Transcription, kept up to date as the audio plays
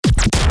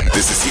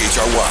This is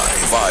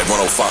CHRY Vibe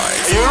 105.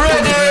 Are you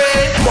ready?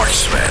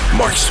 Marksman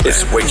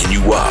is waking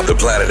you up. The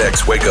Planet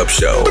X Wake Up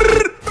Show.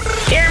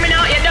 Hear me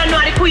now, you don't know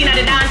the queen of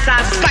the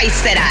dancehall, Spice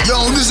said that.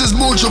 Yo, this is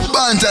Mojo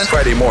Bantan.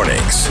 Friday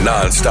mornings,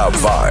 non-stop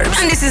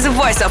vibes. And this is the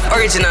voice of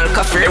Original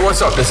Coffee. Hey,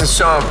 what's up? This is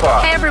Sean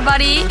Paul. Hey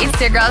everybody,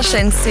 it's your girl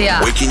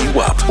Shensia. Waking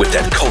you up with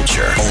that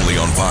culture. Only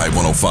on Vibe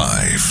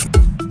 105.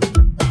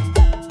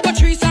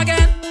 Patrice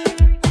again.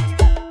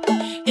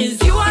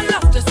 Is you I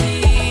love to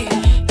see?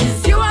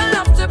 Is you I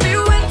love to be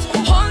with?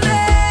 Hold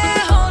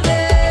it, hold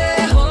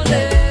it, hold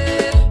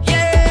it.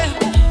 Yeah.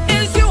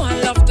 Is you I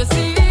love to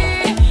see?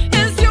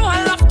 Is you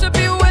I love to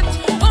be with?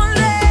 Hold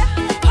it,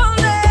 hold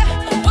it,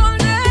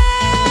 hold it.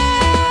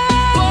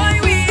 Boy,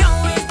 we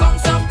always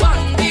bounce up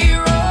on the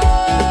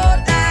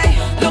road. Ay,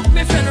 look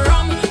me fin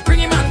rum, bring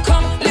him and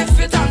come, lift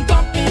it and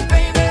pump me,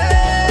 baby.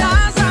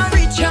 As I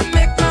reach you,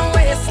 make my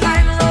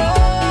waistline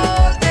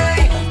roll.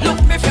 Ay, look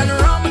me fin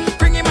rum,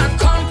 bring him and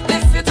come,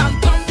 lift it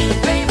and pump me,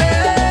 baby.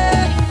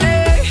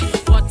 Ay,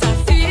 what a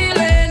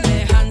feeling, my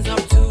hands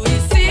up to the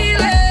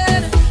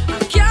ceiling. I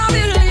can't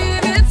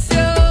believe it's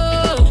you.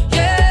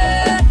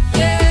 Yeah,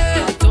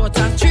 yeah. I thought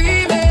I'm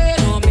dreaming,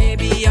 or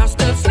maybe I'm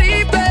still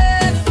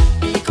sleeping,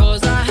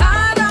 because I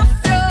had a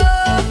few.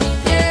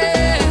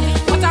 Yeah,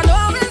 but I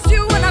know it's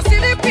you when I see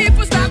the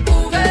people start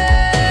moving,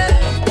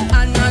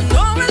 and I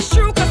know it's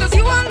true 'cause it's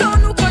you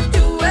alone who could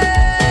do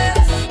it.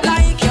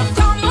 Like you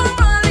come home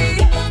early,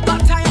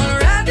 but I'm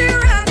already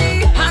ready.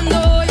 I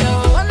know you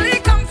only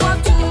come for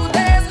 2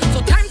 days, so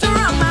time to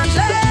run my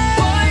day.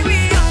 Boy, we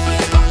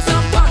always bounce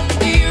up on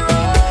the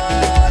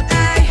road.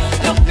 Ay,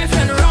 look me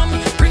fin rum,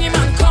 bring him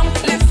and come,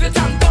 lift it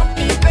and pump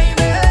me,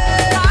 baby.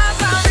 As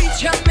I reach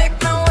you, make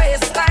my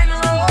waistline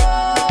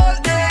roll.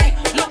 Ay,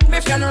 look me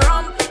fin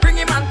rum, bring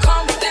him and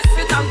come, lift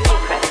it and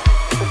pump me.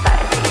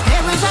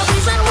 There is a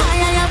reason why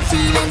I am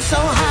feeling so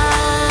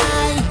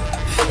high.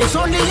 It's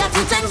only a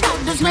few things that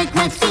just make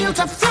me feel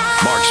to fly.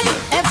 Marksman.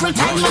 Every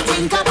time I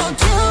think about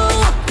you,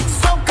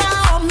 so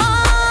come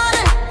on.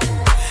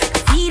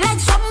 Feel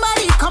like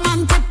somebody come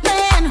and tip me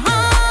in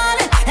hard.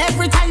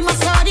 Every time I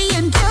study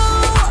and do,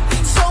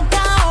 so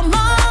come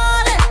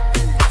on.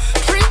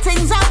 Three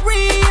things I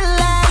real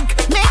like,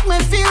 make me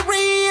feel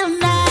real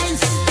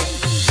nice.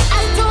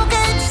 I don't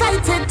get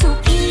excited too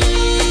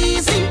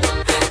easy,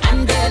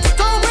 and there's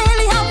don't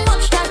really how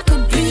much that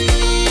could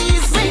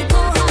please me.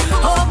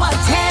 Oh, but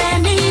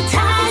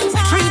anytime,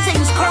 three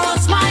things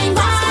cross my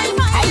mind.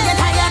 I get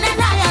higher and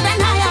higher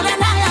and higher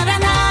and higher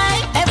and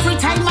higher. Every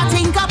time I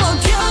think about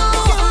you,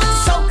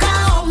 so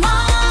come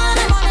on.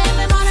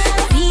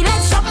 Feel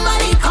like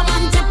somebody come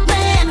and tip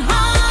me in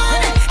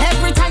hard.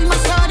 Every time I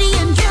study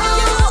and you,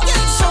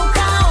 so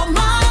come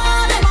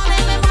on.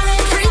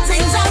 Three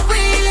things I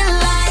really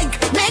like,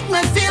 make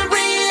me feel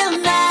real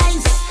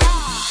nice.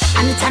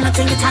 And it's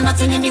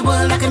nothing in the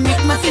world that can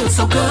make me feel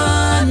so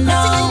good,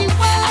 no.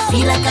 I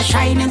feel like a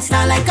shining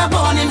star, like a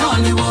born in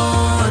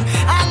Hollywood.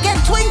 I get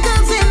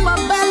twinkles in my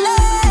belly,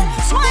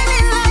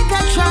 smiling like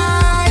a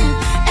child.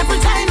 Every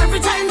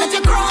time that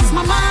you cross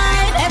my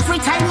mind, every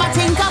time I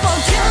think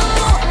about you,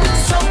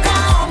 so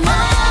come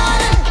on.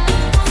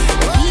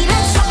 Feel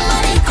like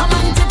somebody come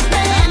and tip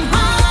me in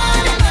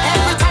hard.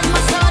 Every time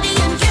I study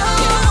and you,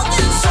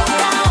 so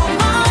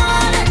come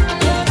on.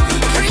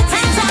 Three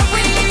things I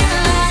really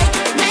like,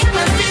 make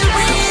me feel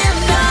real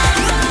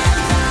nice.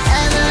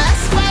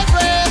 Endless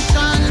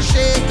vibration,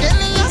 shaking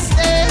your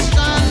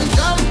station.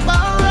 Jump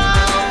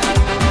around,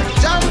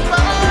 jump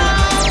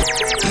around.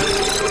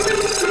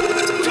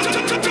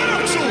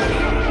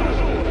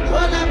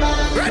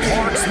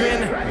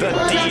 Marksman, the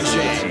DJ.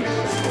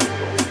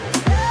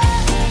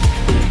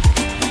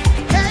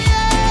 Yeah,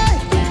 yeah.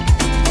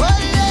 Oh,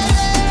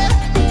 yeah.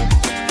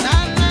 Na,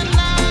 na,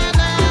 na,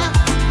 na.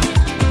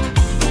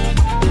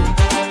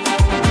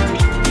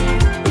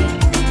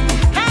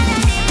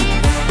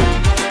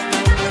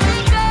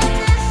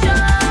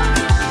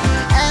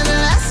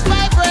 Endless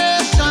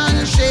vibration,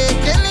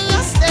 shaking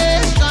your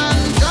station.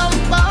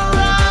 Jump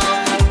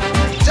around,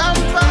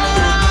 jump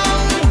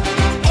around.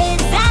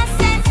 It's a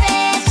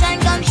sensation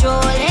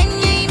controlling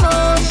your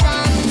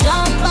emotions.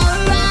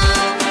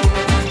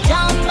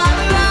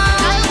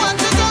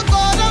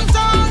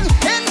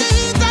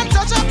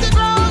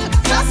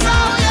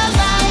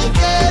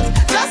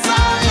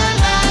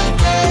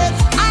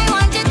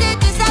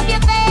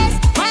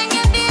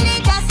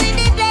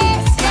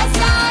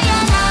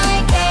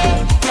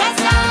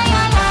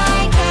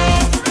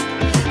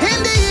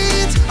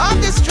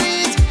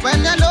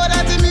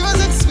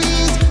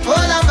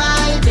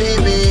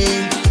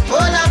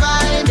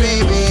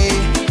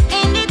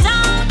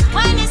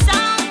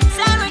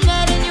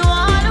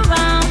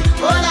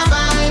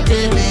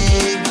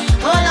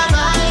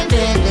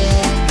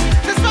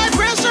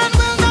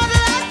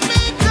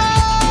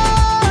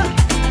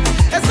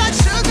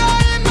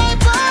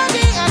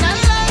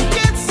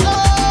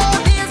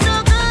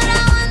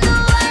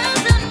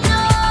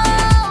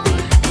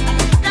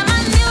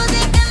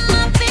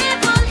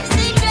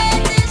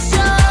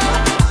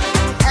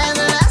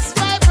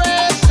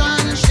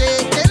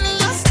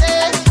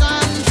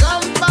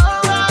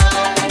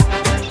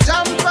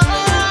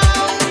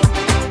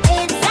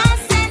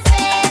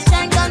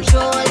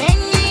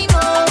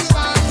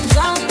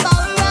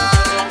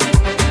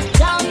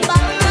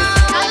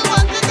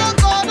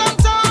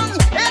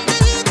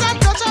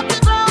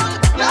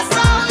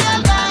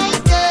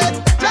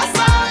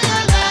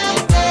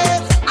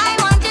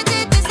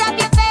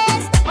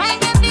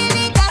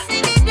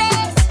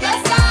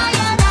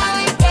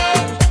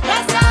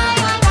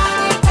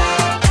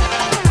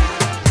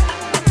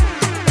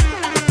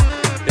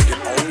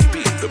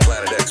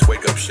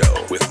 Up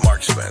Show with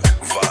Marksman,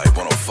 Vibe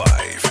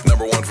 105.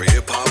 Number one for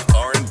hip hop,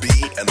 R&B,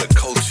 and the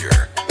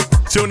culture.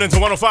 Tune into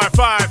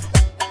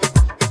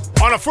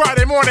 105.5 on a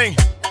Friday morning.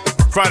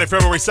 Friday,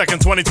 February 2nd,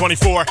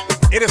 2024.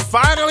 It is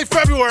finally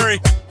February.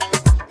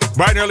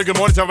 Bright and early good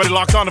morning to everybody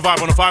locked on to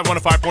Vibe 105,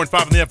 105.5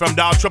 on the FM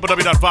dial,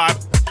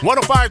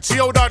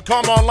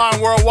 www.vibe105to.com,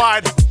 online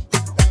worldwide.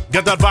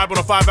 Get that Vibe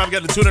 105 app,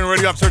 get the TuneIn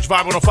Radio app, search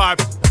Vibe 105.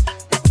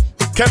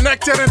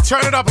 Connected and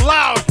turn it up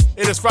loud.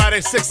 It is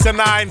Friday, 6 to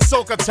 9,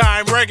 soca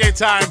time, reggae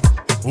time,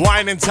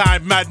 whining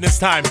time, madness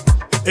time.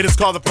 It is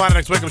called the Planet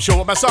X Wake Up Show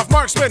with myself,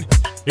 Marksman,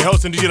 your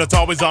host and DJ that's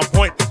always on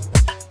point.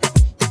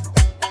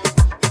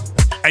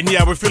 And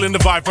yeah, we're feeling the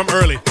vibe from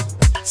early.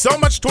 So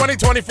much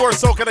 2024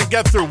 soca to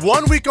get through.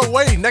 1 week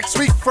away, next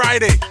week,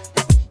 Friday.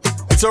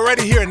 It's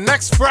already here.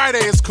 Next Friday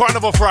is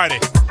Carnival Friday.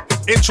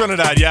 In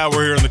Trinidad, yeah,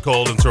 we're here in the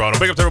cold in Toronto.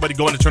 Big up to everybody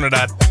going to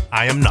Trinidad.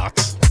 I am not.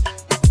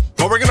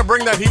 But we're going to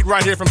bring that heat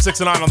right here from 6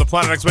 to 9 on the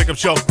Planet X Wake Up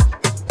Show.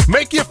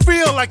 Make you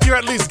feel like you're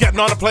at least getting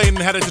on a plane and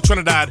headed to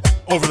Trinidad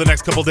over the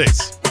next couple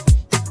days.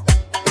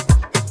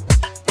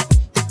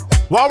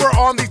 While we're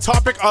on the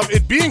topic of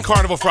it being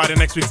Carnival Friday,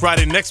 next week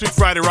Friday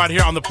right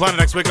here on the Planet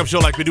X Wake Up Show,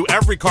 like we do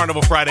every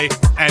Carnival Friday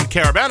and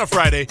Caravana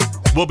Friday,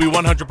 will be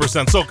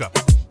 100% soca.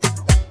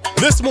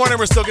 This morning,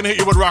 we're still going to hit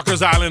you with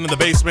Rockers Island in the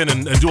basement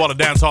and do all the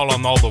dance hall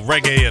on all the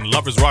reggae and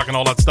lovers rock and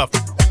all that stuff.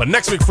 But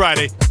next week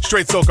Friday,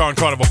 straight soca on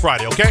Carnival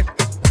Friday, okay?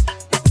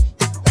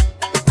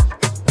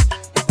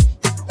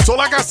 So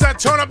like I said,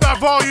 turn up that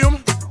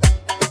volume.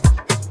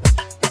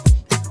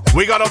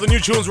 We got all the new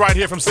tunes right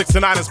here from 6 to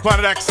 9 as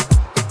Planet X.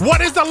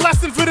 What is the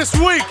lesson for this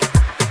week?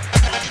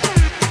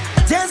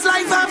 There's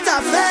life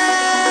after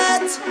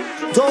fate.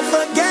 Don't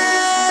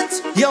forget,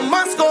 you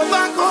must go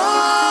back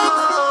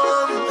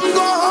home.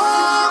 Go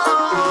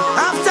home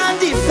after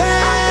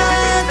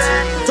defeat.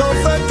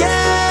 Don't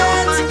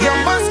forget, you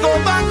must go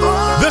back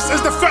home. This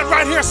is the Fed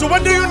right here. So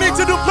when do you need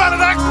to do Planet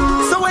X?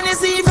 So when you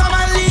see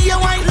family, you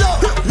want low,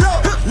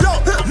 low, low,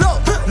 low,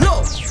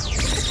 low.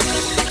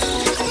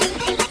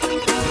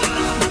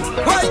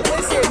 What?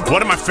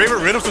 One of my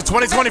favorite rhythms for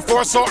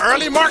 2024 so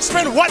early,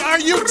 Marksman. What are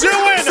you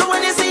doing? So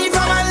when you see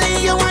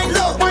family, you want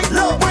low, low,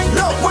 low,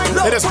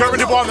 low. It is Kermit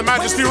DuBois on the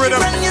Majesty Rhythm.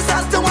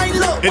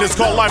 It is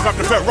called Life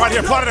After Fed right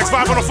here, Planet X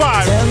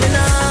 505. Tell me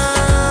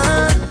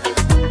now,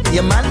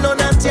 your man know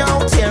that you're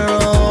out here,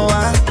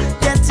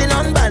 getting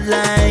on bad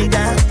like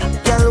that.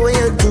 Girl, what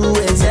you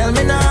doing? Tell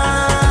me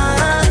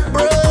now,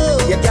 bro.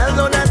 Your girl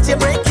know that you're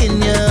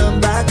breaking your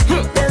back,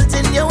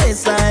 belting your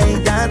waist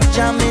like that,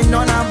 jamming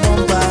on a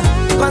bumper.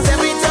 'Cause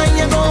every time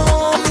you go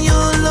home, you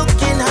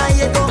looking high,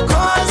 you go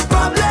cause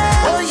problem.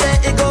 Oh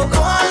yeah, it go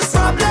cause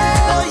problem.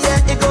 Oh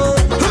yeah, it go.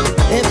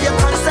 If you're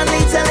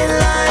constantly telling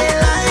lie,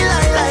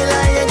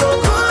 it go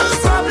cause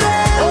problem.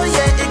 Oh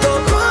yeah, it go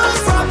cause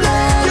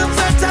problem. You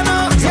better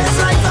know, just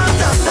like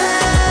after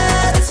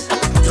that.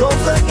 Don't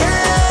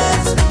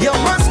forget,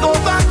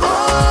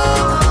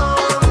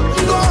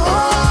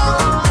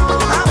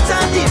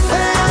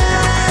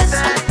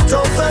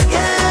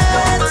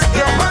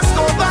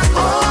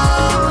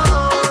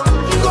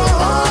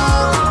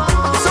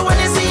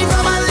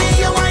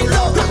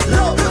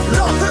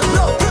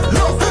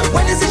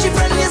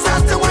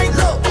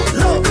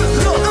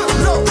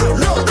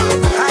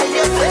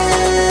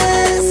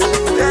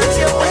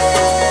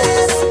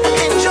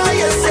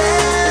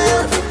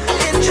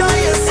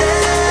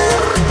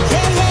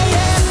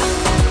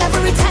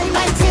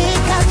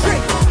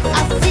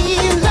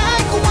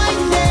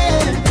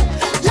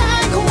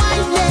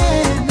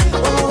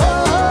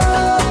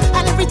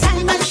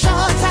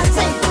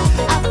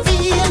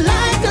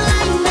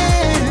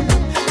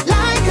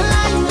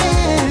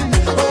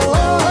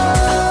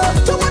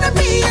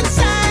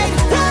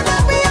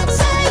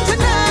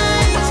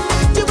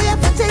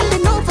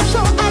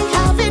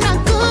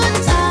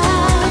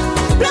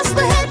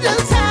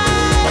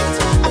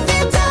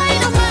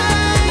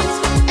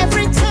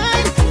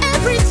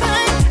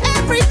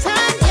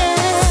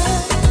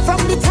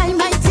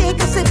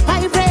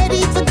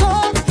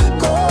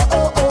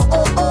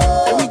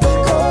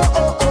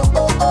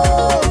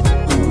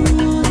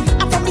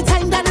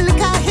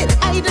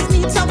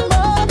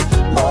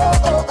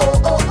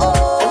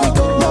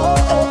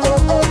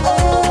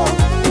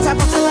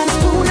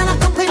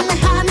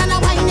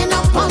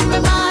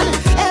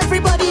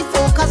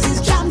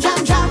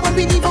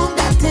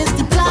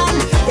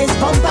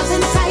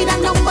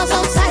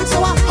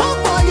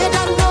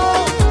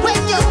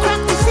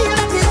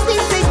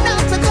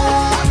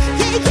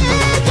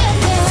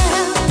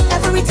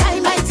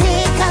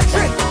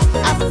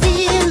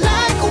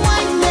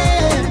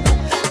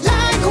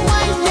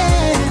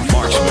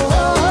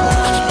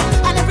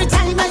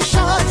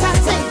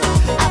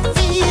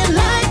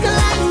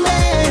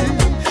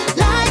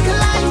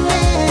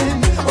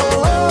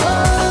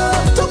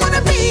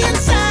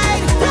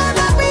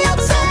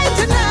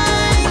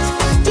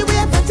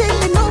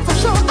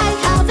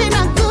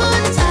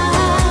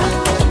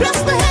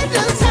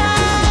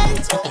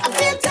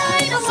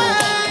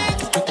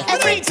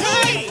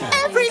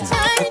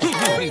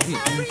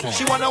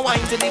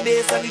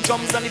 bass and the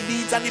drums and the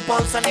beats and the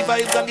pulse and the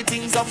vibes and the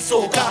things of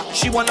soca.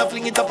 She wanna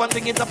fling it up and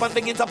fling it up and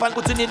fling it up and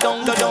putting it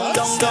down, down,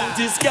 down, down.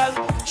 This girl,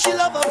 she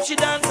love up, she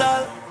dance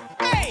all.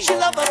 She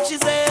love up, she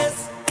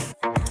says.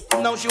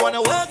 Now she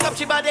wanna work up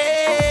she body.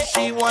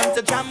 She wants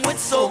to jam with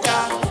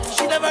soca.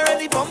 She never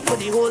really bump for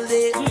the whole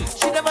day.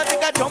 She never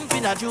take a jump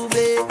in a juve.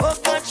 Oh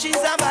God, she's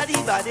a body.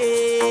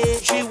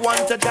 She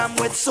wants to jam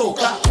with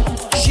soca.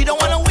 She don't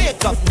wanna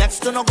wake up next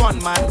to no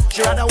gunman.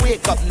 She rather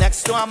wake up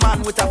next to a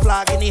man with a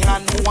flag in his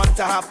hand who want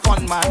to have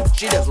fun, man.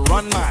 She just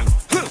run, man.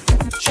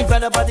 She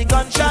fed up by the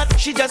gunshot.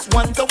 She just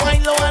want to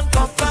wine low and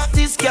come back.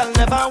 This girl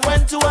never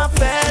went to a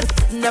fair.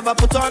 Never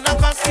put on a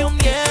costume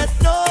yet,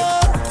 no.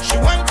 She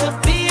want to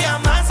be a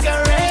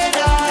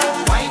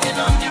masquerader. Winding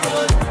on the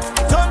road.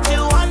 Don't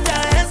you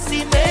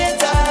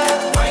underestimate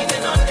her.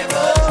 Winding on the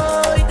road.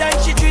 Oh,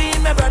 that she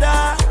dream, my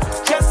brother.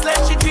 Just let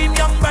she dream,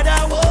 young brother.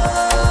 Whoa,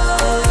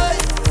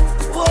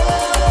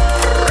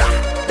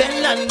 whoa.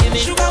 Bend and give me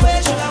sugar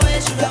way, sugar way,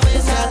 sugar way.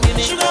 Give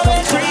me sugar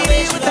way, sugar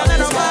way. With a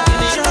little more.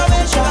 Sugar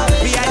way, sugar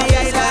way. We are the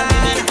island.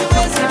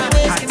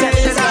 I tell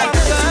you that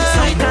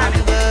sweet and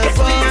good.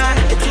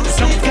 It's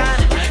sweet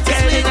and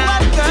tell you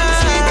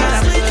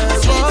that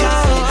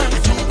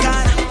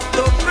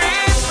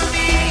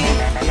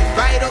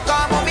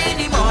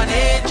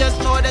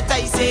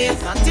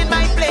not in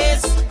my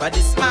place, but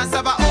this man's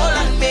have a hole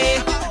on me.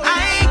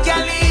 I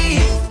can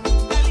leave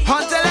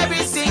until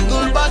every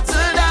single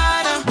bottle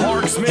down.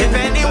 If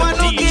anyone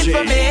looking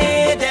for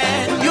me,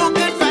 then you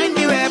can find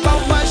me where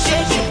bumper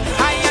shaking.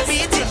 I am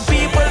beating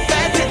people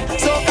betting,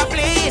 so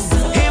please,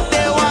 if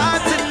they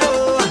want to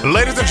know.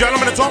 Ladies and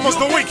gentlemen, it's almost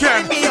the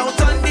weekend. Me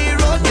out on the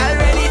road, get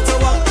ready to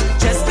walk.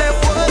 Just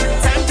left work,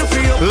 time to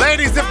free up.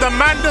 Ladies, if the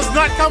man does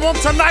not come home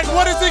tonight,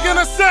 what is he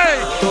gonna say?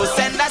 To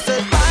send us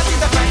a party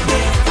to find me.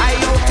 I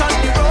out on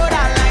the road, I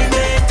line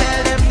it.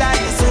 Tell them that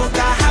it's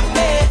soca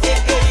happy.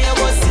 You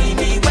will see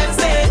me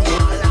Wednesday.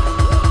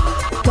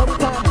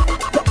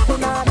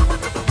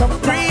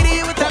 Pretty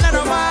with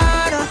another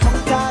man.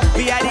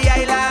 We are the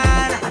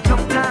island.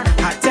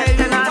 I tell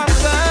you I'm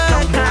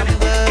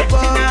good,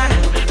 boy.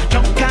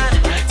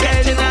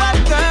 Tell you I'm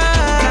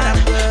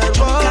good,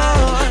 boy.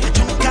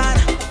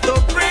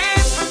 Don't pray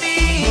for me.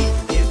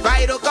 If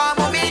I don't come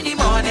home in the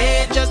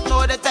morning, just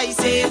know that I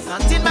say it's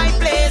not in my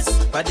place.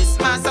 But this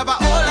man's have a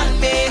hole on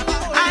me.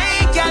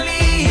 I can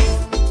leave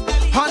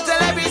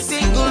until every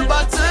single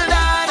bottle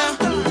down.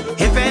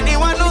 If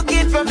anyone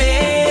looking for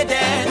me,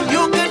 then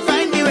you can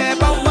find me where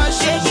bumper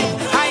shaking.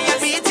 I am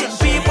beating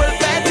people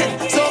betting.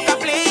 So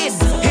please,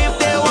 if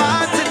they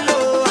want to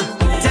know,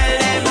 tell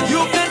them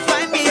you can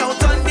find me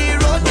out on the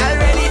road, get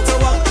ready to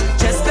walk.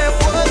 Just left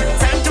work,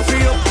 time to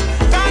free up.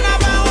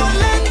 Carnival won't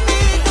let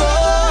me go.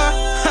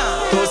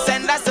 To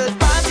send us a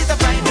party to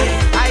find me.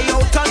 I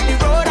out on the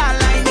road, I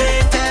line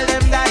it. Tell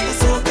them that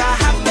it's soca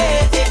happy.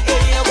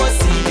 You will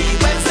see me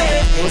Wednesday.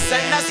 To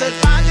send us a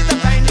party to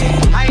find me.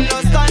 I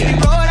lost on the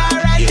road, I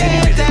ride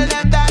it. Tell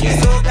them that it's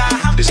soca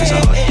happy. This is a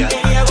hot girl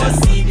You will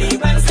see me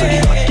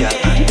Wednesday.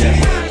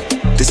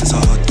 This is a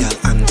hot girl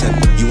anthem.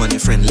 You and your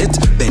friend lit,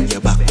 bend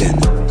your back then.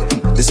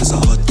 This is a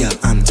hot girl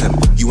anthem.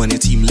 You and your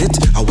team lit,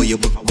 how will you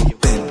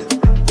bend?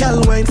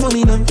 Girl, wine for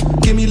me now.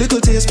 Give me little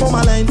taste for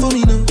my line for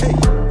me now.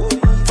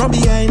 From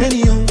behind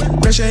anyhow,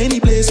 pressure any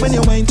place when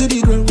you wind to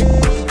the ground.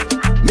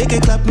 Make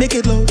it clap, make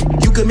it loud.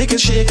 You can make it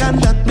shake and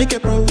that make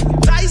it proud.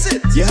 Rise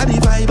it, you had the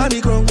vibe on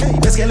the ground.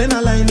 Let's get in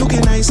a line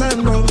looking nice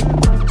and brown.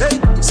 Hey,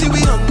 see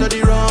we under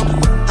the rum,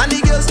 and the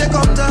girls they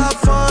come to have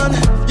fun.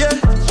 Yeah,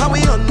 and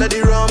we under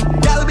the rum.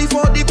 Girl,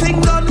 before the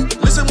thing done,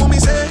 listen what me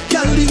say.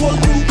 Girl, the whole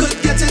crew could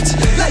get it.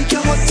 Like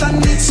you're hot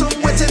and need some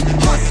wetting.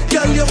 Hot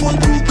girl, your whole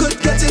crew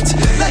could get it.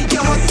 Like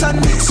you're hot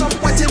and need some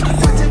wetting.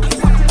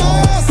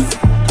 Boss,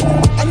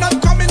 I'm not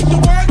coming to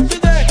work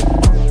today.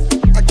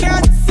 I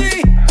can't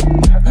see.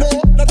 No,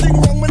 nothing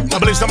wrong with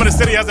I believe someone in the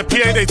city has a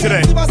PA day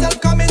today.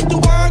 myself coming to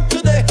work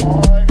today.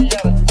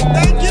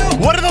 Thank you.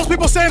 What are those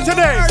people saying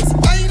today?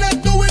 I ain't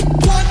not doing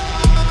what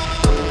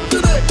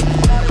today.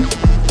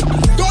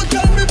 Don't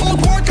tell me about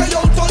work, I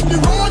out on the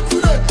road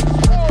today.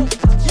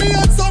 Me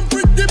and some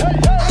pretty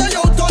I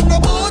out on the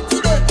boat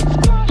today.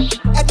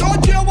 I don't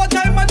care what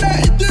time of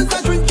day it is,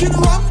 I drinking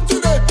rum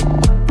today.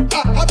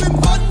 Having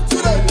fun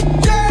today.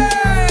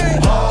 Yeah!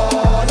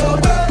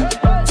 Holiday,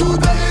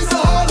 today is a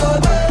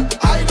holiday.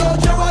 I don't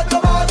care what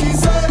nobody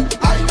say.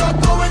 I'm not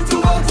going to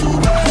work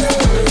today.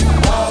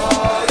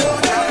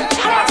 Holiday,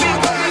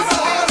 today is a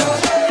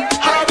holiday.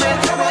 I don't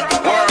care what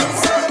nobody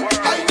say.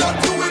 I'm not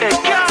doing no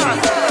work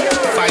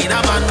today. Find a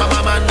man,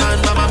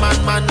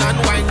 and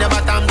wind your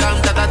bottom, dam,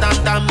 da da dam,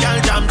 dam. Girl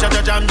jam, cha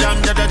cha jam, jam,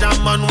 cha cha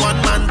jam. On one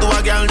man to a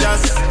girl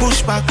just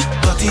push back,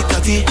 dirty,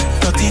 dirty,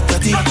 dirty,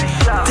 dirty.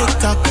 Tick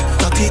tock,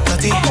 dirty,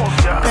 dirty.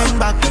 Bend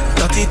back,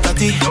 dirty,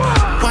 dirty.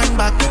 Wind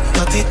back,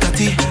 dirty,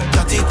 dirty,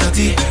 dirty,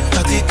 dirty,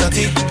 dirty,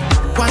 dirty.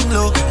 Wind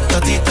low,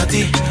 dirty,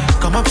 dirty.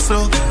 Come up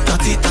slow,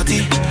 dirty, dirty.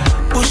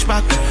 push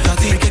back.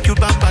 Nothing make you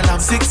back, but I'm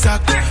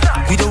zigzag.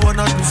 We don't want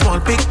nothing small,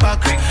 big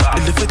back.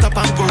 Lift it up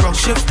and go wrong,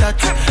 shift that.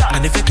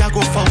 And if it can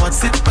go forward,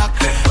 sit back.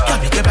 Yeah,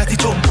 make your body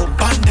jump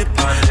up and dip.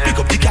 Pick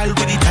up the gal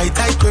with the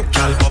tight grip.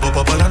 Gal bubble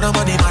bubble on the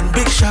money man,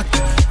 big shot.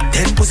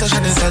 Then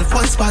position yourself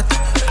one spot.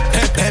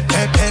 Pep,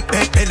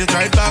 bend it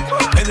right back.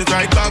 Bend it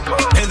right back,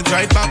 bend it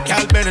right back.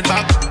 Gal bend it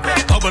back.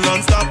 Bubble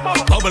on stop,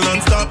 bubble on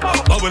stop,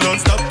 bubble on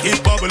stop.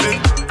 Keep bubbling.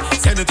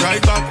 Send it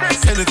right back,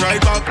 send it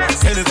right back,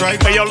 send it right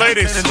back. Hey, yo,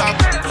 ladies.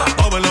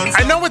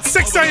 I know it's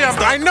 6 a.m.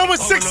 I know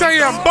it's 6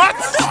 a.m., but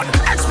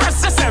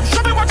Express yourself,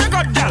 show me what you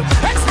got, girl.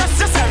 Express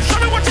yourself, show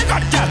me what you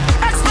got, girl.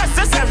 Express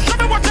yourself, show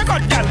me what you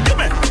got, girl. Give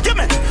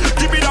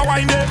me the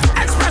wine there.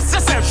 Express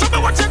yourself, show me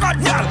what you got,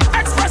 girl.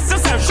 Express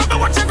yourself, show me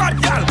what you got,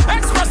 girl.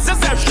 Express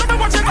yourself, show me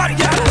what you got,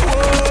 girl.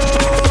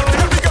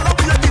 Every girl up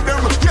here give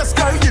them, yes,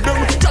 girl give them.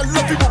 Girl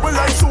love you bubble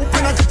like soup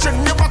in a kitchen.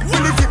 Your back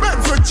full of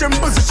events, switch in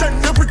position.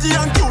 You're pretty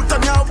and cute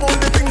and you have all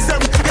the things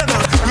them. You know,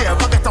 yeah,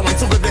 forget I want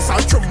to go this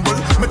and tremble.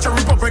 My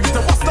cherry pop ready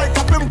to bust like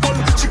a pimple.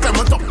 She climb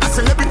on top, a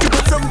celebrity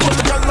but simple.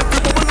 Girl love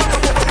you bubble like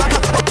a bubble like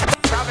a.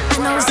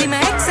 Now see my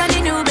ex and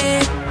the new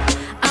babe,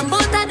 and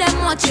both of them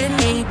watching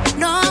me.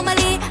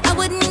 Normally I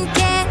wouldn't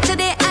care,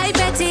 today I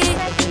bet it.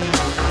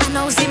 I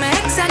now see my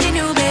ex and the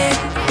new babe,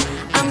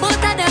 and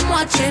both of them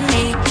watching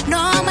me.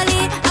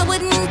 Normally I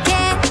wouldn't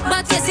care,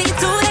 but you see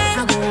today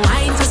I go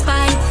wine for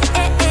spite.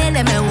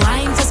 Let me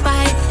wine for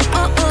spite.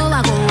 I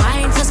go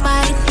wine for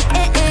spite.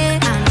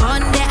 And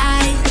run the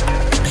eye.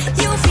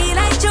 You feel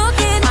like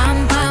joking,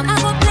 pam pam. I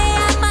go play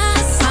a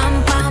mass, pam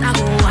pam. I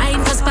go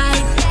wine for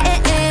spite.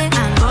 And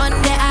run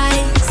the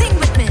eye. Sing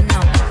with me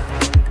now.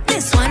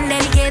 This one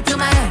dedicated to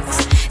my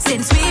ex.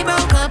 Since we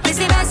broke up, it's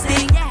the best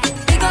thing.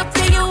 Big up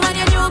to you and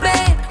your new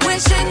babe.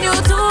 Wishing you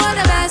two all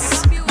the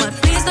best. But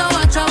please don't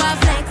watch how I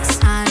flex,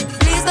 and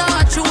please don't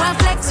watch who I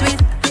flex with.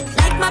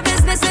 Like my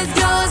business is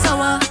yours, or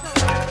what?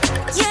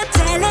 You're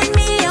telling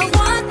me you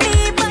want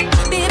me, but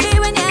baby,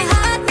 when you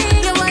had me,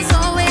 you was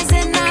always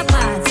in a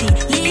party,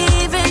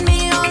 leaving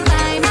me all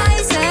by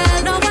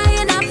myself. Now I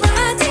in a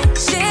party,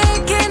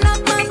 shaking up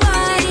my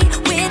body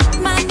with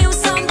my new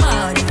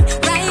somebody.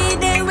 Right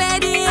there where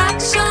the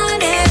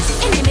action is.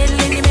 In the middle,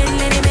 in the middle,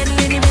 in the middle,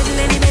 in the middle,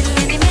 in the middle,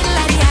 in the middle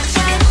of the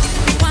action.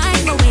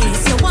 Wine my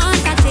waist, you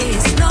want a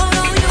taste? No,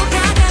 you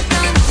can't get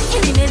done.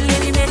 In the middle,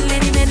 in the middle,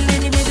 in the middle,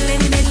 in the middle,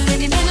 in the middle, in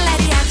the middle of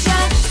the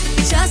action.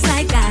 Just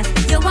like that,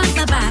 you want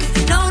the back.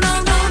 No,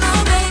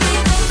 baby.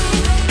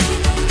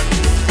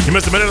 you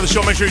missed a minute of the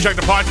show. Make sure you check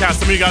the podcast.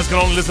 Some of you guys can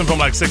only listen from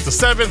like 6 to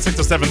 7, 6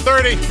 to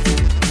 7:30.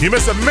 You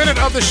missed a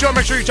minute of the show.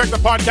 Make sure you check the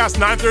podcast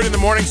 9:30 in the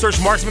morning. Search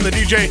Marksman the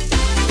DJ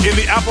in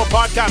the Apple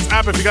Podcast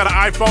app. If you got an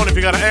iPhone, if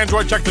you got an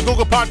Android, check the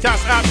Google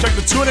Podcast app. Check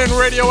the TuneIn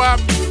Radio app,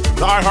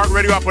 the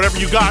iHeartRadio app, whatever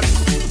you got.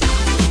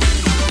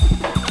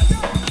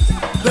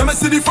 Let me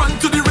see the front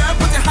to the rear,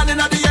 put your hand in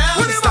the air.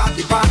 When start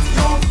the party,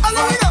 yo. And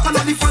all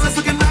the fellas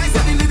looking nice,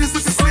 and the ladies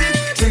looking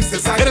sweet. Drinks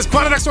inside. It is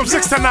Planet X from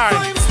 6 to 9.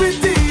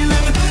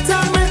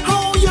 Tell me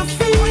how you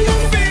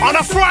feel. On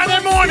a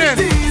Friday morning.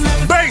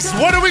 Bass,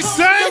 what do we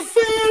say?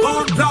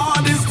 Oh,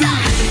 Lord, is the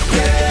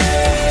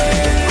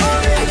weekend.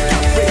 I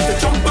can't wait to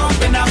jump up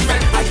in a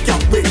bed. I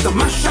can't wait to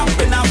mash up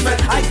in a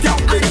bed. I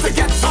can't wait to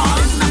get on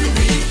the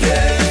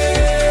weekend.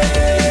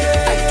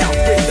 I can't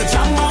wait to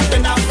jump up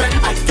in a bed.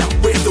 I can't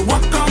wait to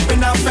walk up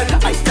in a bed.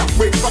 I can't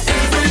wait for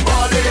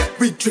everybody.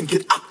 We drink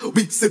it up,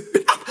 we sip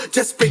it up.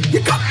 Just bring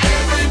your cup.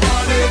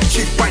 Everybody,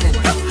 keep whining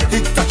up. You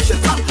touch your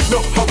tongue,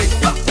 know how it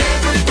up.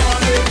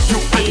 Everybody, you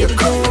and your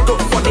girl go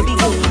for the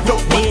go. No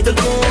one to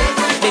go.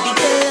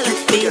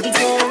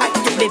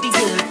 Baby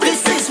girl,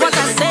 this is what I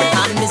say.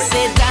 I'm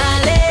say,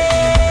 darling,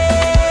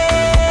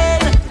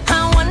 I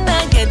wanna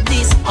get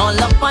this all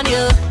up on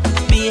you,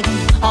 baby,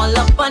 all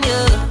up on you.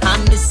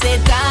 I'm say,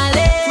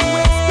 darling,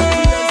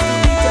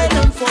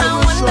 I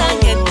wanna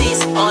get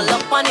this all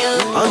up on you,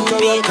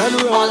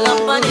 baby, all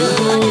up on you.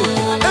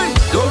 Hey,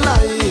 don't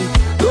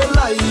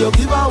lie, you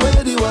give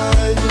away the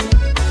wine.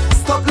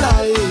 Stop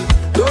lying,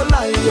 don't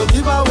lie, you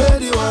give away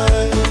the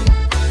wine.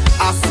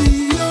 I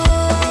see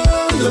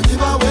you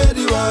give away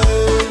the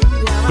wine.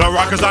 The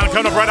Rockers on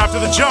coming up right after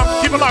the jump.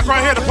 Keep it locked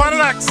right here to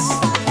Planet X.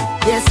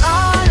 Yes,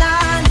 all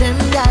of them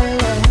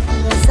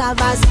girls have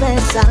a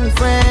special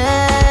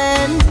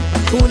friend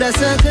who the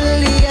circle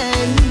the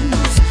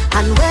ends.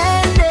 And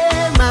when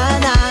the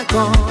man a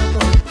come,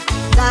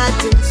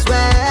 that is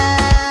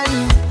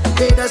when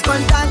they just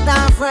contact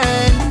a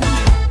friend.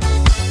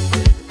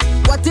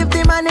 What if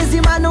the man is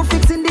the man who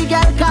fixing the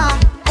girl car?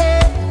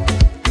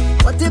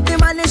 What if the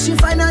man is she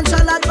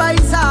financial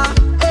advisor?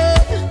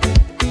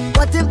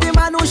 What if the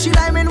man who she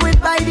liming with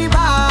by the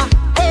bar?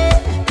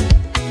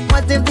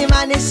 What if the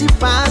man is she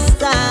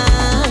pastor?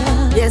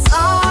 Yes,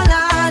 all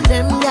of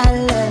them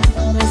girls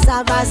must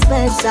have a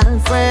special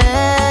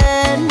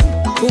friend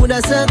who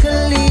the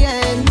circle the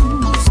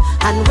ends.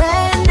 And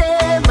when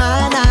the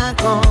man a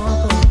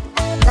come,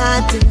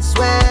 that is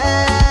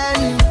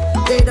when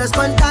they just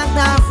contact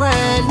a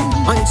friend.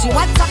 And she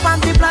WhatsApp on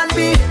the plan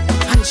B,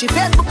 and she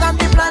Facebook on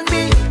the plan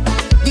B,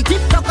 the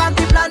TikTok on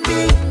the plan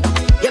B.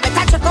 You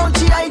better check out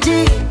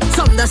GIG.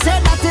 Some that say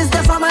that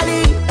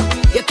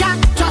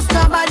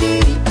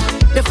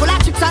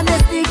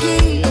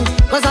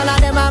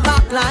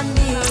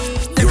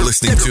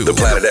listening to the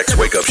Planet X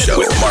Wake Up Show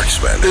with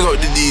Marksman. Big up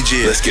the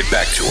DJ. Let's get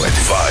back to it.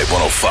 Vibe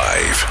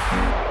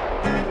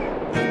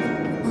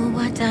 105. Ooh,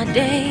 what a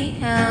day,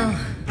 oh.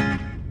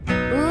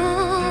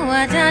 Ooh,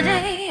 what a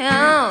day,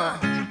 oh.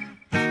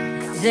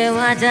 Say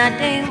what a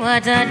day,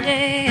 what a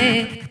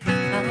day.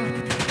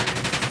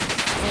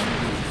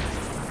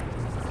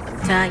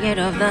 Tired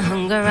of the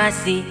hunger I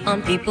see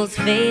on people's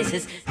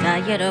faces.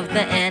 Tired of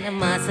the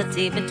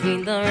animosity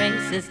between the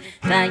races.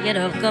 Tired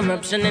of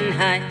corruption in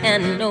high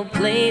and low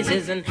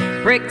places. And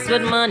bricks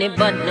with money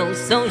but no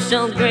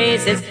social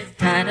graces.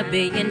 Tired of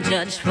being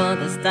judged for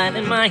the style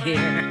in my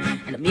hair,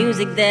 and the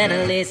music that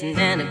I listen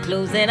and the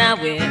clothes that I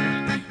wear.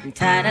 I'm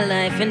tired of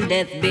life and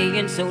death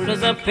being sold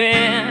as a pair.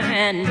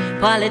 And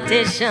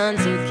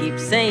politicians who keep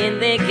saying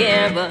they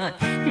care, but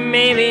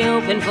maybe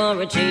hoping for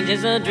a change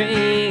is a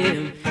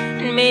dream.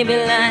 And maybe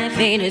life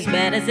ain't as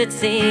bad as it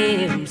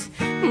seems.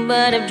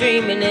 But if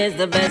dreaming is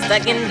the best I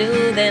can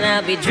do, then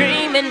I'll be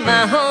dreaming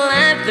my whole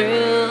life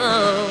through.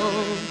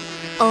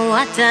 Oh,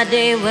 what a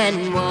day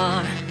when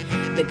war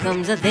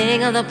becomes a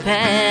thing of the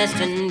past,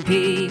 and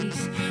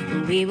peace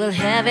we will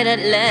have it at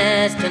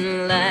last,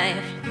 and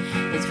life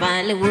is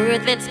finally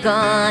worth its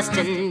cost.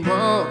 And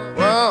whoa,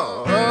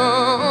 whoa,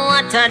 whoa,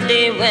 what a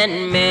day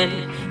when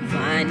men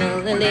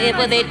finally live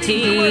what they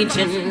teach,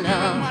 and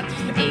love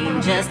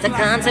ain't just a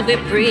concept we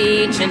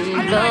preach, and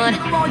blood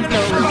no longer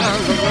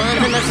runs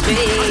in the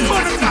streets.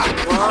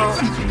 Whoa, whoa.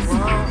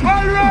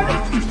 Alright,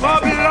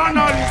 Babylon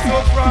all is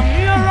so from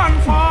near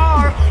and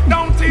far.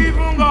 Don't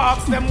even go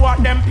ask them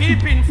what them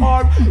peeping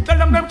for. Tell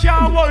them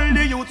can't hold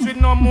the youths with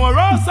no more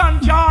rose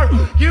and jar.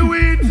 You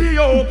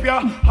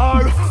Ethiopia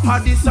or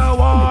Addis a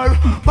war.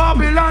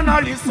 Babylon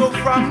all is so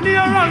from near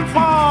and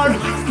far.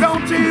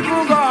 Don't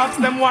even go ask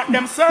them what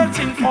them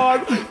searching for.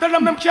 Tell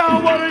them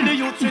can't hold the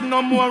youths with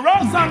no more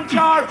rose and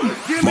jar.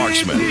 Give me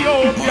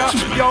Ethiopia,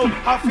 yo,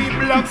 a fee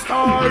black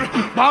star.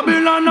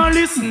 Babylon all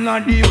listen a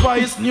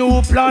device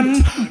new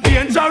plan.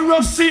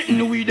 Dangerous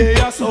sitting we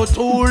there so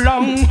too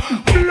long.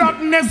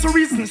 Blackness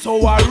reason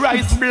so I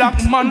rise black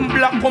man,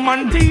 black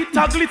woman teeth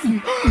a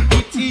glisten.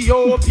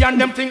 Ethiopian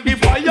them think the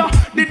fire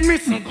did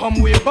missing come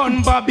with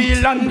burn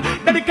Babylon.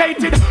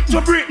 Dedicated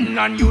to Britain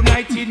and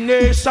United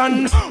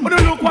Nations.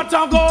 Wanna look what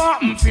a go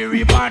happen for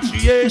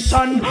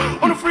repatriation.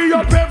 Wanna free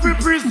up every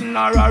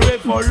prisoner a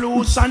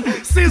revolution.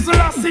 Sizzle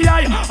a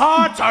CI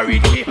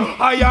authority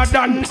higher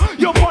than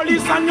your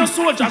police and your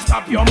soldiers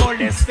stop your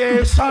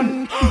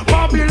molestation.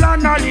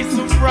 Babylon a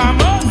listen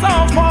from us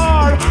so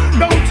far.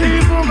 Don't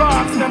even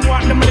ask them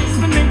what them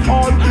listening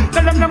for.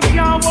 Tell them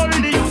can't hold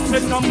the youth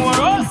with no more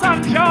us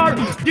and car.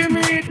 Give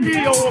me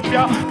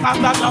Ethiopia, cause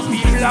that's a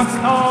fee black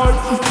star.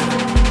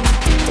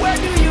 Where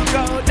do you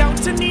go down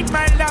to need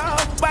my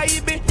love,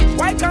 baby?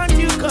 Why can't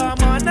you come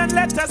on and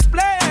let us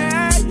play?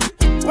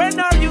 When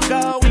are you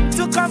going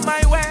to come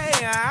my way?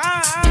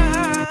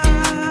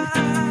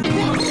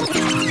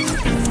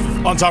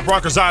 On Top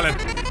Rockers Island.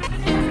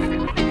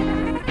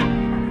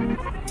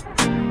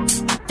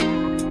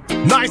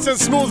 Nice and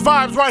smooth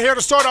vibes right here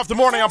to start off the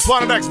morning on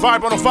Planet X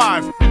Vibe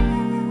 105.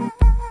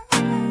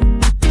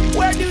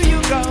 Where do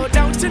you go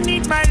down to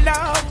need my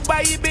love,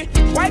 baby?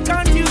 Why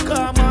can't you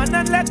come on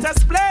and let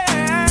us play?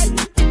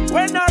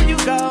 When are you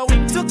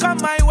going to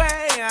come my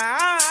way?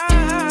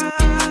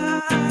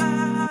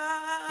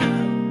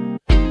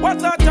 What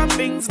sort of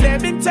things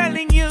they've been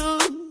telling you?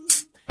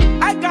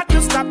 I got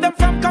to stop them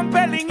from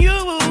compelling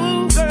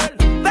you, girl.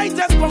 They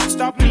just won't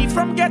stop me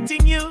from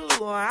getting you.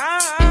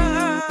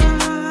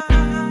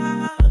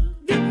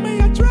 Give me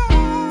a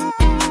try,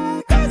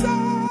 'cause I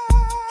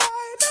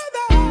know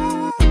that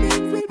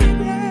things will be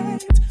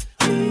great.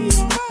 Me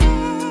your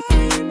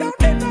mind, don't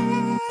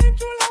deny,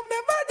 true love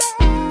never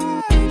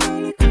dies,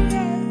 only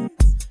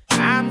creates.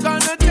 I'm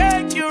gonna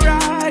take you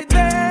right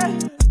there,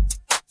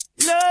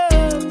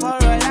 love for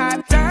a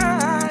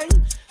lifetime.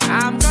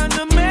 I'm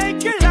gonna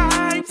make your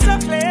life so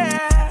clear,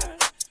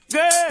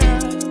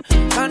 girl.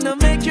 Gonna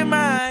make you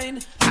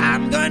mine.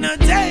 I'm gonna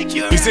take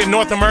you. You see, in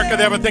North America,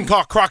 they have a thing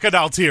called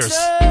crocodile tears.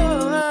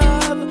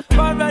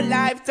 For a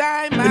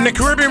lifetime. In the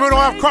Caribbean, we don't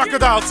have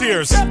crocodile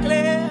tears.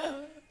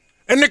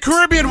 In the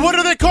Caribbean, what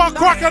do they call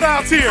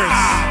crocodile tears?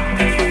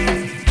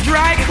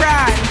 Dry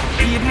cry,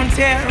 even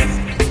tears,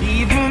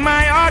 even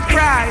my heart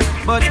cries,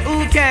 but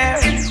who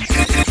cares?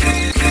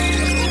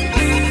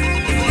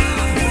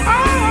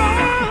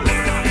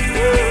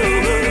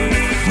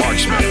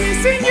 Marksman. I'm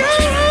missing you,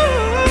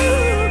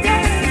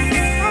 girl.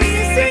 I'm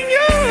missing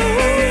you.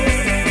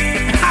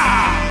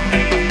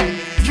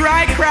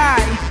 Dry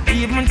cry,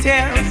 even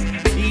tears,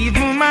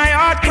 even my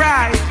heart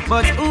cries,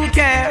 but who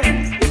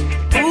cares?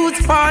 Whose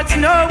fault's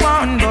no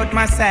one but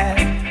myself.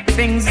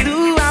 Things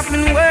do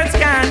happen, words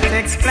can't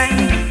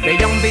explain.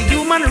 Beyond the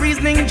human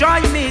reasoning,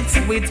 joy mixed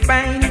with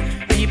pain.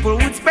 People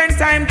would spend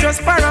time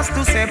just for us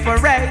to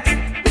separate.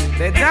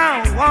 They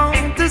don't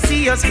want to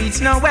see us reach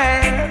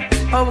nowhere.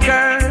 Oh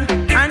girl,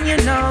 and you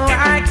know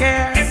I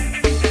care.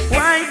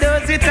 Why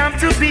does it have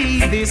to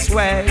be this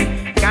way?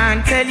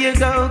 Can't tell you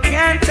go,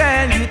 can't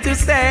tell you to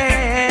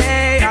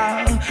stay.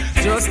 Oh,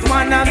 just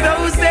one of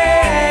those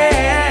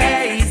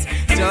days.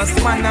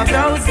 just one of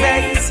those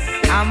days.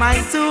 Am I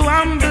too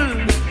humble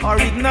or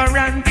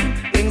ignorant?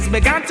 Things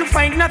began to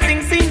find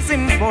nothing seems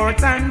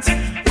important.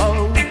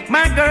 Oh,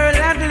 my girl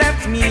had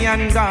left me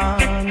and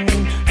gone.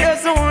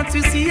 Doesn't want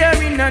to see her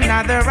in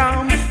another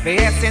room. The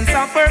essence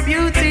of her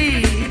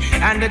beauty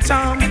and the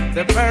charm,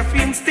 the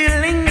perfume still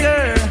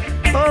linger.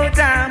 Oh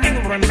damn,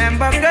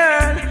 remember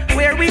girl,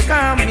 where we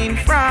coming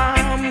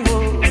from.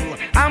 Oh,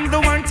 I'm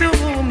the one to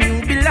whom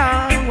you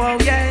belong. Oh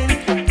yeah,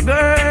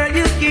 girl,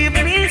 you keep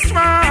me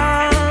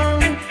strong.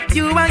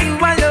 You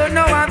alone,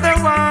 no other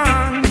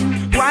one.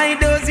 Why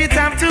does it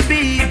have to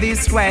be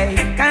this way?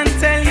 Can't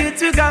tell you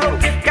to go,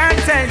 can't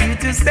tell you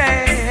to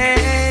stay.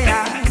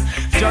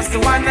 Just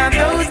one of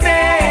those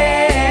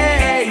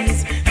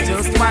days,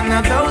 just one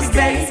of those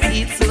days.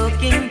 Keeps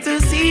looking to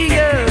see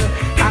you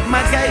at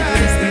my gate,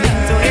 listening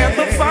to hear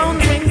the phone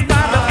rings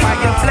by the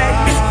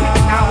fireplace.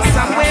 Now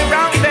somewhere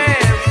out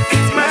there,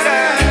 it's my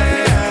girl.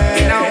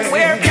 Now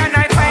where can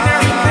I find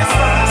her in this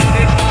world?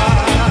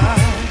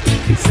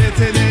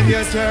 Sitting in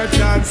your church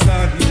on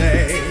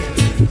Sunday,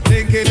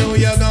 thinking who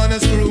you're gonna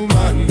screw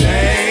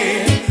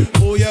Monday,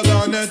 who you're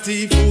gonna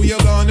thief, who you're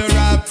gonna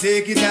rob.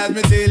 Take it at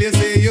me till you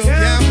say you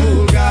can't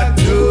fool God.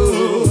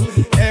 No,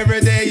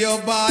 every day you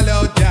ball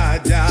out,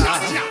 Jaja.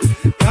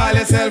 Call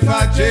yourself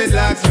a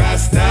dreadlocks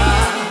Rasta.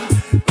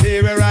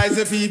 Terrorize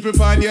the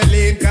people on your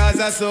lane, cause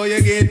I saw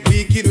you get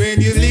wicked when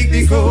you lick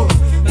the code.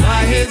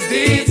 By his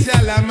deeds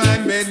shall a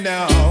man be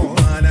known.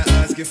 Wanna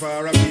ask you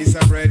for a piece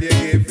of bread, you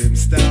give him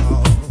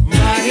stone.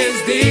 By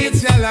his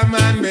deeds shall a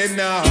man be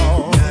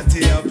known. Not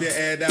tear up your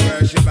head and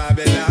worship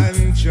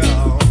Babylon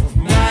throne.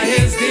 By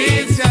his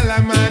deeds shall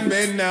a man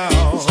be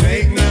known.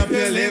 Straighten up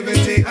your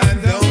liberty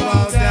and don't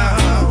bow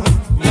down.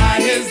 By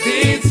his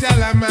deeds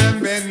shall a man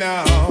be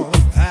known.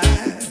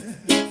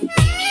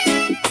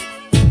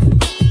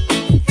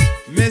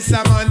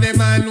 Mr. Money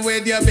Man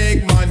with your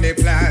big money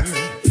plan.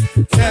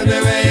 Tell me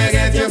where you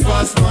get your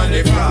first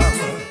money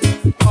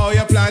from. How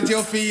you plant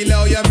your field,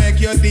 how you make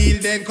your deal.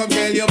 Then come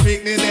tell your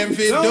picnic them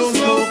fit don't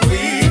smoke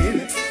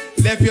weed.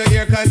 Left your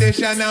air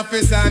condition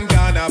office and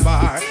gone a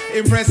bar.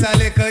 Impress a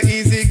little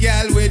easy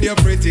gal with your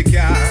pretty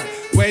car.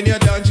 When you're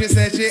done, she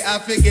said she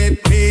have to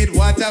get paid.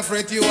 What a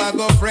fret you a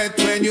go fret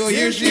when you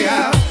hear she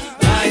have.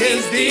 By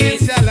his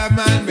deeds shall a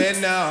man be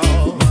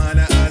known.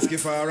 Wanna ask you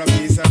for a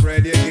piece of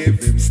bread, you give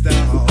him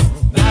stone.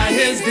 By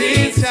his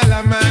deeds shall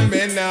a man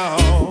be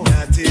known.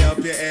 Not tear up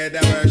your head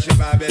and worship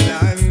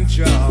Babylon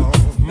throne.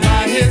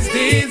 By his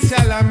deeds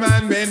shall a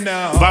man be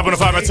known.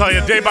 515, I tell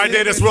you, day by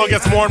day this world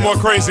gets more and more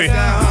crazy.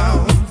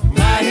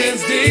 By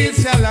his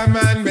deeds shall a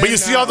man be But you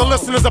see all the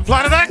listeners of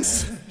Planet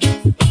X?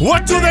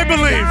 What do they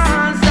believe?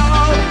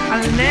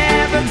 I'll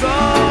never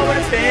go where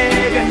the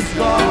pagans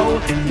go.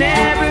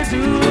 Never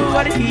do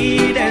what the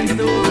heathens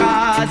do.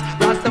 Cause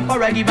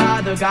Rastafari give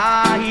all the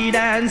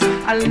guidance.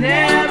 I'll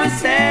never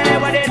say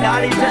what the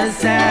daddy just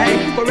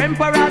say. For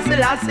Emperor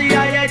Selassie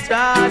I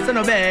trust and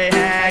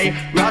obey.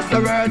 Rasta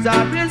words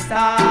are real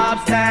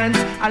substance.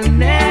 I'll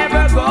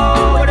never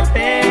go where the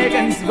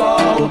pagans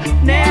go.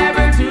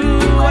 Never do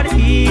what the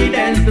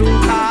heathens do.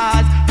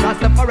 Cause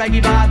Rastafari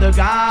give all the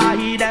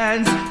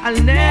guidance.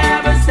 I'll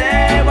never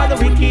say what the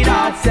wicked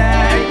heart say.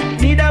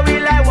 Neither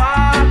will I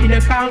walk in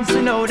the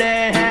council no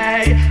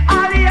day.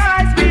 All the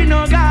eyes be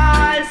no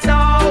God.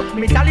 So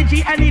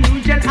mythology and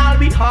illusion I'll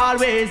be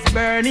always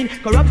burning.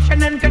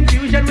 Corruption and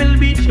confusion will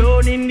be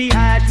shown in the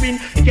ash bin.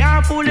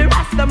 Can't fool the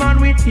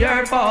Rastaman with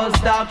your false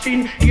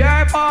doctrine,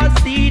 your false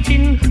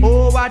teaching.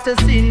 Oh, what a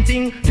sin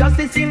thing.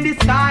 Justice in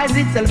disguise,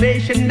 it's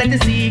salvation that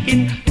is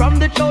seeking. From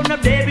the throne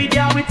of David,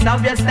 yeah, it's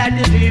obvious that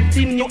you're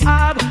drifting. You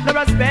have no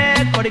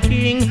respect for the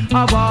king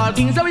of all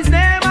kings. So his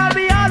name I'll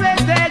be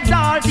always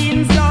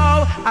exalting.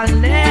 So I'll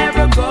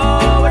never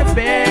go where the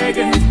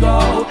pagans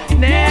go.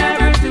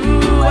 Never do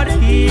what the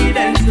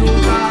heathens do.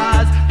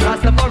 Cause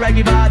Rastafari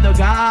give all the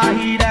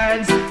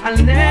guidance. I'll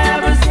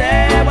never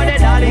say what the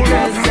daddy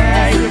girls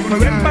say.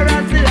 For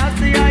Emperor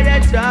Selassie I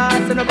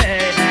trust and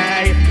obey.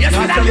 Yes,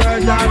 that's the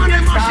words of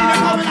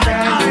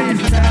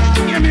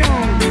give me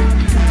home.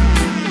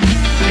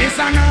 It's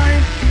a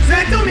night.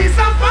 Say to me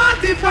some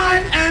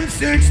 45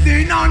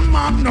 M16 on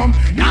Magnum.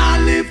 Now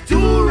live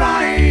to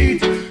right.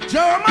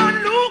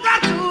 German Luger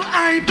to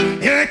hype.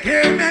 AK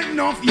make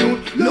enough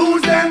youth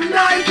lose them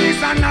life.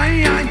 It's a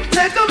night.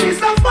 Say to me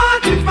some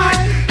 45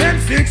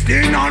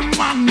 M16 on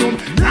Magnum.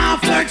 Now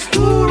flex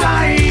to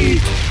right.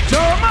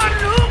 German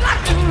Luger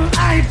to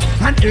hype.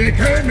 And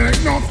AK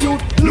make enough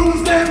youth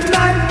lose them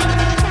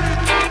life.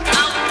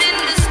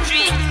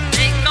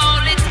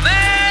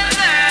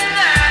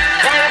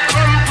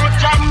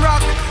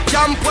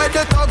 Camp where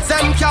the thugs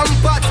and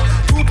camp at.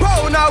 2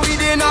 pound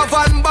within a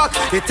van back.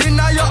 It in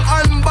a your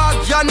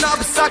handbag, your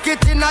knapsack,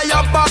 it in a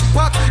your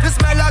backpack. The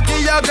smell of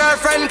your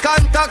girlfriend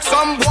contact.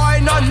 Some boy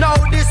not know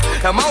this.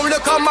 Them only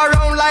come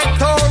around like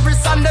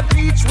tourists on the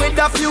beach with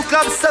a few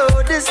club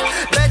sodas.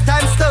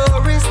 Bedtime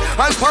stories.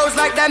 and pose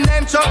like them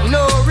name Chuck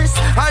Norris.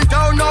 And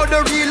don't know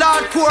the real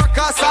hardcore,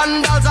 cause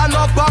sandals and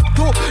no back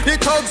to. The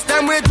thugs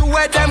them we do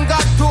where them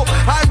got to.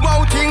 And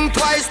won't think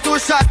twice to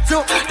shot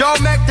to.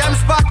 Don't make them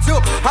spot you,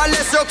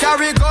 unless you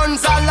carry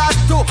guns a lot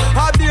to.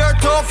 A beer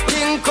tough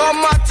king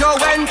come at you.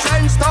 When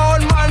trench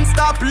town man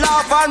stop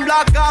laugh and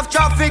block off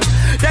traffic,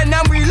 then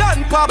them we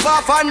learn pop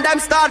off and them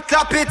start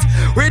clap it.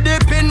 With the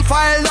pin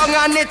file long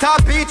and it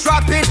a beat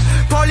rapid.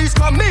 Police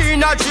come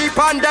in a jeep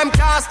and them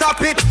can't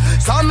stop it.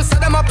 Some say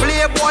them a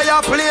playboy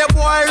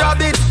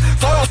rabbit.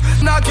 So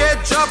now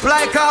get dropped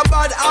like a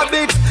bad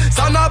habit.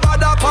 So no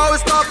bother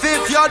post off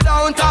if you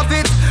don't have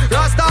it.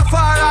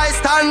 Rastafari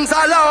stands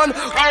alone.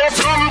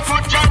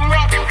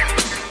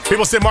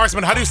 People say,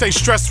 Marksman, how do you stay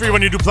stress-free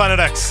when you do Planet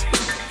X?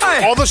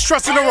 Hey. All the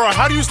stress in the world,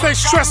 how do you stay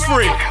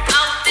stress-free?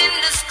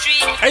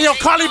 Hey, yo,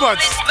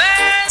 Collie-Buds,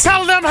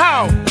 tell them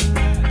how.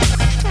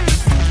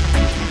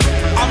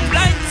 I'm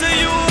blind to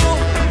you,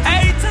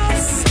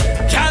 haters.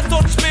 Can't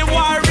touch me,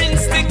 war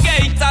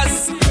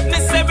instigators.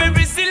 Miss every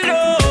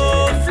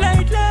love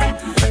lately.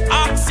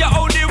 Ask you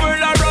how the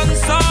world a run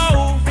so.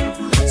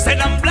 Said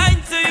I'm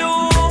blind to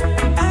you,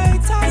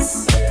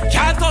 haters.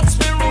 Can't touch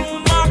me,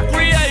 rumor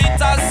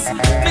creators.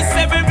 Miss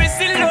every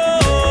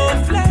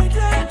love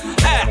lately.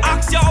 Hey,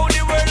 ask you how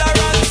the world a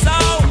run so.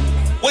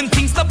 When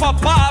things stop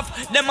pop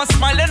off, them a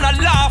smile and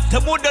a laugh.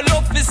 Them woulda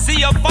love to see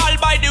you fall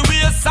by the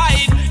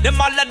wayside.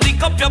 Them all a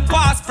dig up your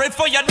past, pray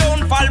for you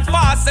don't fall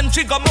fast. And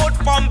trigger mouth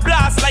from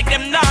blast like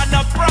them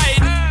nana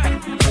pride.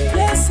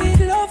 Blessed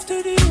love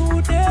to the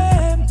youth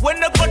them. When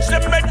they touch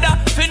them better,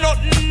 feel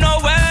nothing no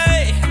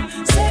way.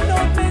 Send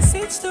out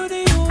message to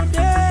the youth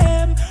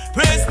them.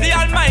 Praise the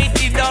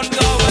Almighty, don't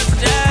go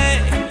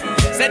astray.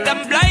 Said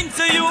I'm blind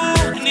to you,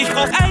 nicht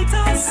of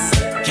haters.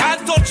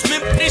 Can't touch me,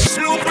 nicht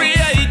slow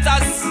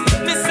creators.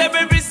 Miss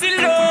every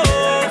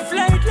love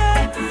lately.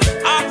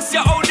 Ask you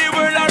how the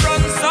world a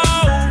run so.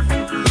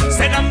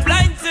 Said I'm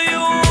blind to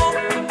you,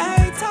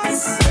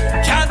 haters.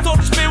 Can't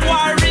touch me,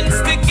 war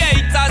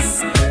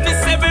instigators.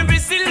 Miss every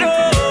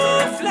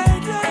love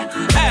lately.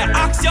 Hey,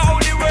 ask you how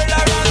the world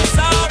a run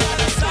so.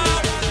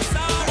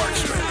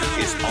 Marksman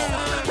is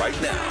on right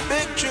now.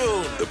 Big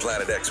June. The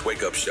Planet X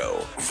Wake Up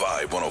Show,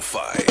 Vibe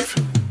 105.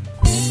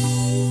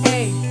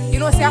 Hey, you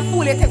know, say a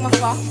fool you take my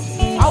car.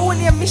 I won't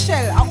name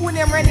Michelle, I won't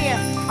name Renee.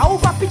 I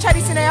won't picture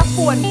this in your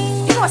phone.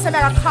 You know, say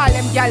I call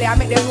them galley and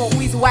make them know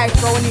who is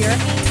wife round here.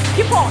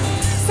 Keep on,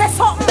 say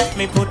something.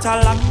 Me put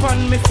a lock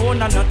on me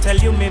phone and not tell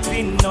you me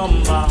pin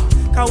number.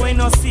 Cause when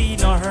no see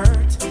no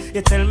hurt,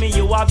 you tell me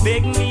you a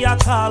beg me a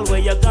call where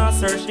you gonna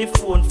search the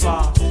phone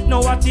for.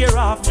 Know what tear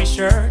off me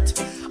shirt.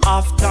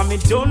 After me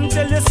done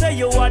tell you say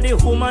you are the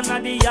woman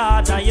of the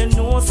yard. And you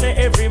know say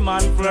every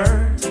man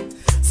flirt.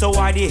 So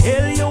why the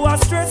hell you a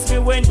stress me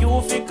when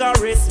you fi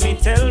caress me?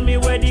 Tell me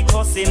where the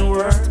cussing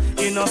worth.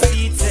 You know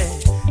see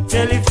it,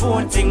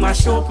 telephone thing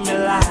mash up me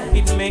life.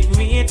 It make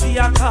me hate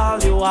you call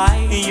you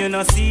why. You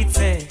know see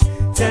it,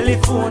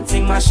 telephone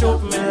thing mash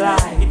up me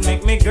life. It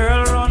make me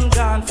girl run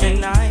gone for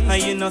night.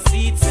 And you know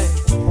see it,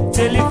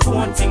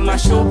 telephone thing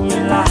mash up me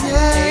life.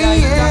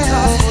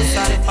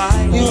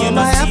 You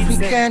know see it,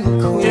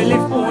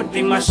 telephone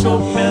thing mash up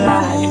me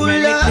life. It make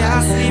me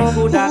can't sleep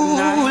good at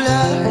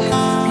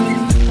night.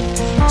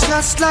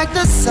 Just like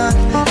the sun,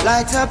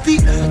 light up the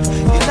earth,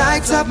 you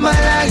light up my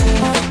life.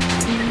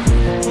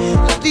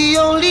 The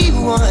only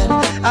one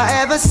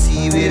I ever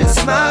see with a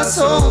smile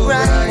so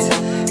bright.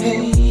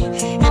 Hey,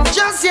 and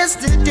just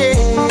yesterday,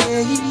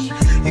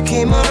 you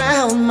came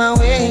around my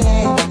way.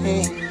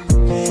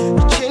 You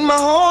changed my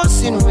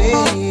horse in a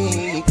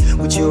way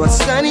with your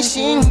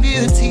astonishing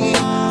beauty.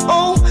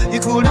 Oh, you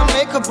couldn't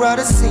make a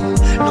brother sing.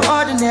 No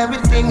ordinary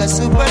thing, a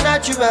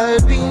supernatural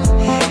being.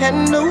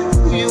 And no,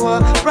 you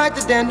are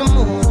brighter than the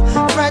moon,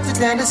 brighter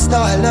than the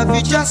star. I love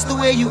you just the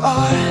way you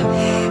are.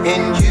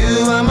 And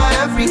you are my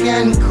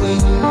African queen,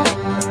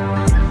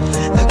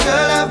 the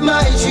girl of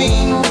my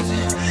dreams.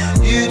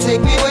 You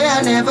take me where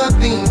I've never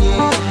been,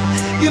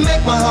 yeah. You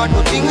make my heart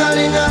go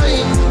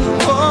ding-a-ling-a-ling.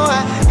 Oh,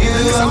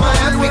 you are my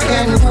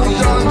African queen,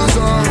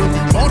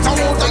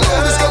 the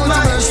girl of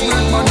my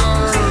dreams.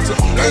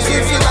 Cause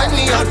if you let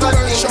me out of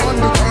things,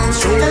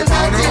 and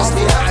that is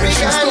the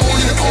African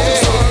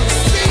queen.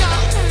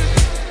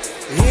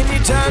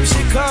 Anytime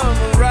she come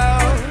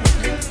around,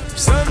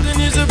 something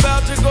is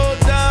about to go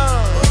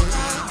down.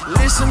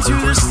 Listen to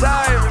the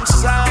siren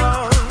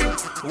sound.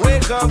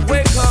 Wake up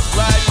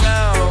right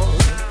now.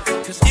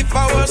 Cause if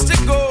I was to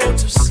go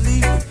to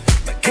sleep,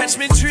 catch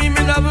me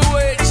dreaming of a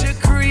way to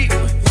creep.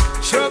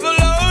 Trouble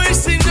always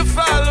seems to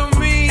follow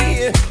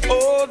me.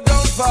 Oh,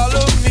 don't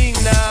follow me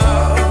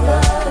now.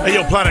 Hey,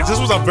 yo, Planet, this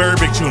was a very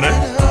big tune, eh?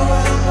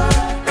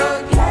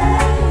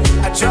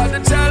 I tried to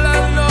tell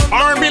her no.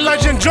 R&B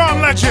legend,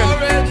 John Legend.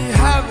 Already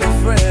have a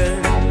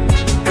friend.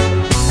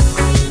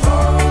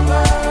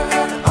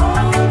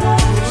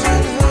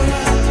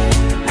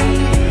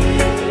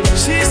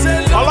 She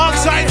said,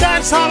 alongside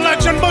dancehall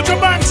legend Buju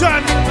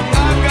Banton.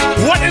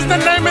 What is the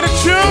name of the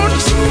tune?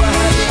 So I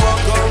had to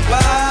walk on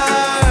by.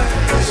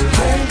 She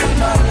can't be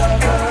my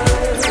lover.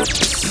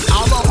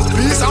 I'm a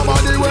piece of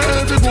body where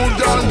every good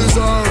girl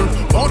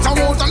deserve. But I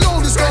won't allow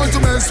this girl to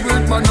mess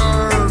with my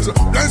nerves.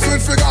 Blessed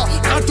with figure,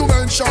 not to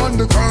mention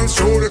the curves.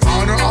 Through the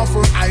corner of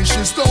her eye,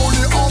 she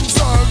slowly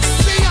observes.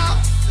 See ya.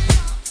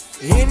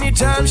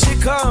 Anytime she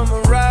come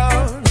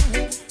around,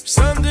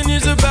 something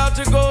is about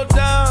to go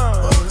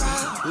down.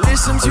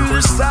 Listen to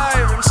the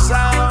siren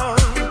sound.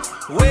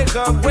 Wake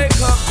up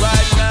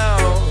right now.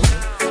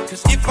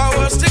 Cause if I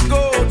was to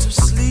go to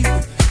sleep,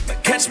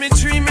 catch me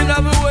dreaming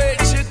of a way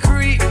to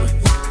creep.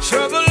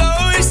 Trouble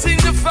always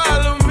seems to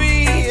follow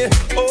me.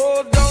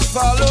 Oh, don't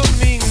follow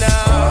me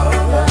now.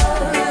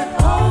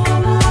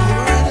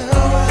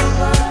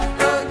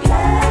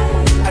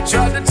 I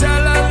tried to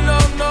tell her no,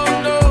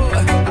 I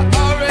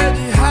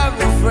already have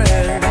a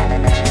friend.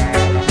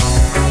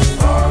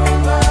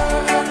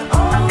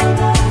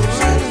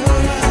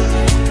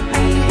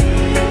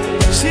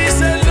 She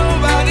said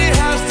nobody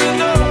has to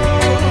know.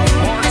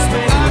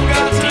 I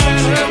got to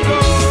let her go.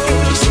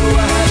 So I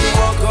had to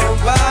walk on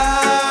by.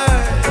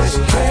 She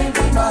can't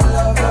be my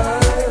lover.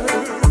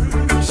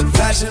 She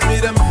flashing me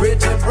them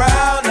pretty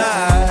brown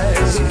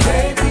eyes. She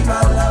can't be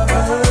my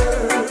lover.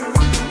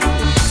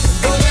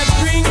 Though that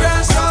green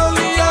grass on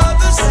the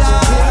other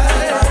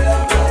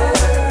side,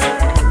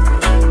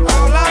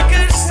 all I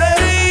can say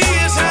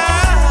is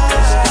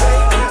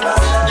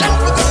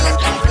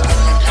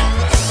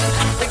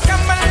We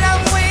come a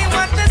long way,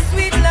 what a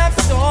sweet love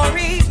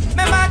story.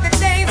 Remember the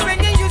days when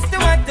you used to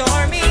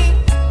adore me.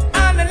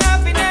 All the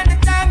loving and the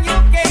time you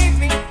gave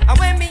me. And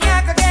when me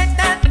I could get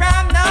that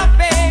from now,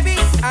 baby.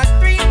 At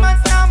 3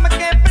 months now, I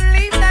can't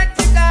believe that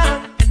you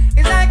gone.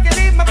 It's like you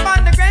leave me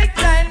on the great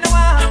line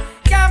now.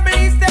 Can't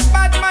believe the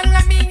bad man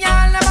like me,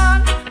 y'all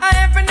alone.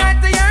 Every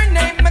night to your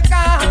name, I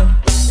call. And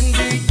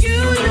do you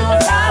know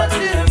how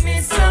to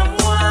miss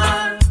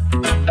someone?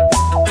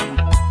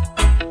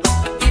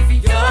 If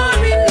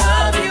you're in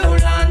love,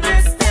 you'll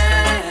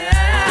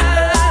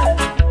understand.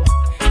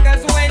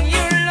 Cause when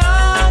you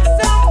love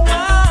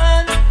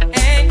someone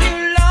and you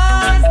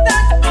lost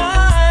that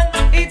one,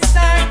 it's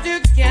hard to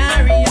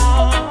carry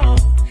on.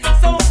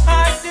 So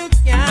hard to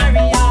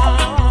carry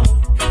on.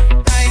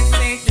 I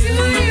say, do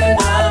you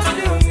love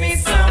to miss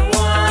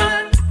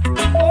someone?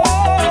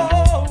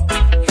 Oh,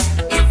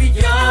 if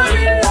you're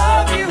in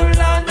love,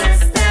 you'll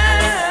understand.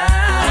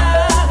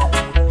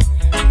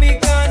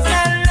 Because I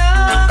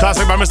love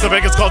Classic by Mr.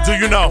 Vegas called Do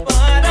You Know?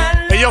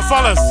 Hey, yo,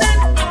 fellas.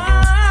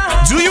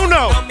 Do you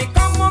know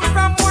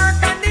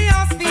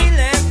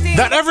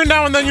that every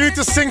now and then you need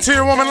to sing to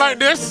your woman like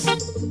this?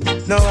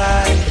 No,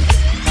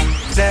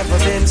 I've never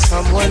been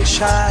someone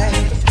shy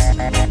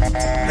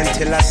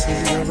until I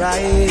seen your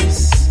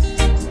eyes.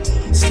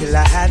 Still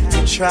I had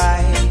to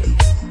try,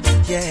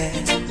 yeah.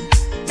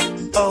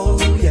 Oh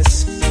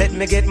yes, let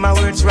me get my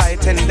words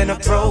right and then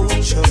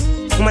approach you.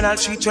 Woman, I'll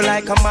treat you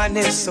like a man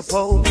is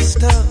supposed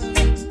to.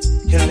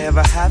 You'll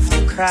never have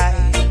to cry,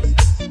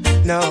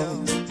 no.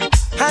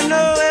 I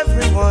know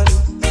everyone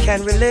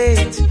can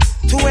relate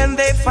to when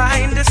they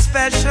find a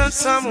special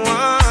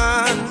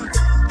someone.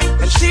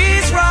 And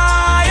she's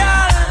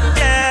royal,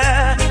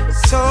 yeah,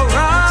 so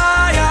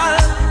royal.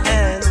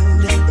 And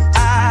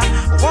I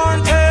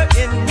want her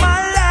in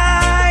my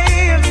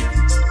life.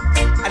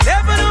 I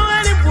never knew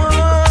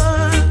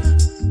anyone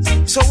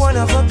so one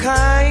of a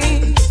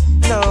kind,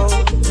 no.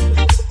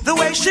 The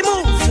way she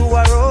moves to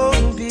her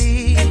own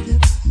beat,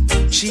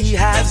 she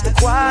has the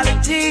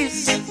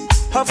qualities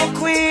of a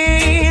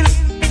queen.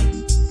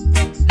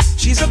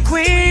 She's a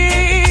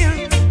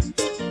queen.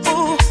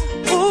 Ooh,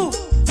 ooh,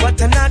 what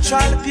a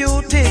natural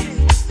beauty.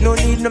 No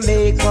need no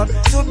makeup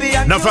to be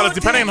a Now, fellas,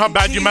 depending on how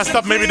bad you messed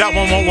up, maybe that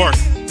one won't work.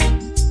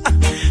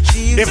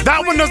 If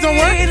that one doesn't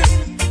work,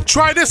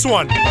 try this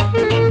one.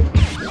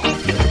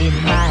 In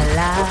my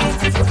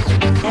life,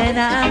 and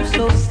I'm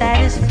so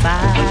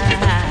satisfied.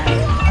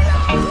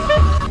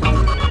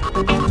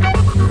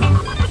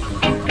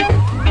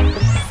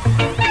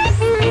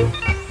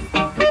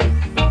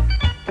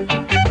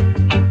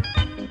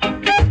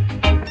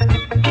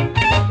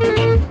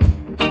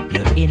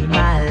 In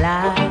my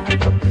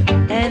life,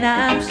 and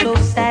I'm so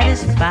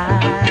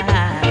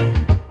satisfied.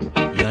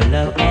 Your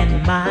love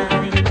and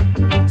mine,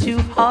 two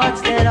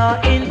hearts that are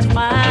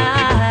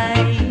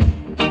entwined.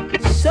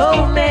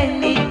 So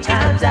many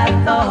times I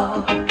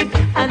thought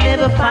I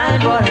never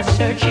find what I'm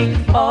searching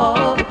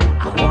for.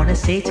 I wanna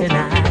say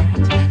tonight,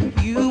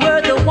 you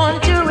were the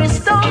one to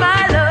restore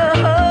my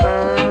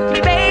love,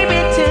 baby.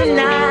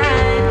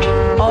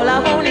 Tonight, all I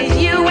want is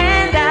you and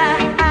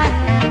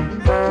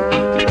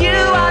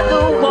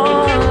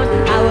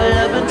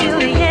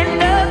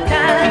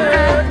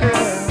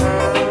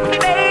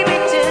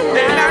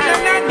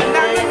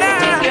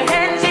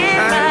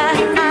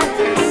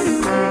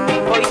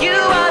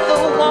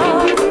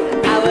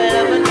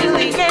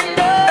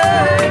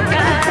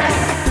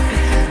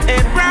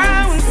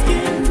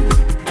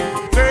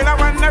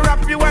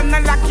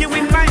you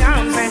in my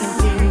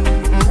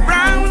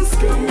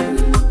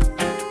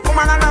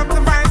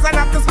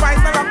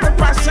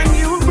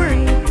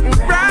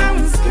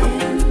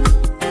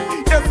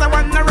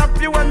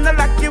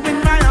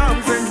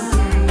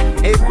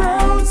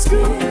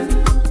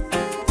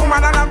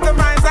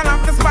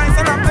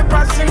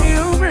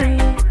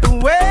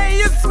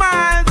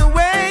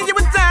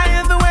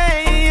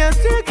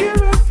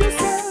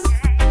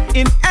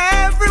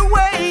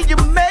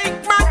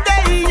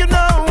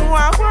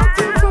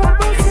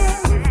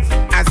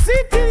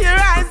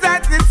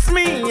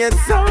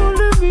it's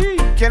only me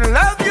can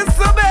love you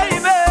so,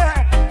 baby.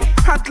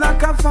 Hot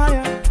like a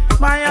fire,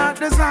 my heart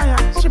desire.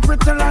 She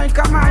pretty like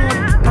a Maya.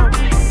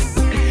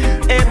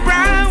 A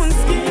brown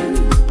skin,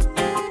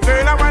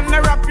 girl, I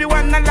wanna wrap you,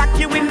 wanna lock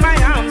you in my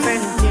arms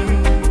and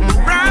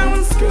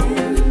brown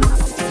skin,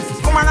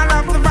 woman, I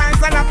love the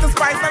vibes, I love the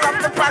spice, I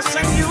love the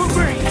passion you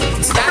bring.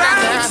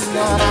 Brown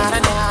skin,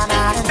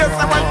 just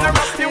I wanna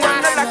wrap you,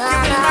 wanna lock you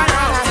in my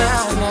arms.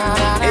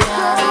 A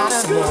brown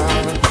skin,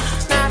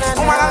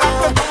 woman, I love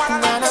the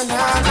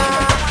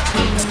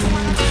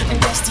And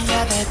just the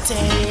other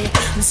day,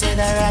 said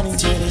I ran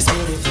into this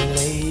beautiful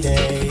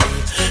lady.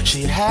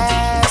 She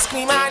asked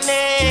me my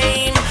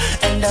name,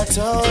 and I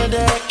told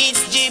her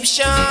it's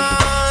Egyptian.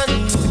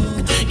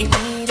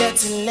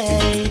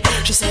 Immediately,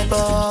 she said, boy,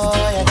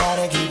 I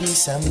gotta give you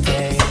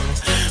something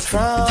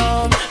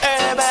from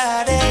her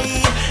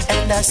body.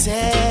 And I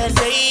said,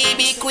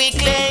 baby,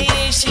 quickly.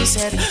 She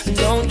said,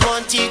 don't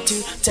want you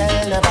to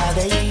tell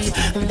nobody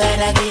that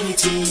I give it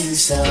to you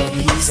so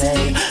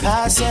easy.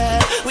 I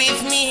said,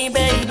 with me,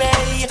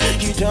 baby,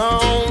 you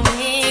don't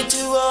need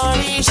to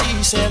worry.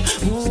 She said,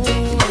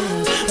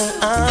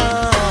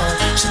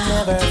 she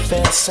never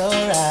felt so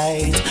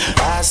right.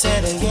 I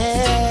said,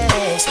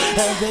 yes,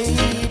 baby,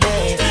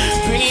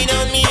 breathe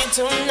on me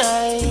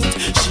tonight.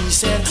 She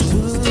said,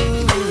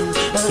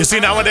 you see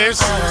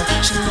nowadays,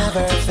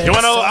 you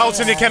went all out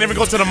and you can't even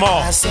go to the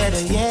mall. I said,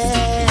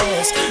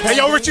 yes. Hey,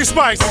 yo, Richie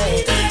Spice,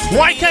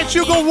 why can't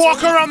you go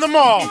walk around the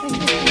mall?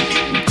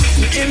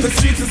 In the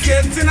streets it's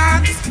getting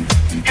hot,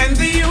 and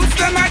the youth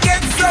them I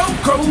get so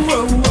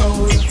cold.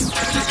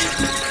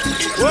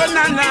 Oh,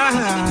 na na.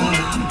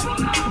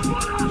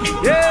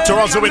 Yeah,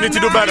 Toronto, we need to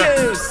do better.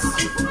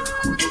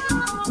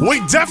 We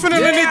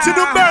definitely need to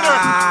do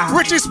better.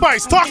 Richie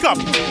Spice, talk up.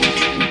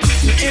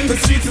 In the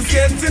streets it's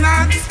getting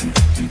hot,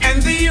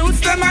 and the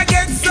youth them I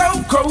get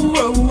so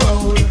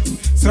cold.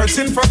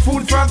 Searching for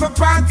food for the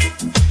pot,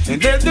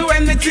 and they'll do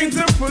anything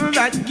to fill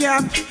that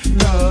gap.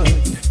 Lord,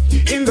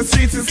 in the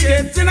streets it's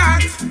getting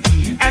hot,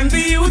 and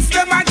the youth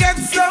them I get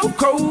so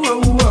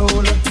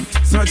cold.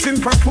 Searching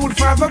for food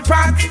for the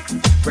pot.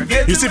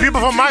 You see,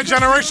 people from my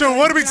generation,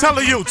 what do we tell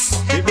the youths?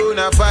 We burn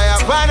a fire,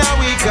 pan a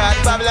week at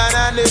Babylon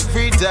and the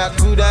free talk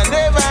coulda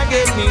never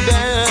get me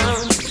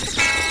down.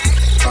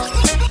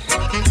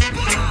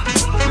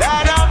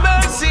 Lord have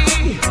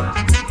mercy.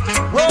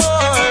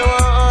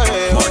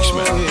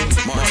 Marksman.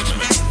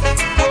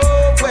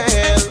 Oh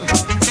well.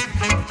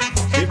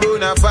 We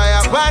burn a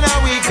fire, pan a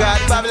week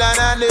at Babylon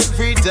and the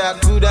free talk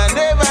coulda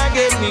never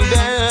get me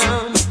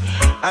down.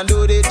 And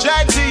though they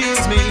try to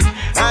use me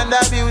and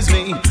abuse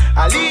me,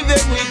 I leave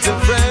them with a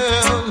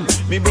frown.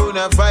 Me burn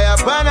a fire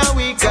pan a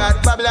week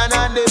at Babylon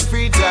and the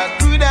free talk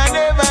coulda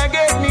never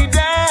get me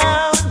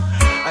down.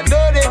 And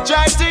though they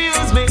try to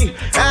use me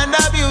and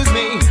abuse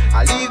me,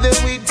 I leave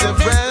them with a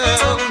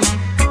frown.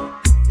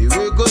 The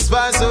work goes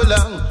for so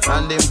long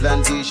on them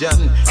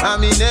plantation,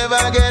 and me never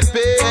get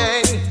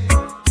paid.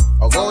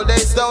 Or gold they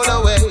stole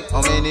away,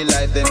 how many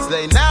life them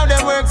slay. Now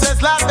them works and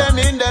slap them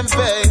in them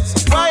face.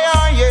 Why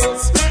are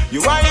yes,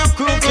 you and your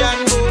crew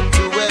can go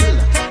to well.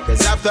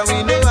 Cause after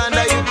we know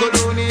under your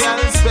colonial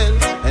spell,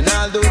 and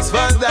all those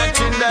false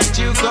doctrine that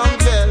you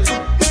compel.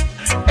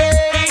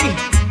 Hey,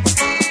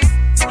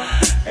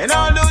 and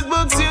all those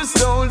books you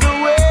stole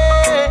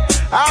away,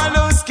 all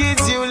those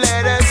kids you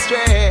led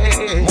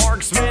astray.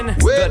 Marksman,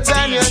 wait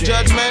on your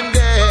judgment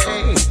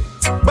day.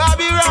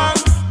 Bobby wrong.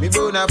 Me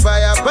burn a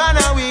fire pan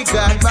a week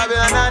at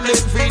Babylon and the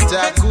free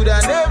talk coulda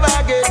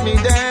never get me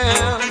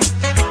down.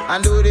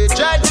 And though they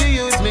try to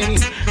use me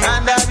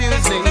and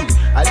abuse me,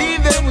 I leave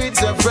them with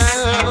a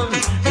frown.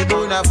 Me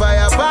burn a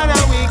fire pan a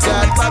week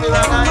at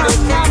Babylon and the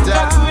free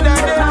talk coulda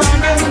never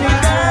get me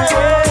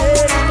down.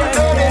 And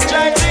though they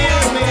try to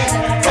use me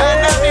and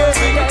abuse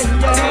me,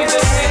 I leave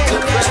them with a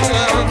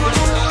frown.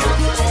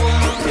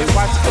 They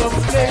watch the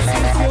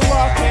places you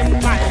walk in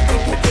mind.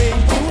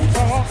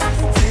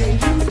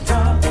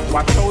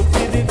 Watch out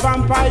for the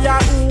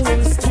vampire who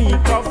will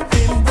sneak up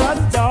in the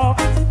dark.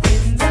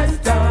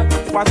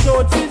 Watch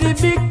out for the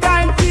big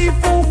time thief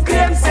who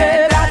claim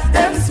say that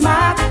them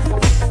smart.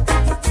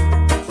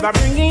 They're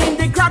bringing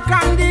the crack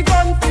and the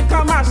gun to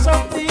come mash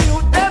up the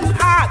youth them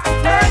heart.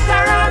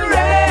 Later and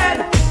red,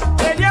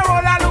 when you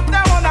roll a look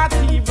down on a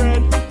tea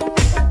bread.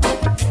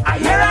 I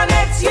hear an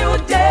ex you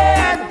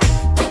dead.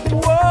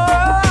 Whoa.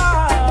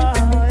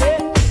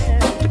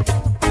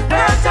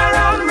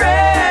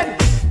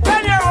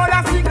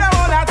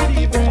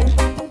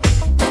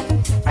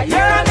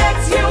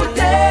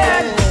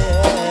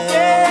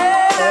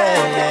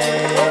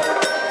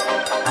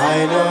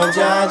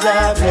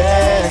 Jaja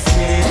bless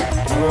me,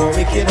 no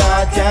wicked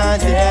heart can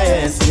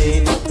test me.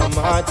 No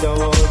matter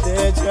what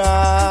they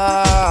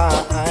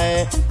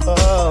try,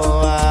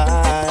 oh I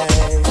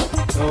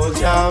no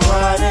Jah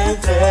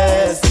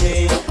manifest me,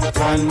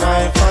 and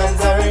my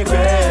fans are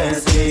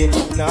regress me.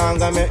 Now I'm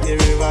gonna make the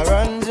river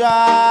run dry.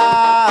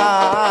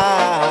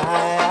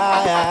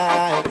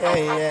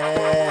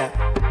 Yeah.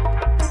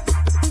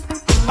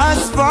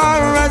 As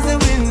far as the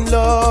wind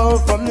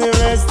blows from the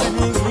rest of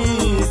the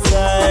east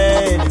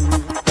side,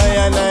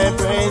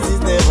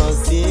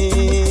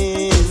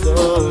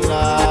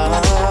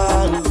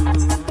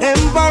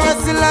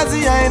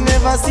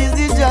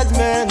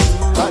 judgment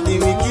at the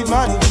wicked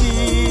man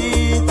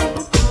feet.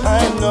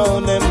 I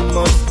know them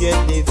must get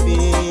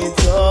defeat,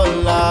 oh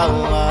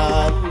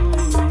Lord.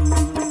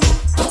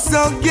 So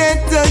get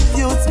the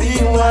youth, be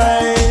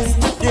wise,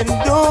 and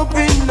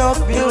open up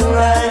your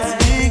eyes,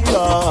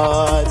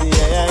 because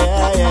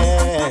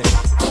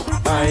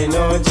I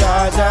know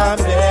Jah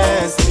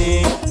bless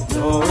me,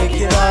 no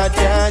wicked heart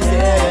can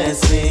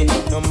test me,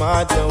 no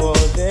matter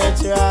what they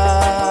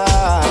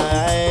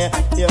try.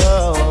 Yo,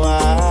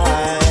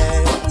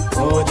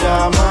 oh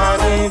Jah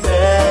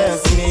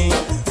manifest me,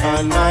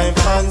 and my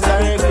fans are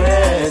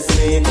regress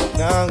me.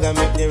 Now I'm gonna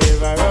make the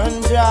river run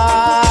dry.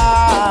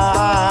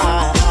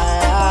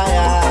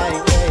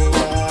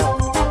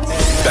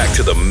 Back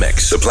to the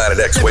mix. The Planet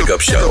X Wake Up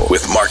Show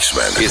with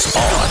Marksman is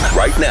on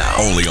right now.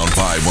 Only on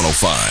Vibe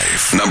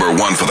 105. Number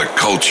one for the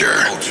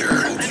culture.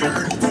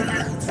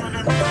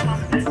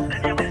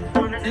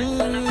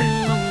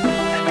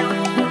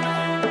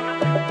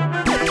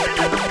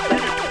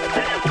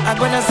 I'm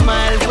gonna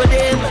smile for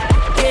them,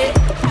 yeah.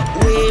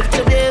 Wave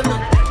to them,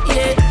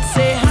 yeah.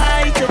 Say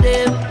hi to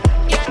them,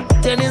 yeah.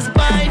 Then it's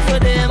bye for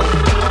them.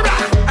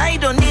 I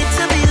don't need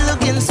to be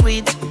looking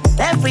sweet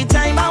every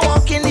time I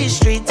walk in the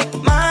street.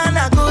 Man,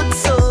 a good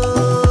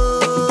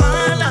soul,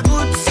 man, a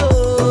good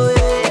soul,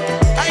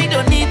 yeah. I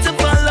don't need to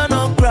follow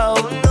no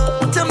crowd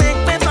to make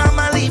my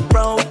family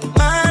proud.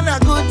 Man, a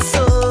good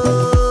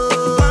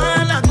soul,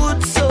 man, a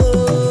good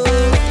soul.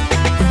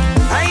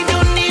 I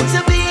don't need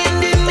to be in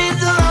the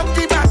middle of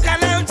the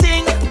bacchanal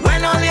thing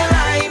when all you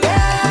line,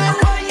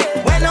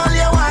 when all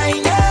you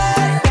wine,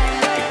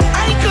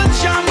 I could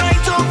jump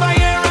right over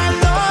here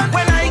alone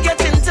when I get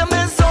into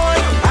my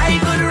zone. I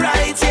could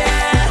write,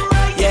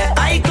 yeah,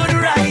 I could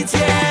write,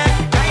 yeah.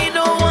 I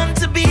don't want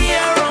to be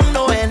around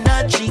no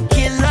energy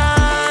killers.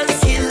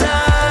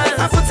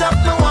 I put up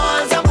my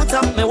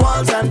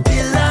walls and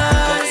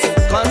pillars,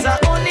 'cause I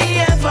only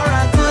here for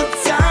a good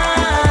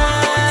time.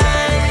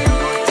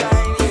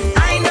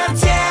 I not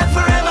here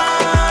forever.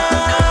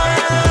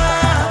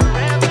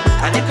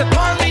 And you could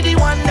call me the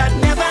one that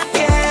never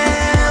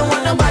care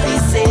what nobody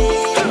say.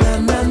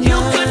 You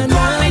could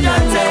call me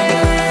that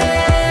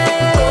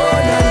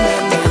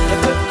you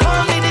could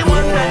call me the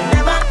one that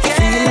never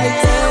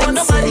care what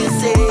nobody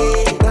say.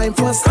 Time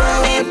for Call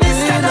me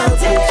Mr.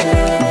 Naughty.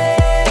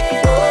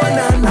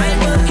 I'm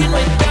working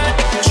with that.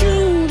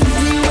 True, the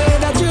way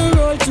that you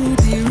roll to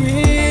the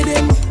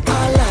rhythm, I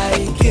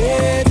like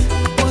it.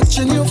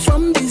 Watching you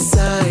from the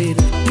side,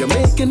 you're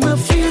making me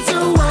feel so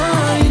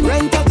wine.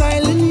 Rent a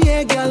island,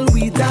 yeah, girl,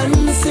 we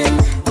dancing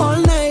all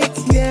night,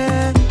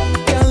 yeah.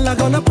 Girl, I'm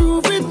gonna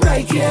prove it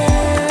right,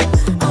 yeah.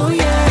 Oh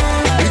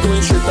yeah, we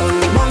going straight on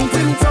the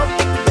mountain top,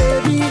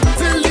 baby,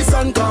 till the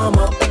sun come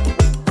up.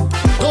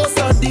 Go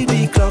study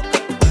the clock,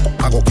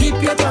 I go keep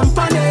your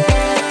company.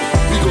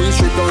 We going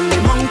straight on the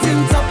mountain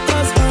top,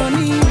 'cause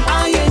honey, I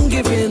ain't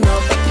giving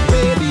up,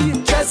 baby.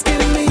 Just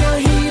give me a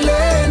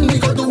healing. We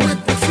go do it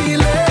with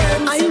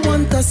feeling. I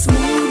want a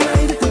smooth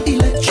ride,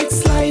 electric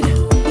slide,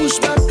 push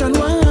back and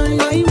wine.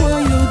 I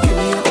want you give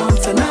me your all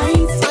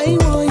tonight. I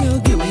want you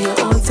give me your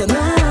all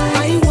tonight.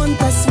 I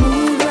want a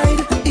smooth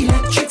ride,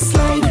 electric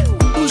slide,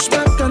 push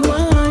back and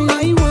wine.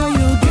 I want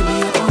you give me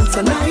your all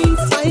tonight.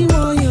 I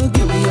want you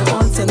give me your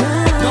all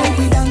tonight. Now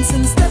we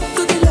dancing step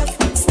to the left,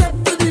 step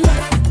to the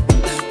left,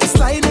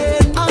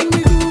 sliding and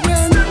we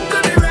moving. Step to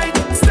the right,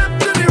 step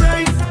to the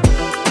right,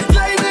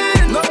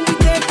 gliding. Now we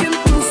taking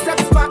 2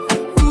 steps back,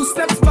 2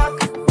 steps back.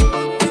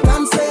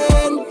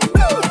 Dancing,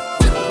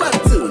 dip and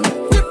tune,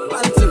 dip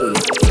and tune.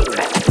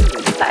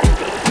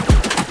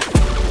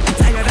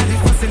 Tired of the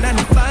fussing and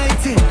the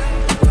fighting.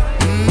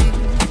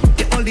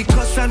 Get all the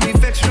cuss and the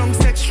vex, strong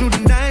sex through the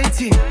night.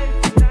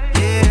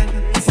 Yeah,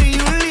 say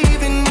you're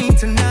leaving me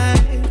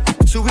tonight,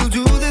 so we'll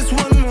do this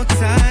one more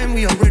time.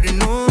 We already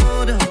know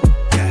that,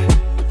 yeah,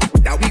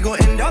 that we gon'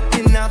 end up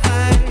in our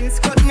fights.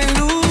 Cut me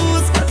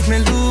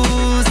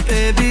loose,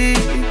 baby.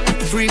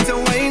 Free to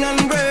whine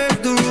and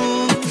break the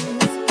rules.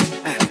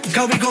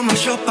 Cause we gon'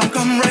 mash up and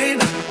come right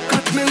back.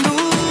 Cut me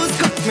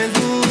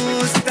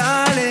loose,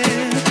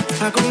 darling.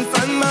 I gon'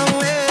 find my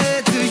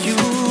way to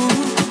you.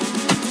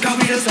 Cause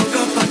we just hook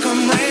up and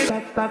come right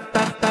back.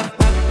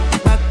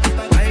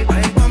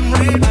 Come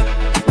right back.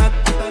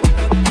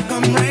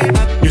 Come right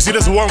back. You see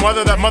this warm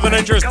weather that Mother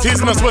Nature is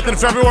teasing us with in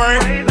February?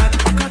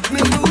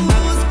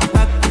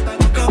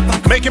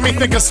 Making me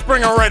think of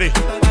spring already.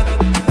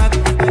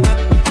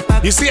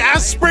 You see,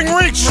 as spring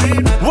reach,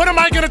 what am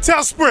I gonna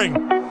tell spring?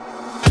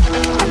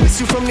 I miss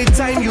you from the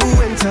time you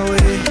went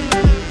away.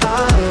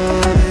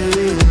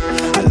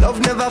 Our love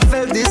never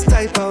felt this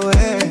type of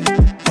way.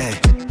 Hey,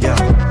 yeah.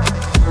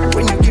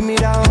 When you give me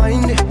that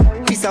wine,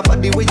 piece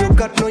about the way you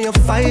got, know your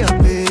fire,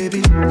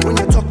 baby. When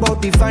you talk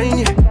about divine,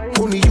 yeah,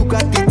 only you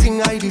got the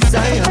thing I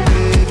desire,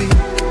 baby.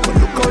 But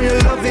look how you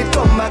love it,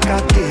 come back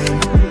again.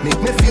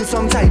 Make me feel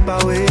some type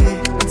of way.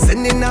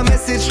 Sending a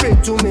message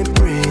straight to my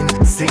brain.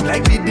 Sing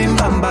like the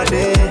Dimbamba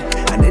day.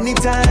 And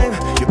anytime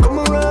you come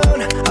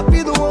around, I'll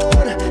be the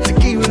one to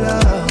give you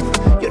love.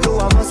 You know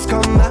I must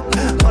come back.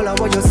 All I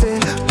want you say,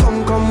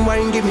 come,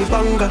 wine, give me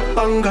banga,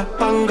 banga. banga,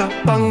 banga,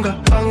 banga,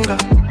 banga.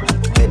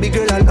 Baby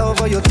girl, I love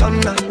how you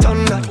thunder,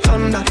 thunder,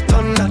 thunder,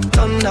 thunder,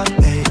 thunder.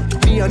 Hey,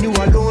 me and you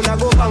alone, I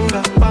go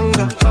banga,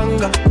 banga,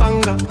 banga,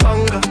 banga,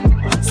 banga.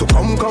 So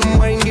come,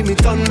 wine, give me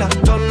thunder,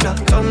 thunder,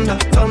 thunder,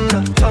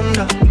 thunder,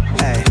 thunder.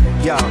 Hey,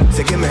 yo,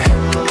 say give me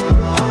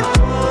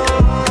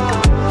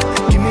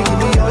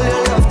all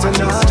your love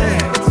tonight. Yeah,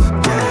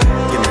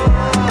 give me.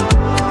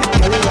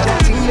 Girl, you got that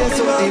thing that's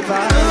so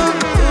divine.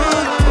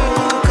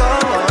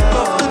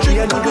 We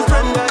are not the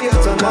thunder here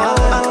tonight.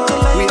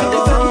 We are the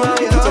thunder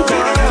here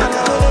tonight.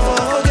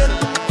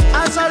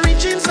 As I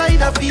reach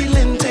inside, a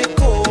feeling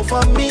take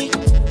over me.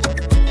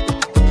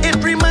 It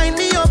remind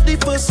me of the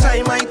first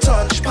time I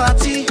touched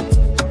party.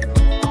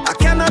 I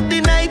cannot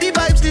deny the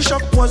vibes, the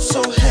shock was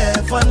so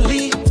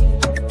heavenly.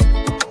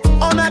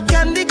 On a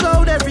candy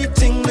cloud,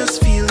 everything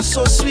just feels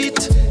so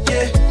sweet.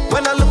 Yeah,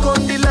 when I look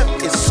on the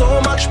left, it's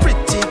so much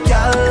pretty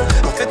gal.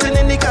 I'm fitting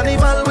in the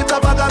carnival with a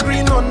bag of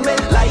green on me,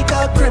 like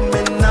a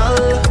criminal.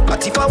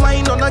 But if I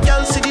whine on a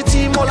gal, see the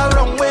team all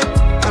around way,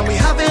 and we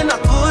having a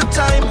good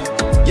time.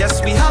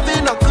 Yes, we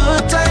having a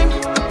good time.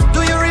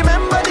 Do you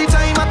remember the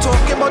time I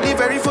talking about the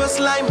very first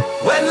line?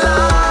 When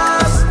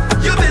last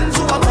you been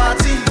to a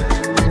party,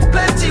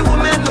 plenty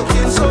women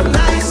looking so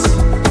nice.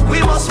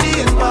 We must be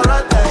in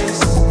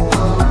paradise.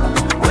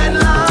 When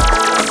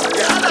last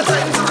you had a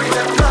time to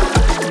remember,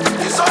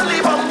 it's only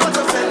bumper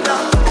to fender,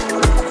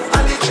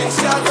 and the drinks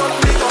you don't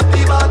pick up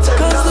the bartender.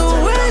 'Cause the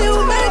way you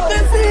make me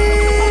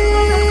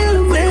feel,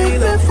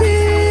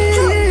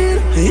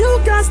 you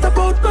can't stop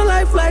out my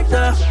life like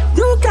that.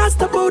 You can't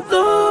stop out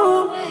no.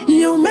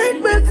 You make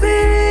me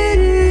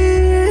feel.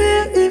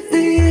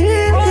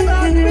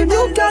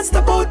 You can't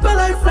step out my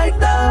life like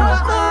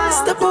that.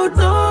 Step out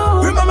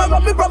now. Remember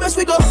what we promised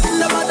we go.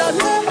 Never done,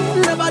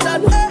 never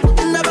done,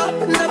 never,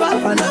 never,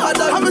 never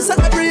done. I'm say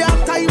every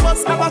hard time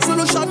must have a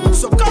solution.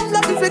 So come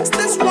let me fix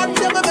this one,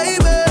 never baby.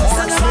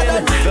 So never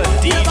done,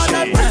 never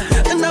done,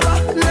 never,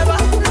 never,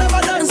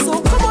 never done. So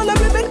come on, let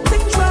me make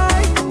things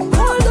right.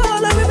 Hold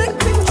on, let me make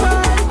things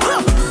right.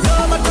 No,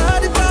 I'm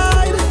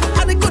 35,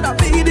 and it could have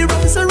been the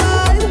wrong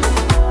ride.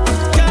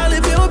 Girl,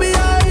 if you're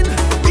behind,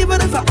 even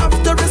if I have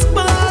to risk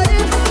my life.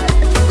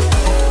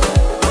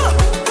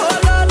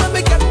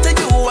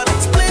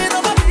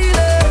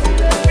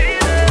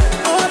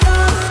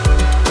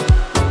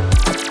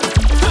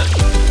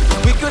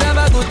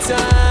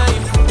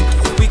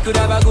 Could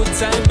have a good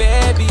time,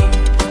 baby.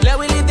 Let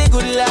we live the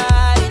good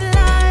life,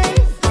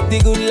 the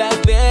good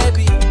life,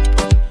 baby.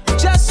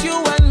 Just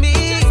you and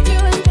me,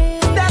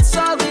 that's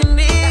all we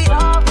need.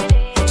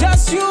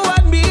 Just you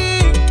and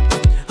me.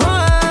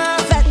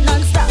 Fat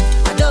non-stop,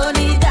 I don't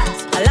need that.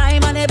 A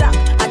lime on the back,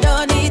 I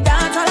don't need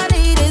that. All I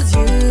need is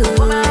you.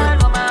 Woman.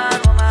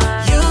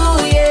 You,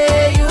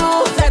 yeah, you.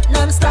 Fat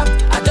non-stop,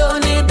 I don't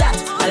need that.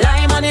 A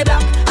lime on the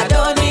back, I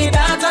don't need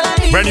that. All I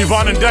need Brand new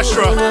Vaughn and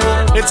Destra.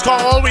 It's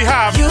called All We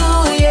Have. you.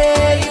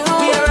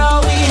 We are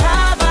all we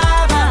have.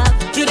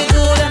 You the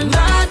good and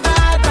bad,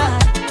 bad,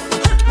 bad.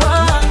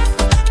 Why?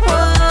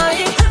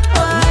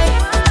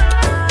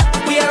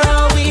 We are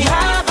all we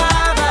have.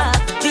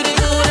 You the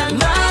good and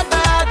bad,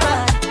 bad,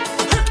 bad.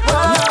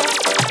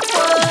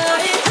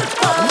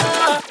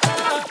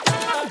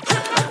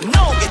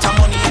 No get your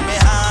money in my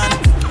hand.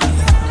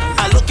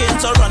 I looking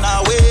to run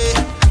away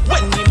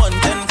when the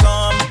month end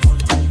come.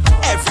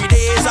 Every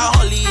day is a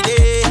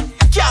holiday.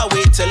 Can't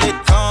wait till it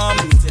come.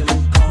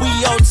 We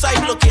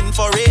outside looking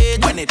for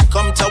it when it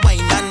come to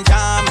wine and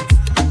jam.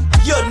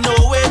 You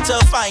know where to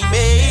find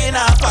me in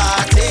a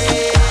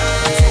party.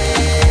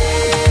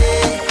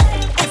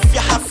 If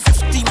you have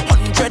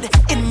 1,500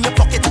 in your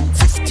pocket,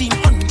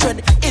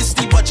 1,500 is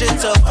the budget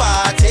to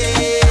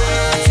party.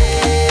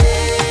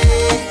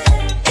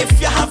 If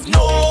you have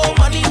no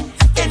money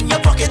in your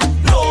pocket,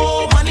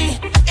 no money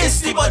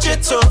is the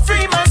budget to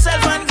free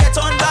myself and get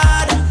on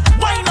bad.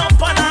 Wine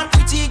up on a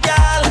pretty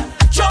girl,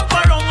 jump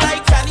around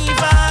like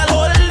carnival.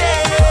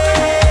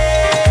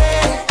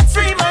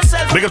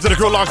 Big up to the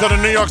crew locked out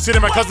in New York City.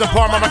 My cousin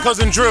Parma, my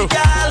cousin Drew.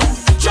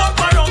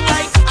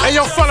 Hey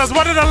yo fellas,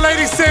 what did the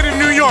lady say in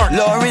New York?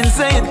 Lauren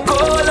said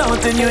call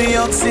out in New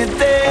York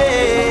City.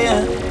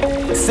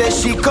 Says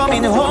she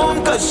coming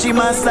home cause she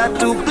must have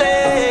to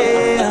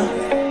play.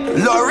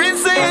 Lauren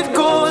said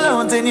call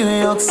out in New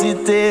York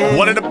City.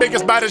 One of the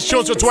biggest, baddest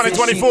shows for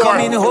 2024. She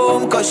coming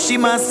home cause she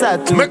must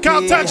have to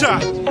Mikal Taja.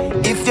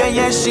 If you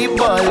hear she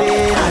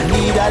ballin', I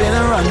need a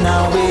little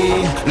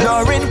runaway.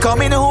 Lauren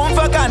coming home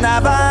for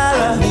carnival,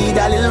 I need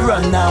a little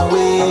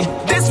runaway.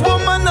 This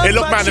woman, hey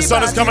look man, the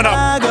sun is coming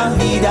up.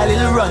 Need a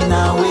little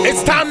runaway.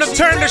 It's time to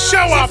turn the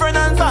show up.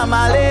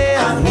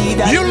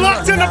 You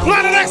locked in the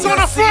Planet X on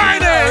a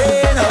Friday.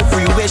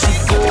 Everywhere she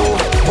go,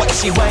 what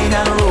she whine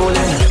and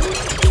rollin'.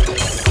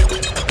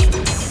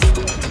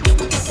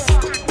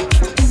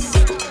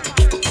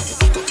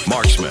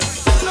 Marksman.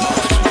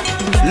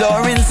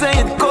 Lauren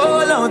said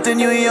call out in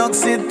New York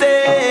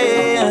City.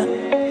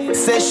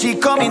 Says she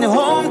coming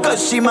home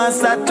cause she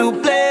must have to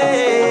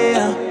play.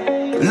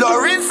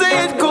 Lauren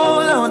said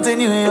call out in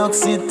New York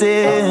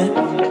City.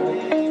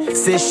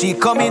 Say she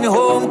coming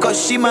home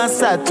cause she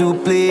must have to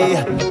play.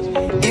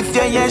 If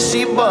you hear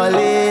she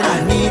ballin',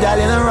 I need a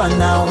little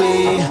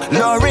runaway.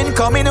 Lauren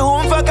coming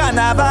home for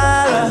carnival,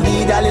 I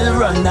need a little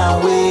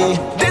runaway.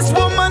 This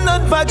woman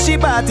not bag, she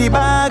party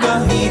bag,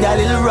 I need a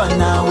little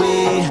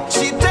runaway.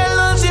 She tell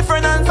all she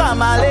friend and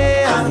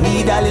family, I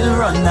need a little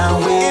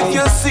runaway. If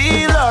you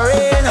see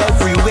Lauren,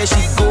 everywhere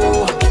she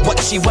go, what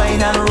she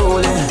whine and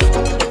rollin'.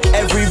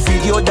 Every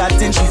video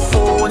that in she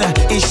phone,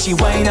 is she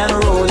whine and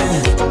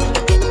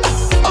rollin'.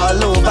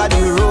 All over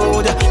the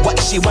road, what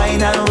she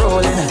whine and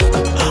rollin'.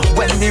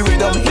 When the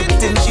rhythm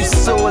hitting she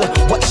soul,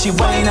 what she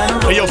whine and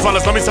rollin'. Hey yo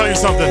fellas, let me tell you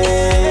something.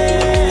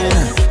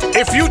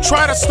 If you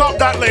try to stop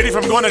that lady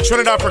from going to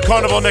Trinidad for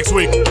Carnival next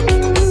week,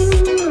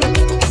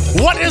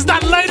 what is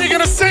that lady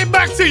gonna say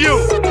back to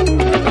you?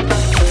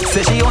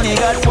 Say she only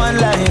got one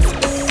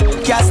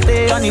life, can't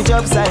stay on the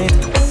job site.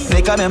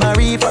 Make a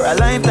memory for a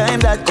lifetime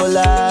that could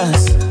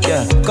last.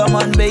 Yeah, come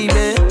on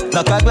baby,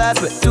 knock a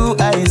glass with two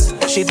eyes.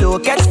 She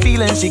don't catch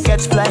feelings, she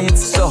catch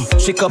flights. So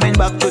she coming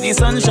back to the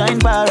sunshine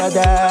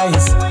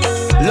paradise.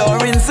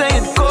 Lauren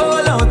saying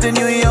cold out in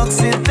New York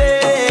City.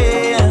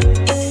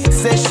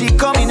 Say she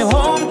coming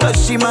home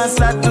cause she must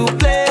have to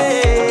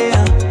play.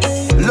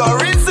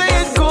 Lauren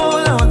saying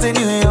cold out in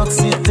New York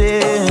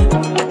City.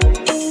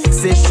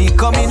 Say she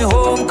coming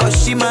home cause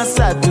she must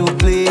have to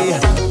play.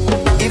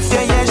 If you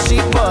hear she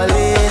ballin',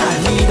 I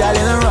need a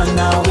little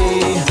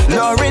runaway.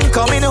 Lauren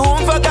coming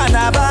home for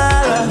carnival,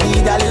 I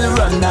need a little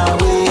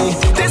runaway.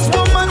 This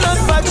woman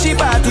not bag, she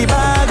party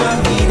bag, I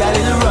need a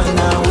little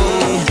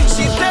runaway.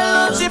 She tell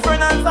all she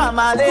friend and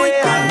family,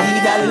 I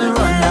need a little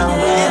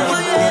runaway.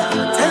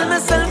 Tell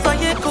myself I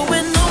ain't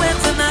going nowhere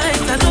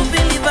tonight. I don't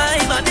believe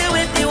I'm there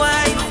with the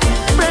wife.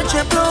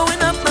 Pressure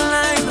blowing up my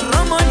line.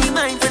 No money,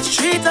 mind for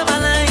street of a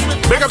line.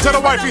 Big up to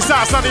the wifey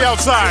sauce on the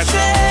outside.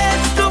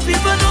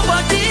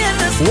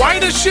 Why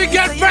does she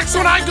get vexed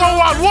when I go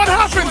out? What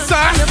happened,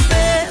 son?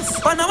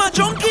 When I'm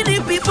drunk in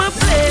the people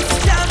place,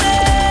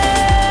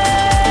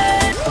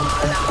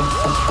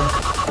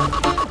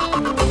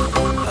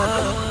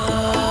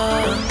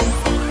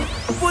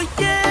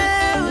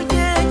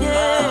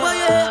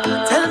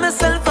 tell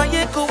myself I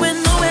ain't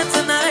going nowhere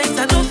tonight.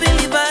 I don't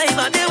believe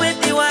I'm there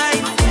with the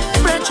wife.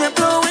 Pressure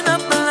blowing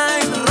up my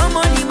line. No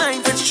money,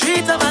 mind for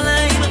street of a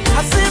line.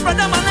 I say,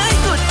 brother, man, I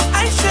good.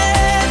 I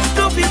share.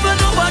 Two people,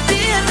 nobody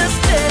in the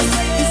space.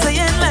 He say,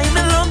 ain't like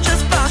me long,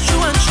 just pass you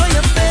and show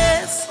your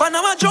face. When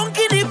I'm drunk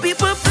in the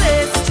people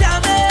place,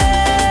 jamming.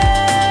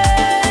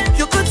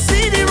 You could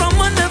see the rum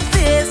on the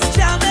face,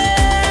 jamming.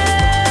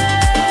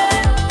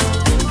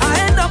 I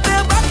end up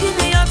here back in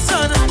the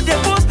action. They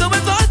post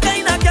with all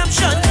kind of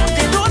caption.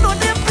 They don't know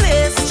their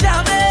place,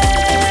 jamming.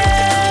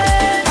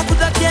 I could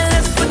have cared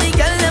less for the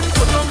girl them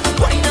put on.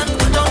 Wine and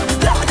put on.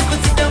 Lord, you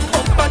could see them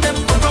bump and them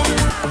put on.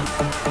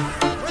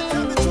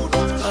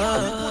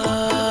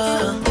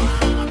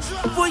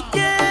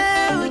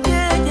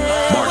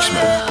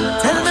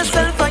 Tell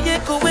myself I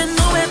ain't going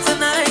nowhere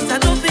tonight. I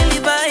don't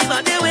believe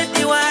I'm there with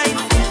the wife.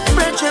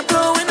 Pressure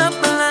blowing up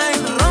my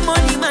line. No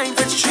money, mind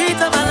for street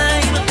of a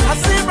line. I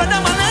say,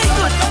 brother, man, I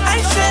good. I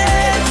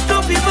share.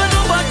 Two people,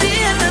 nobody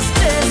in the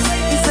space.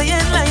 He say,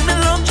 ain't like me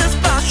long, just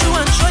pass you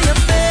and show your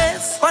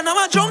face. When I'm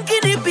drunk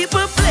in the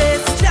people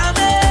place,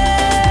 jamming.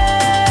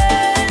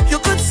 You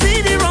could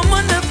see the rum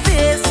on the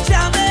face,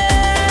 jamming.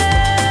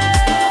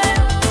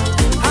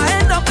 I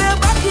end up here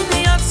back in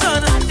the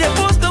action. They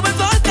post with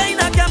all kind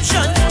of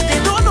caption. They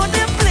don't know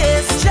their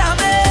place,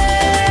 jamming.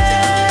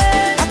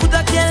 I could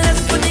have cared less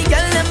for the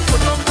girl them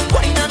put on.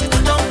 Wine and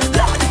put on.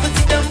 Lord, you could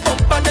see them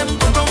bump and them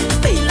put on.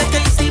 Feel like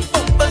I see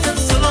bumpers and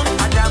so long.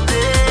 I damn it,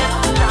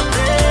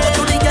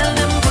 to the girl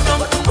them put on.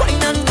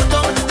 Wine and put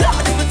on.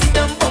 Lord, you could see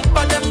them bump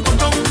and them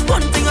put on.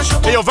 One thing I show.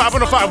 Hey yo,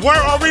 505,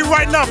 where are we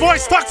right now?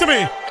 Boys, talk to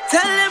me.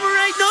 Tell them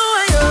right now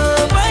I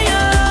up, I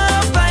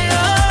up, I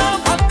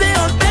up. Up there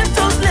on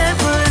Bento's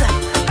level.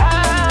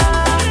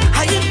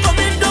 I ain't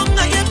coming down,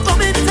 I ain't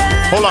coming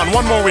down. Hold on,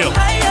 one more wheel.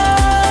 I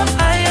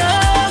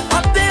up,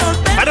 up there on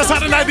Bento's. I just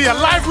had an idea,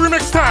 live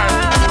remix time.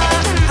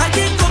 I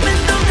ain't coming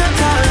down the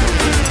time.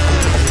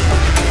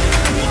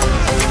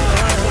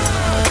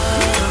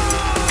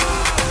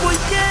 Oh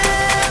yeah.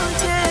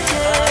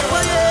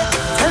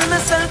 Tell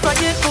myself I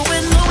ain't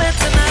going nowhere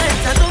tonight.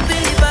 I don't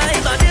believe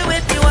I'm there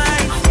with the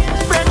wife.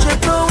 Pressure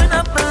blowing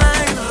up my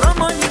line. No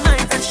money,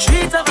 mind and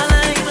street of a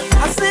line.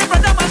 I say,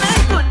 brother, man, I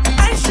good.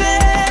 I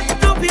share.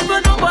 Two people,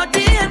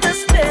 nobody in the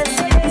space.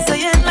 He say,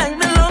 ain't like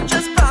me long,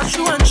 just pass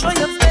you and show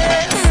your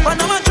face. When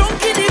I'm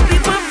drunk in the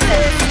people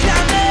place,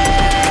 jamming.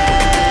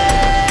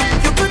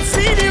 You could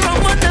see the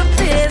rum on the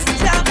face,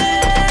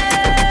 jamming.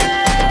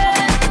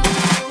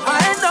 I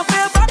end up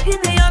here back in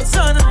the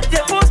action.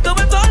 They post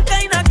with all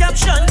kind of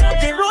caption.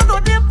 They don't know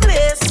their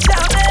place,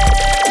 jamming.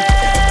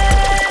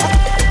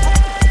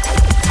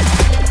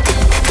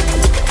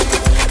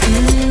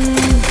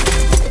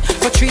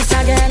 Patrice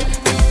again.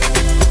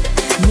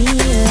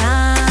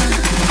 Mila.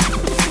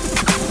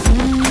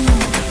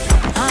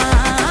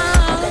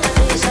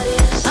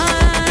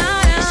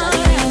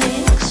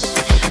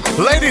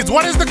 Ladies,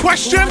 what is the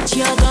question? What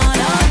you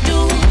gonna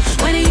do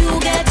when you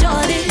get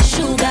all this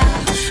sugar,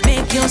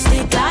 make you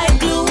stick like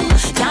glue.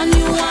 Can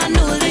you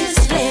handle this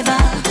flavor?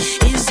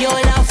 Is your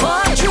love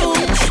for true?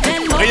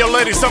 Hey, yo,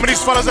 ladies, some of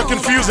these fellas are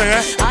confusing,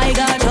 eh? I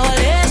got all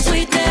this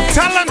sweetness.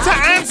 Tell them to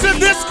answer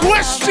this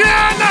question.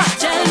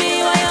 Tell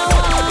me what you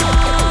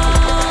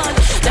want.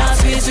 That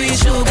sweet, sweet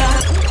sugar.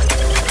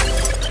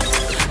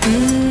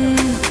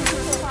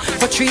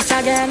 Patrice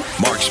again.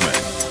 Marksman.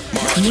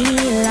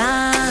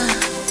 Mila.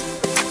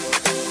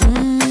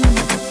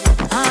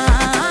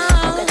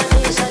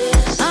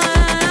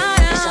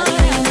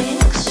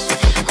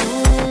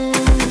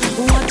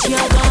 What you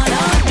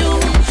gonna do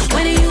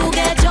when you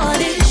get all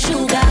this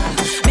sugar?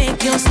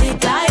 Make you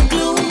stick like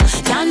glue.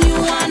 Can you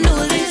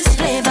handle this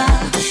flavor?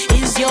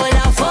 Is your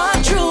love for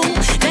true?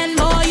 Then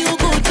boy you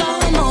could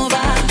come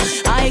over.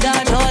 I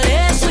got all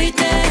this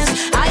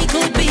sweetness. I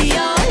could be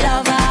your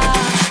lover.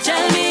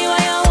 Tell me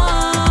what you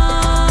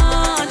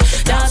want.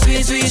 That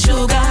sweet, sweet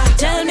sugar.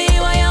 Tell me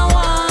what you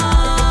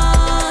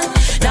want.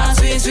 That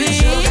sweet, sweet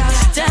sugar.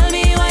 Tell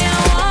me what you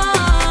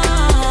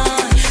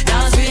want.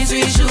 That sweet,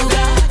 sweet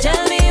sugar.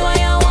 Tell me what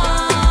you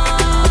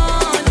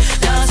want.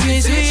 That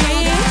sweet, sweet.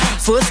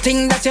 First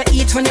thing that you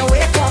eat when you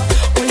wake up.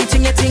 Only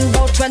thing you think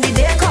about when the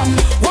day come.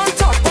 One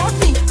thought about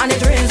me and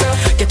it rains up.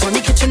 Get on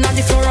the kitchen and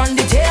the floor on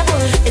the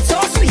table. It's so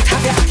sweet,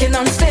 have you acting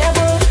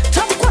unstable.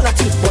 Top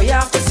quality, boy you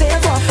have to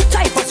savor.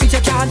 Type of sweet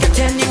you can't get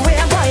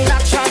anywhere. Boy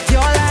that shot you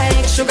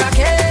like sugar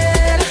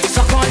cane.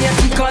 Suck on your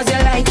teeth cause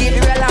you like it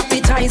real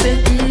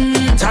appetizing.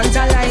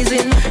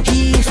 Tantalizing,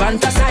 he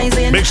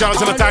fantasizing. Big shout out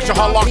to Natasha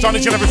Hall, locked on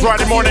each and every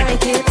Friday morning.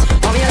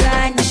 How you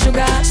like the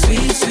sugar?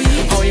 Sweet,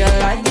 sweet. How you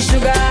like the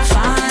sugar?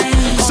 Fine.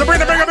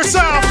 Sabrina, bring up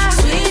yourself.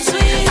 Sweet,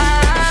 sweet.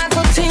 I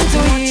could think to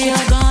you. What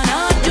you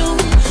gonna do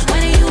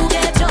when you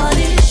get all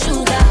this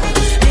sugar?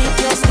 Make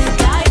you stick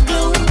like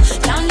glue.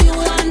 Can you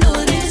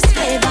handle this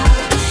flavor?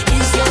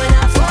 Is your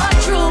love for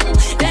true?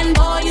 Then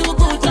boy you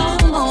could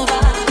come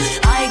over.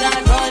 I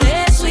got all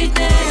this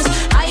sweetness.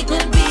 I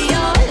could be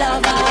your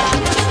lover.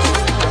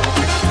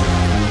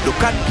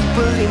 Look at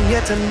people in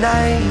here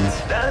tonight.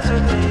 Dance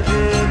with me,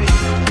 baby.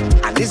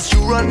 And it's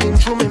you running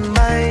through my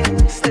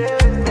mind. Stay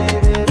with me,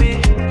 baby.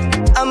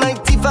 I might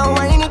even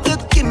whine if you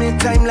give me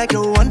time like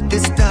you want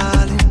this,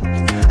 darling.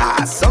 I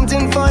have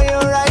something for you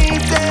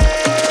right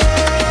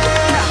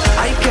there.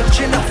 I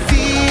catching a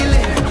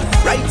feeling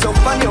right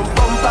up on your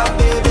bumper,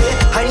 baby.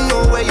 I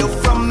know where you're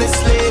from, Miss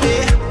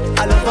Lady.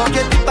 I love how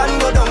you dip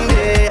and go down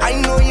there. I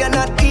know you're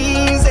not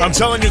easy. I'm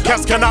telling you,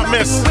 cats cannot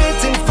miss.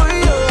 Waiting for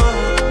you.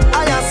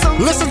 I have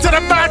something. Listen to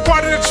the bad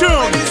part of the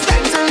tune. It's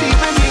time to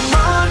leave in the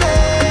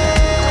morning.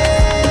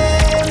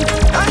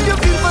 And you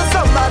feel for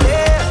somebody.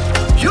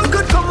 You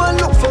could come and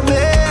look for me.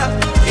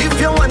 If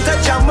you want a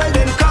jam, well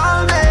then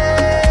call me.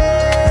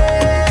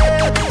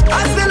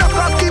 I still up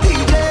off the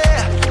DJ.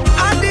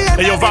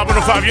 Hey yo, Vibe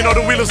 105, you know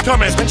the wheel is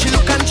coming. When she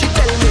look and she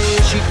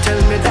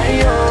tell me that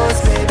yours,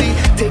 baby.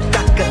 Take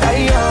that, that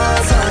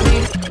yours,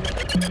 honey.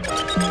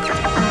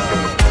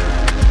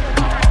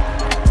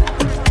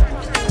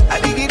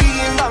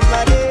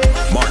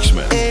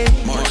 Marksman.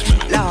 Marksman.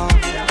 Lord,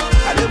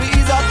 I love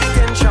ease up the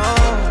tension.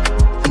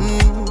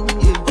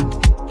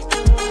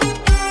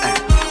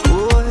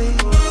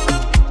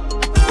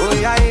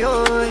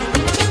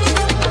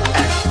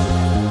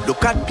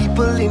 Look at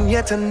people in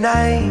here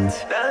tonight.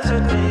 Dance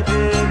with me,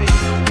 baby.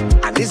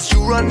 And it's you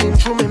running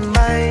through my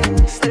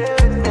mind. Stay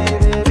with me,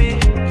 baby.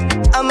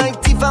 I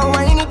might even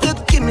whine if you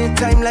give me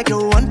time like you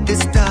want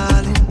this,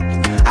 darling.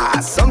 I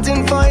have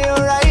something for you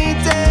right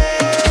there.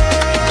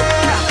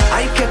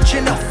 I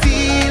catching a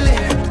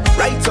feeling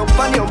right up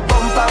on your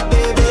bumper,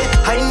 baby.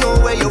 I know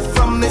where you're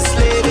from, Miss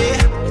Lady.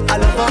 I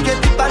love how you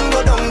dip and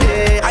go down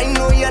there. I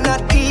know you're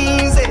not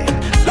easy.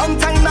 Long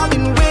time I've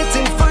been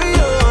waiting for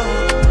you.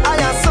 I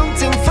have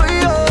something for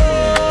you.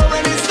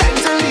 When it's time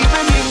to leave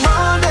in the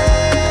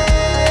morning,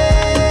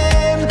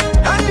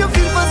 and you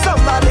feel for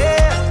somebody,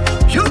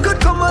 you could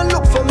come and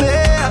look for me.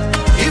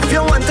 If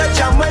you want a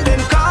jam, well then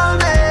call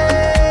me.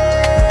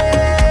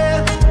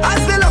 I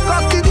still look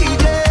off the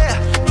DJ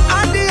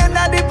at the end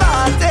of the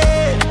party.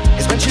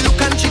 It's when she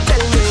look and she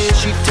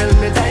tell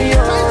me that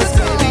yours,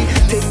 baby.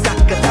 Take that,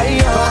 that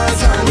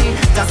yours, honey.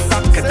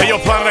 Hey yo,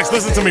 Planet X,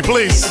 listen to me,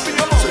 please.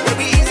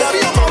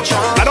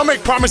 I don't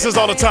make promises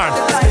all the time.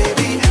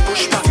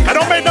 I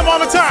don't make them all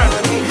the time.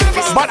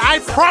 But I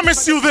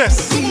promise you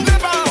this.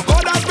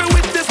 God has been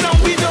with this, now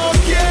we don't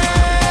care.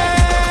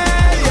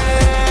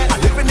 Yeah. I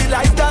live in the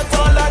life that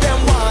all of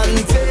them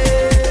wanted.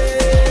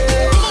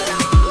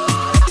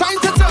 Time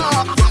to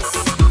talk.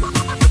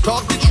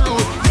 Talk the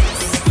truth.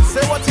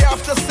 Say what you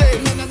have to say.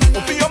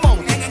 Open your mouth.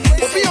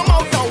 Open your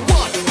mouth now.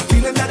 What?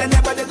 Feeling that they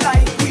never did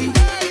like we.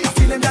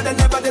 Feeling that they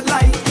never did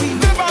like we.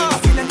 Never.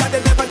 Feeling that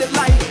they never did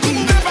like we.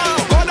 Never.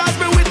 God has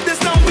been with this,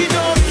 now we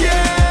don't care.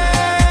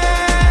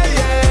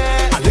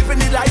 Yeah. I live in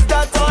the life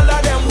that all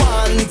of them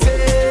wanted.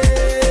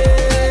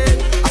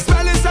 I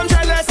smelling some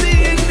jealousy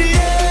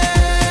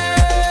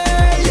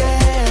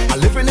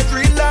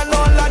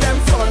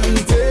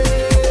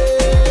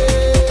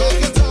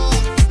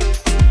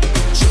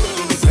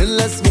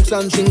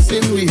drinks and drinks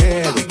in we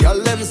head. The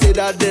girl them say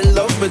that they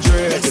love me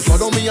dread. They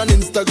follow me on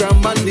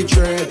Instagram and the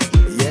thread.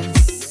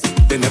 Yes.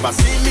 They never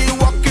see me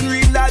walking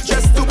real life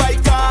just to buy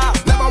car.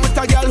 Never with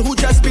a girl who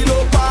just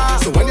below par.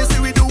 So when you see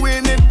we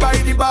doing it by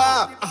the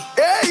bar,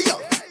 hey yo,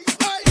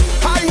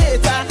 I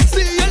hate her.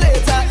 See you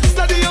later.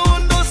 Study your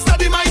own, don't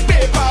study my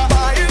paper.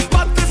 Buying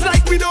bottles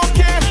like we don't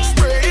care.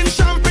 Spraying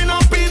champagne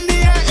up in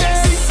the air.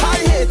 Hey, I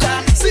hate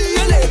her. See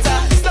you later.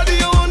 Study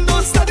your own,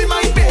 don't study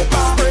my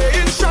paper.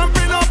 Spraying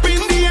champagne up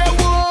in the air.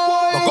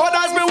 Whoa. But God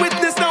has been with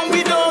this, now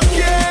we don't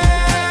care.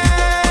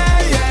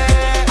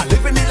 Yeah, I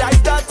live in the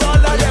life that all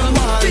of them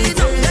want.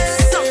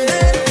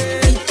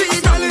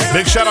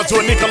 Big shout out to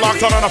Anika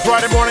locked on a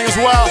Friday morning as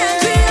well.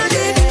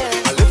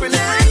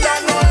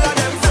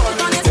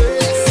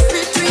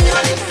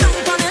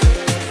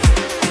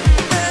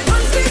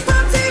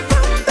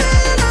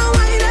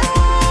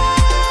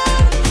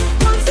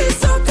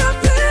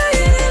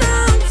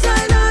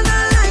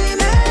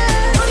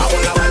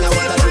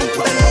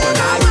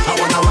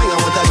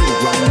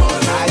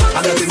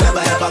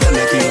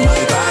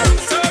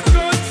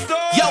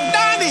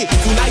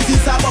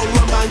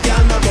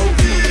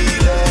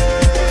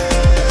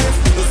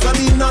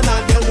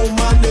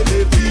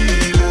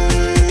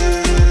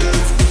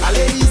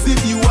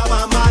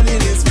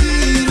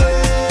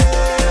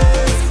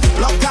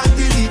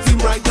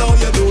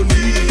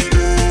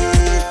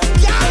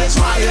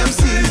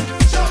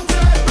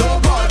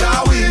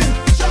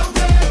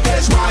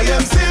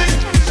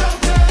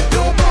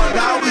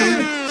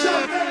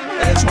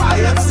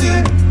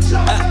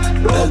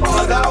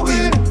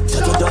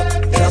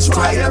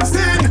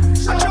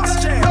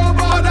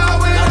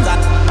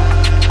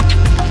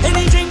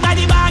 Any drink by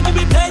the bar, give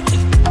me plenty.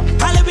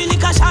 Calibre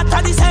liquor shot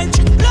at the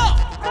century. Look,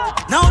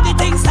 now the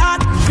thing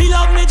start. We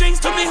love me drinks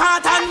to me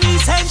heart and me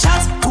send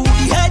shots to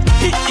the head,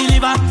 hit the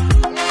liver.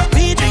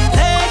 We drink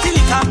plenty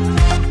liquor.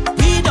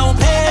 We don't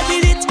play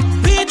with it.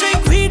 We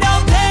drink, we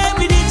don't play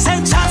with it.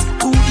 Send shots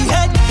to the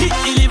head, hit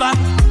the liver.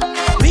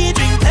 We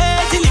drink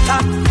plenty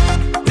liquor.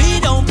 We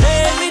don't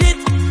play with it.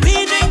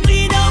 We drink,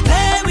 we don't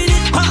play with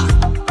it.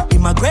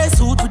 In my grey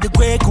suit with the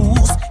grey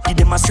goose. Give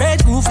them a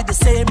straight groove with the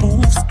same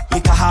moves.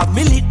 Liquor have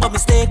me lit, but me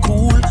stay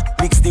cool.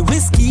 Mix the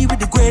whiskey with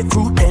the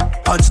grapefruit, then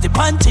punch the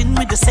punch in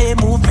with the same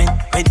movement.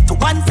 Went to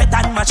one fet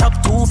and match up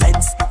two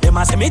fence. Them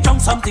a say me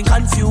drunk something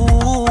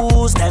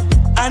confuse them,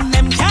 and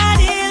them can't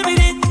deal with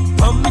it.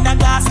 Rum in a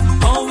glass,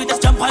 oh we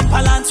just jump and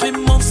balance, we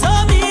move so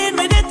mean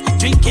with it.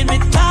 Drinking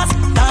with class,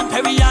 Dan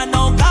Perry and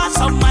no glass.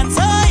 Some man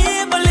so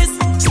ableist,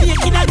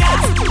 snake in a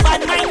glass.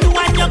 Bad mind you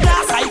and your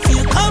glass, I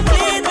feel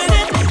complete with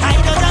it. I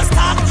don't just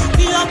talk,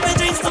 we love me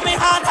drinks to me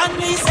heart and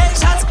we send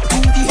shots to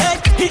the head,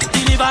 hit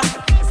the liver.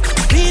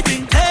 We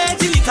drink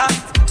plenty liquor,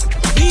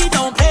 we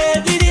don't play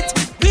with it.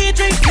 We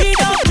drink, we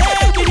don't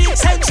play with it.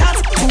 Send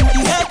shots to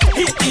the head,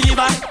 hit the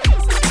liver.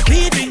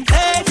 We drink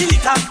plenty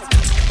liquor,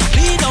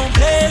 we don't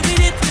play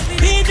with it.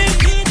 We drink,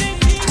 we drink,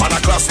 we drink. Man a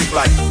classic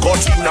like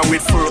Cortina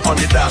with fur on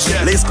the dash.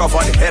 Lace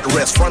cover the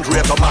headrest, front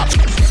rear to match.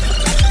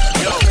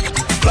 Yo,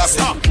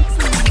 classic.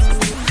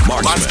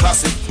 Man's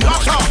classic.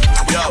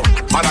 Yo,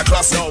 man a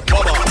classic. Yo,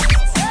 Bubba.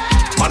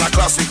 Man a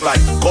classic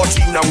like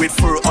Cortina with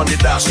fur on the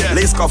dash.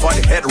 Lace cover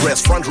the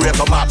headrest, front rear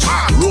to match.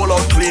 Roll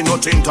out clean, no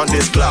tint on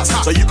this glass.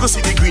 So you can see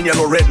the green,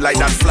 yellow, red like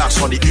that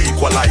flash on the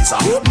equalizer.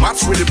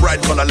 Match with the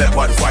bright color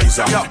leopard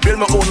visor.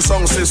 Build my own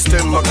sound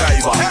system,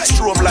 MacGyver.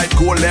 Strobe light,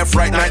 go left,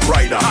 right, night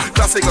rider.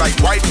 Classic like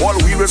white wall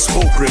wheel with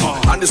smoke rim.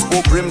 And the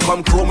smoke rim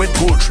come chrome with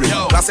gold trim.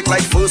 Classic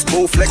like first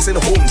bow flexing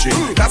home gym.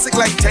 Classic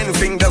like 10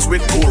 fingers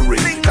with gold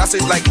ring.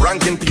 Classic like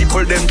ranking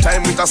people them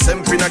time with a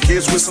semp in a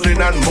case whistling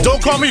and moaning.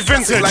 Don't call me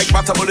vintage. Like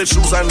butter bullet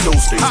shoes and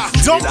those things.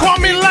 Don't call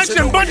me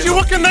legend, but you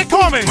what can they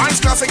call me? Mine's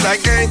classic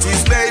like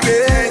 80s,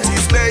 baby,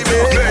 80s, baby,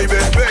 baby,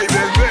 baby,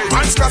 baby.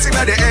 Mine's classic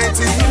like the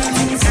 80s,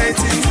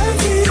 80s,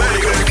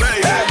 baby,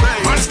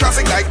 baby. Mine's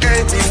classic like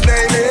 80s,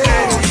 baby,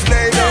 80s,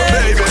 baby,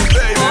 baby,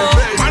 baby.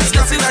 Mine's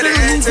classic like the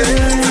 80s,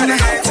 like the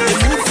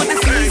 80s.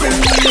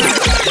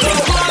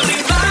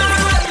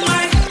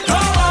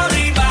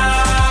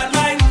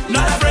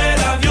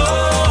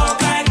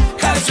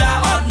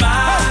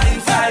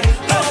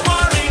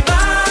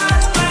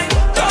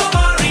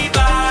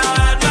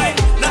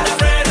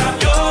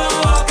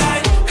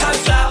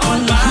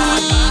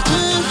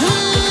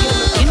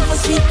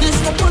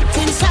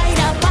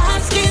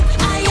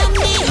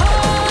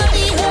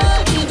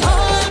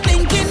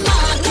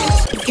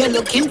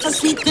 Looking for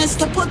sweetness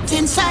to put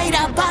inside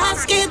a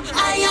basket.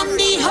 I am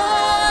the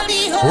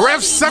holy.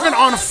 Rev 7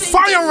 on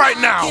fire right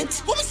now.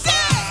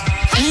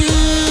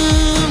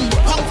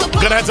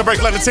 Gonna have to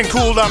break, let the thing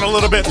cool down a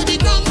little bit.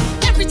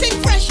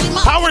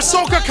 Power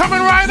Soca coming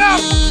right up.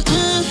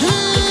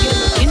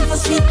 Looking for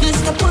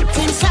sweetness to put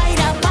inside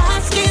a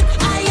basket.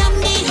 I am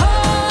the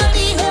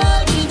holy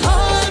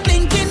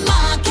blinking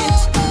market.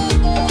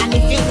 And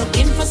if you're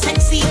looking for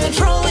sexy to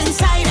throw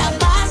inside a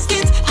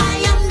basket,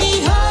 I am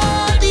the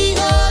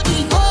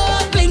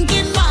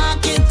blinking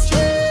market.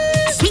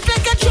 Sweet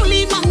like a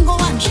truly mango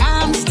and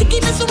charm.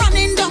 Stickiness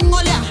running down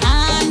all your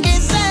hand. They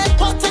say,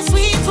 what a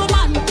sweet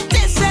woman.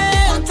 They say,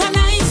 what a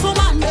nice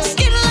woman.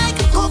 Skin like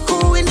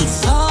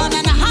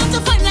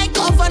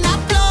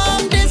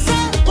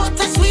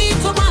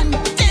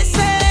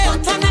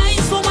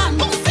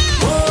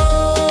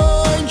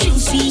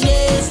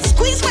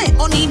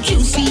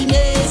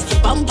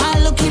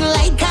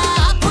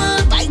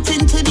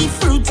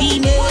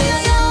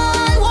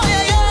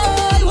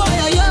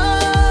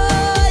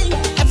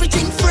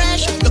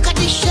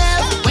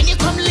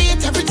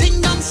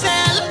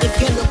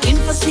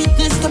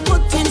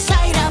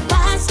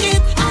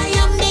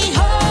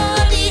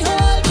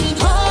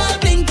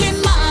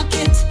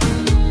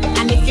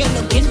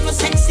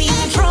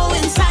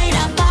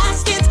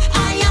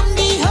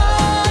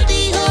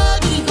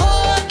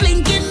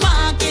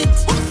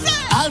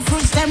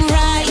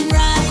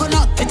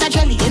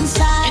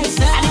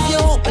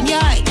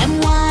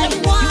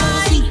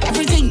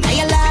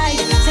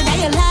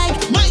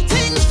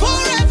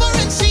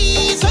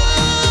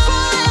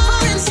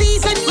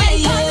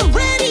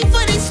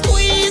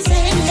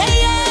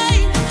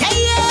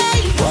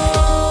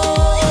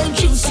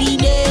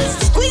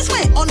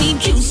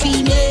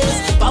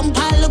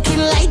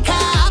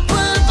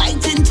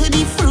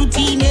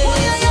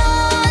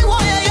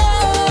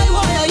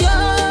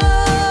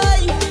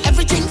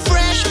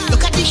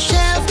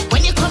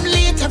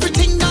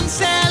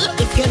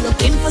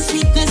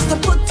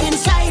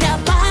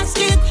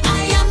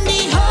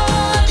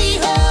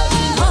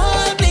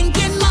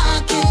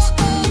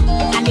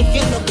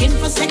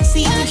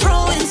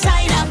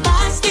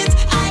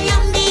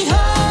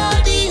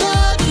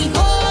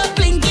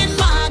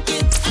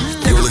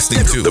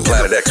listening to the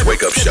Planet X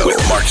Wake Up Show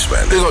with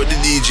Marksman. Big up the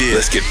DJ.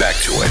 Let's get back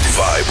to it.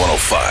 Vibe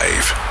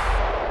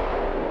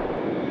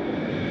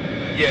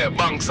 105. Yeah,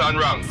 bunks and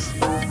rungs.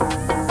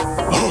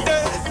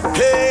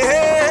 Hey,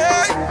 hey,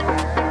 hey.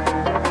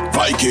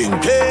 Viking.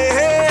 Hey,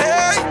 hey,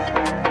 hey.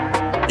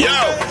 Yo.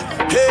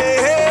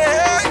 Hey, hey,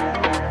 hey.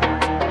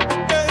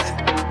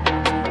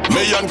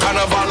 Million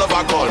carnival of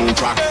a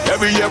contract.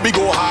 Every year we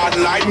go hard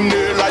like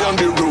nail on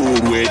the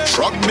road with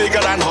truck bigger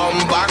than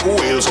humpback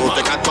whales. So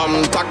take a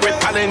contact with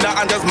calendar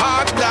and just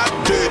mark that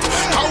date.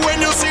 And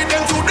when you see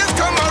them do this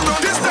come around,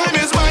 this time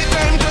is my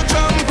time to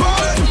jump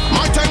on.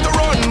 My time to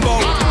run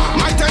bout.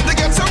 My time to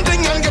get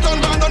something and get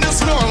on bound on this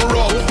long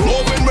road.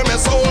 Moving with my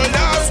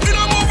soldiers, we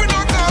don't move with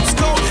no cops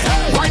go.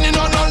 Whining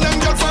on all them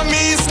girls from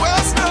east,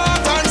 west,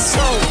 north and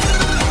south.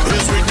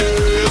 Yes we do,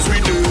 yes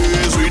we do,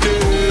 yes we do.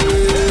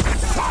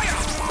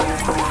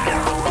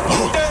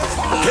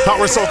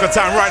 Power Soca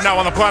time right now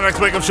on the Planet X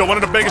Wake Up Show. One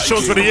of the biggest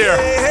shows for the year.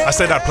 I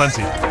say that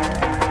plenty.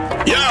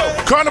 Yo,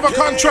 Carnival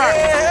Contract.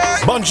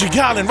 Bungie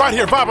Garlin right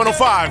here, Vibe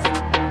 105.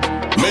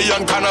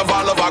 Million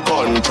carnival of a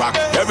contract.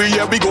 Every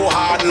year we go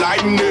hard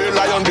like nail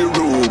on the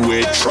road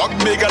with truck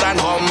bigger than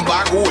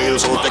humpback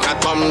whales. So take a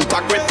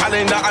contact with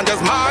calendar and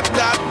just mark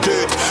that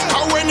date.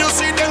 And when you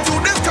see them do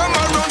this come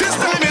around, this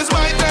time is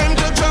my time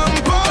to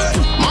jump on.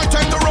 My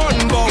time to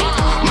run bout.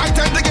 My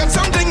time to get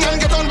something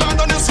and get on bound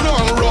on this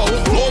long road.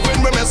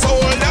 Moving with my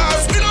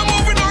soldiers, we don't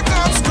move with no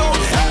cops go.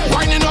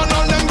 Whining on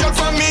all them girls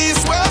from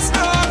east, west,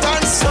 north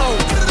and south.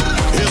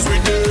 Yes we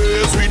do,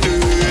 yes we do,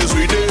 yes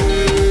we do.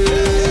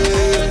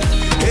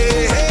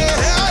 Hey, hey,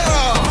 hey,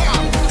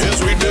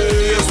 yes we do,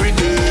 yes we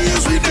do,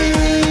 yes we do.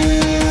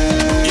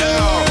 Yo,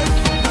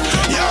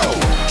 yo,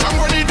 jump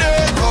when the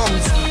day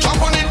comes,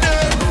 jump on the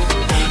day,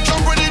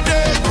 jump when the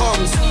day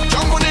comes,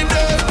 jump on the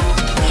day,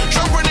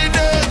 jump when the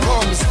day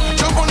comes,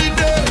 jump on the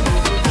day,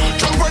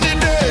 jump when the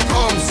day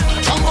comes,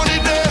 jump on the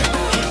day.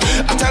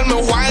 I tell my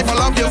wife I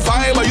love your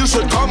vibe, but you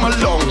should come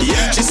along.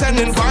 Yeah. She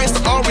sending vibes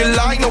to all we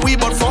like, now we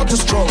but 40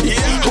 strong. Yeah.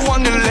 Who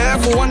on the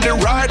left, who on the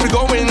right, we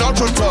going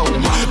ultra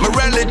town. My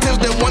relatives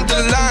they want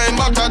the line,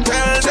 but I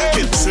tell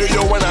them see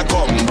you when I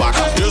come back.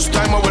 This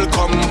time I will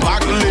come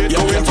back late,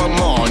 going from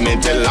morning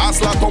till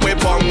last lap when we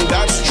pump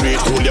that street.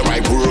 Hold your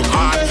right, work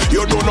hard.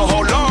 You don't know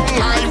how long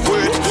I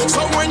wait.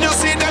 So when you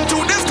see them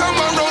do this come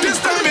around, this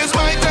time is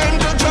my time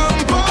to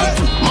jump on.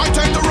 My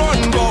time to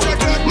run bout.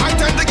 My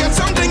time to get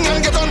something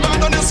and get on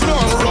bound on this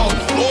long road.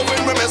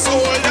 Moving with my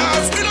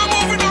soldiers, we don't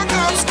move with no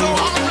cops go.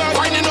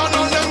 Whining on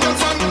all them girls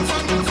from.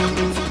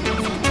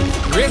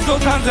 Raise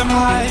those hands them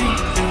high.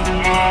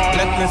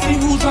 Let me see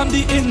who's on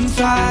the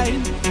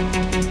inside.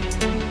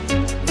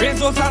 Raise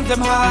those hands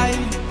them high.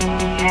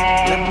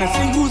 Let me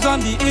see who's on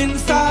the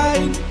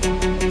inside.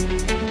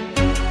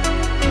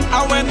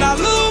 And when I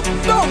look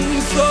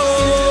down so,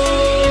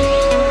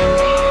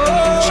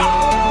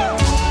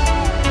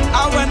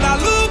 and when I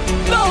look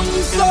down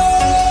so,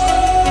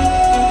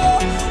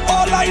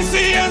 all I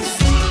see is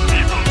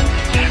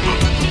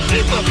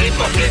people.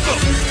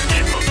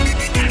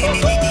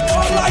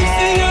 All I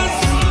see is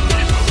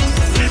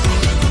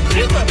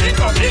people.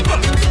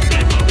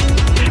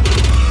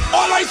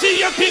 All I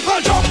see is people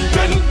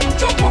jumping,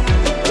 jump up,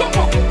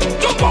 jumping,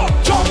 jump up.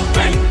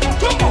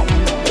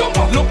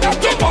 Look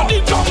at your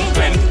body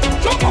jumping,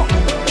 jump up,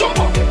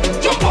 jumping,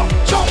 jump up.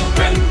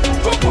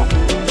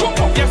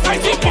 Yes, I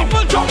see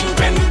people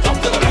jumping,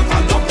 jump to the left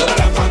and jump to the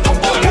left and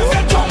jump to the left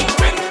and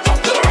jumping,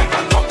 jump to the right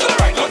and jump to the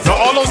right. Now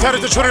all those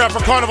headed to Trinidad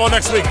for Carnival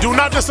next week, do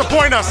not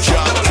disappoint us.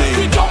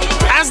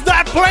 As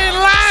that plane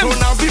lands. So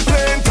now the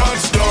plane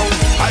touchdown,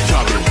 I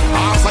jab it.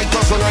 As I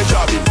touch on, I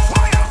jab it.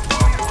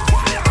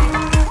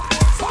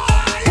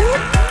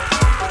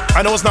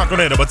 I know it's not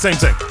Grenada, but same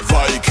thing.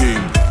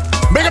 Viking.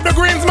 Make up the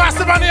greens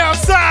massive on the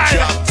outside.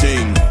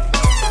 Jab-ting.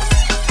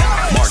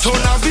 So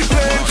now the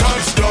plane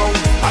touchdown,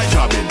 I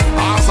jab it.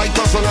 As I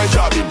touch on, I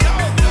jab it.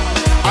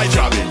 I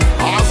jab it.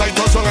 As I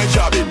touch on, I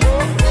jab it.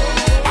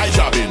 I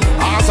jab it.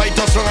 As I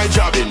touch on, I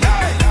jab it.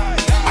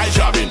 I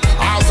jab it.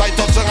 As I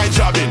touch on, I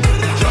jab it.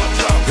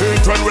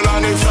 Hate when we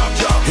land is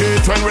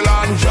hate when we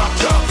land.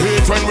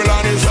 Hate when we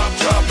land is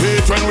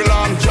hate when we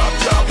land.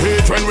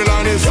 Hate when we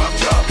land is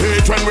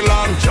hate when we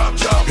land.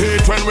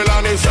 Hate when we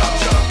land is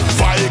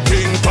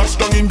Viking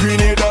touchdown in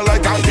Grenada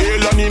like a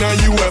alien in a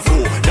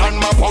UFO. Dan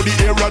map out the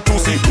area to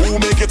see who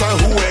make it and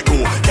who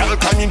echo. Girl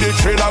come in the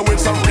trailer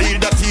with some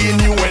real dirty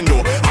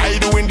innuendo. I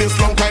doing this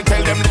long time,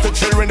 tell them little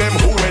children them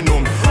who I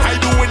know. I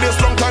doing this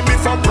long time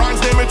before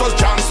brands name it was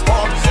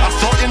transport. I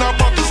saw in a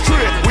bottle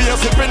straight, we are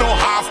sipping no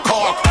half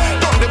cork.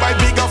 Don't they buy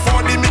bigger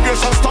for the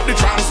immigration, stop the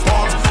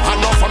transport.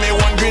 Enough for me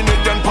one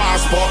Grenadian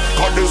passport.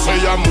 Cause they say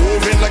I'm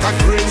moving like a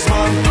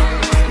greensman.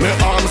 My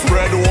arms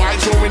spread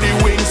wide, showing the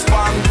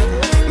wingspan.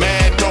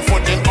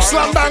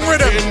 Slam bang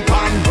rhythm.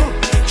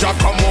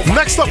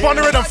 Next up on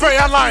the rhythm, Faye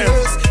and Lion.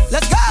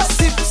 Let's go.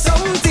 Sip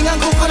something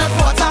and coconut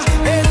water.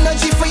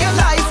 Energy for your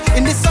life.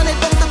 In the sun, it's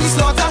bound to be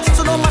slaughter.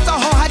 So no matter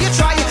how hard you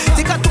try,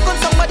 take a took on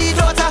somebody's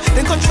daughter.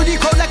 Then control the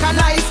crowd like a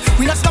knife.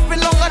 We not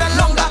stopping longer than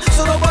longer.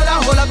 So no bother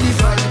hold up the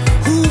fight.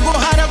 Who go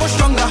harder, go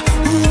stronger.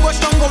 Who go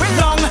stronger, we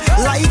long.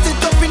 Light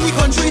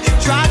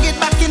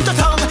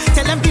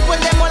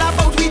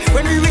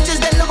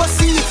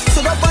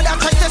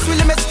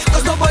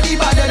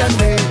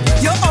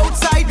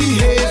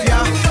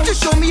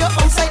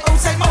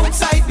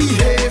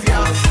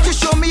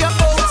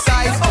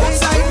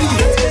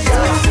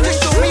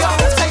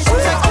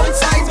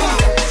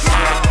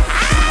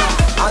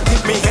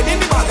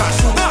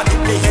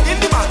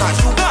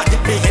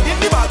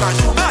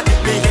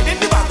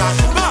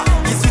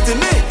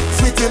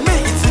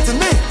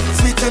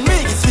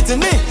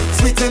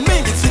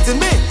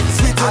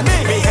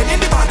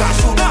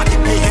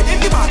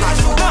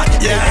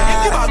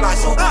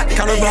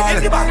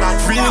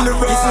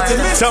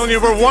Telling you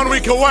we're 1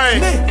 week away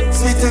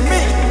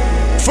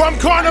from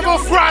Carnival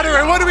Friday.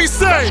 And what do we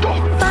say?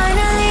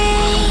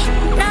 Finally,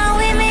 now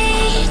we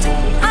meet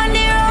on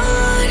the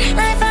road,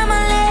 like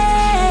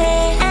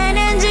family.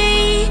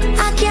 Energy,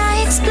 I can't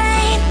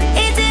explain.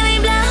 It's in me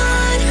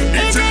blood,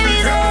 it's in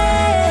me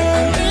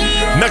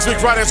veins. Next week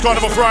Friday is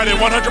Carnival Friday.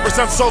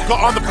 100% Soca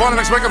on the Planet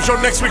X Wake Up Show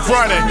next week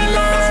Friday.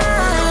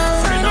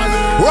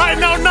 Right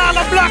now,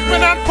 Nala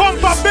Blackman and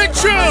Pump Up Big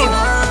Tune.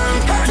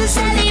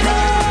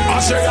 I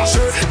say,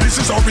 this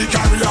is how we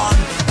carry on.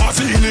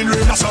 Partying in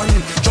rain and sun,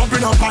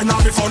 jumping up and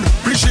having fun.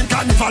 Wishing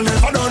carnival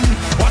never done.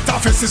 What a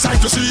fest is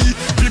sight to see.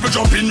 People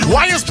jumping you.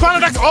 Why is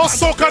Planet X all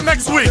Soca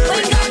next week?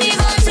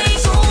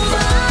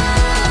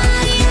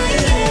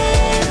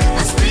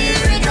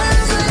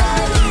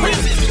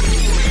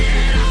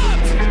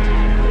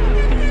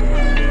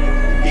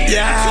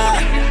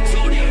 Yeah,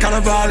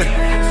 Carnival,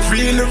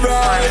 feel the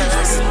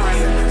vibes.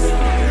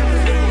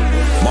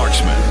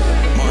 Marksman.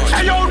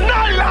 Hey yo,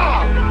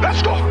 Nyla,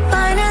 let's go.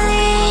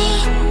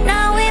 Finally,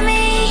 now we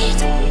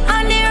meet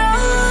on the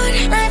road,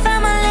 like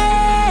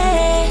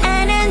family.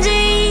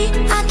 Energy,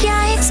 I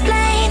can't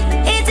explain.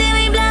 It's in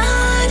me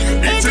blood,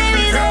 it's in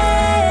me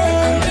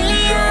veins.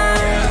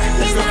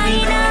 It's not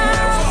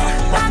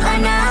enough, back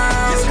on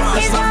now,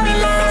 it's what we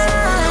love.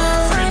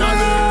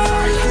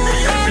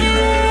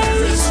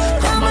 Anyways,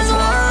 come as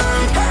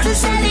one to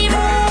celebrate.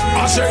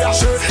 I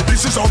say,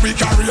 this is how we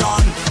carry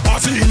on.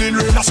 Partying in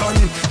rain and sun,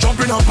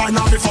 jumping up and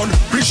having fun.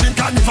 Wishing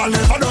carnival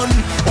never done.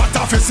 What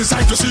a fest is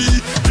sight to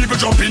see. People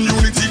jump in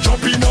unity,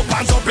 jumping up,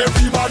 hands up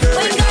everybody.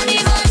 When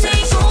carnival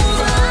takes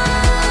over,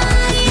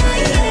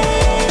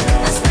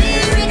 a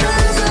spirit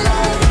comes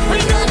alive.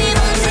 When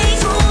carnival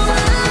takes over,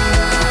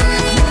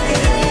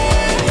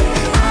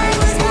 I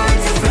was born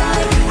to fly.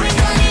 When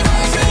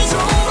carnival takes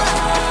over,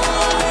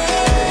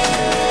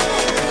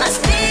 a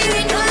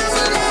spirit comes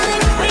alive.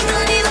 When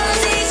carnival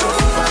takes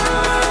over,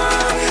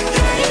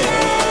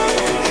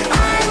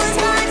 I was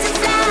born to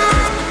fly.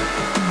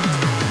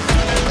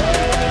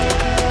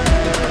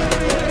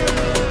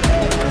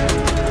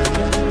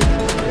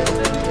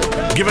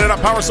 Giving it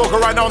up, Power Soca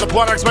right now on the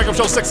Planet X Wake Up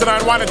Show 6 to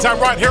 9 winding time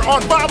right here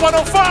on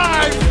 5105.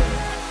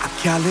 I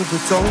can't live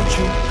without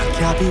you, I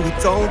can't be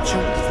without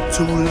you for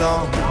too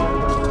long.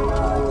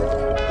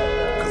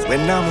 Cause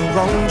when I'm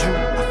around you,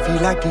 I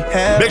feel like the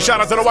hell. Big shout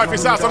out to the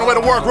wifey's house on the way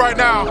to work right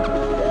now.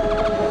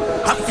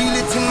 I feel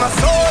it in my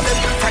soul,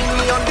 every time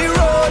me on the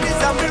road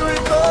is a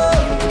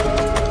miracle.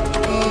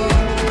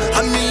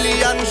 A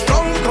million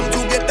strong come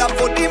together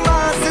for the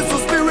masses so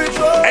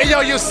spiritual. Hey yo,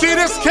 you see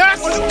this cat?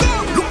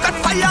 Look at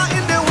fire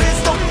in the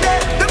waist up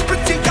there. The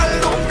pretty girl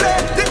don't play.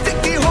 They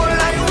take the whole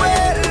line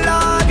well,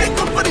 Lord. They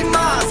come for the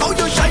mass, how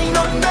you shine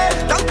on me.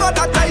 Thank God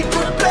that I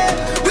could play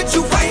with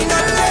you finally,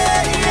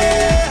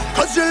 yeah.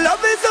 Cause your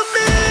love is a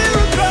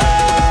miracle.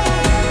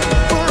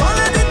 For all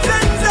of the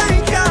times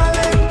I can't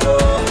let go.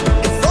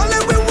 It's all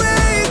that we're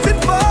waiting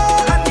for.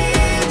 I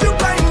need you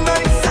by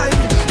my side.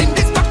 In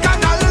this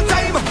bacchanal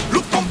time,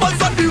 look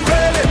bumpers on the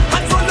railing.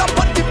 Hands all up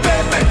on the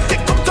pavement. They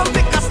come to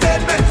make a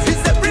statement.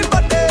 It's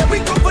everybody, we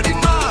come for the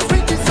mass,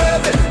 we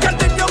deserve it. Can't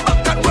then your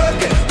back and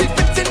work it. We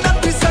fitting and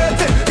we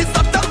certain. It's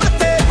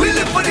automatic, we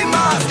live for the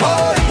mass.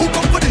 Boy, who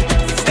come for the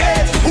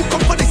stage? Who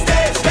come for the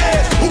stage?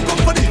 Who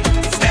come for the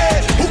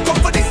stage? Who come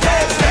for the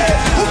stage?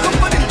 Who come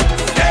for the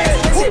stage?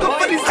 Who come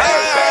for the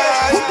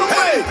stage? Who come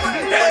for the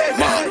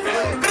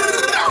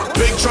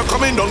Big truck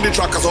coming down the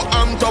track, so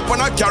I'm top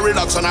and I carry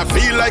lots, and I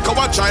feel like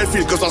our child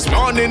feel, cause this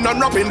morning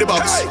I'm up in the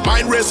box.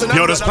 Mind racing.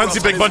 Yo, there's plenty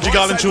big Bungie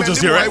Garland tunes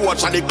this year, right?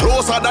 Watch and the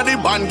closer that the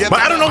band get.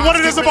 But I don't know what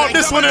it is about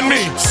this one and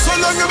me. So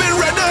long I've been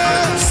ready,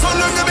 so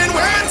long I've been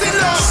waiting,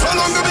 love. So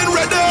long I've been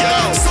ready,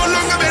 so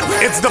long I've been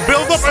waiting. It's the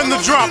build up and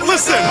the drop.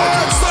 Listen.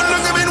 So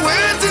long I've been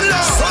waiting,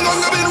 love. So long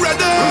I've been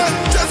ready.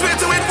 Just wait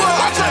till it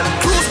watch.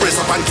 Cruise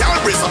brace up and can't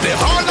brace up. They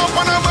haul up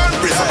on a van,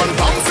 brace up and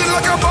bouncing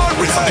like a ball,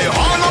 brace up. They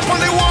haul up on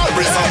the wall,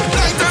 brace up.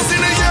 Lighters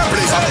in the air,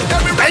 brace up.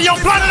 Hey yo,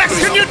 Planet X,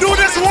 can you do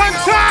this one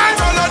time?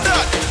 All of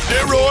that, they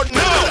road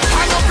now.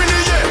 Hang up in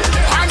the air,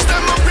 hands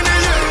them up in the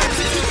air.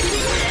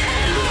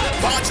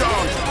 March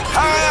on.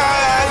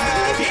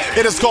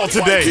 It is called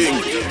Today.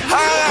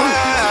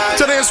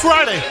 Today is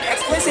Friday.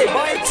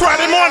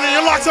 Friday morning,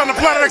 you're locked on the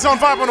Planet X on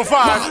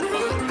 5105.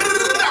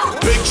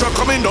 Big truck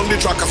coming down the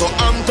track, so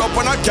I'm top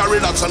and I carry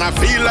lots, and I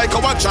feel like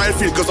our child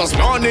feel, cause this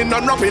morning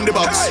I'm up in the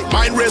box.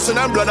 Mind racing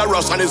and blood a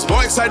rush, and it's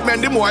more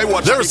excitement the more I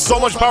watch. There is so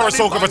much Power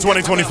Soca for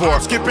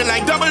 2024. Skipping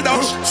like double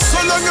dutch.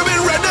 So long I've been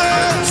ready,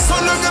 so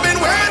long I've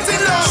been waiting,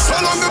 love. So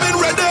long I've been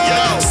ready,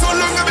 so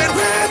long I've been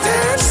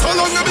waiting, so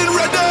long I've been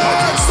ready,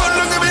 so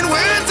long I've been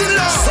waiting,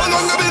 love. So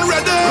long I've been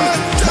ready.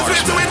 Just wait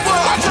till it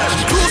watch.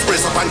 Cruise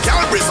brace up and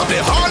can't brace up. They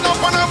haul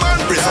up on a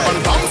van, brace up and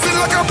bouncing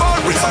like a ball,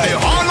 brace up. They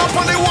haul up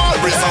on the wall,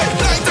 brace up.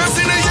 Lighters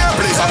in the air,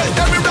 brace up.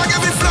 Every flag,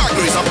 every flag,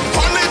 brace up.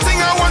 Only thing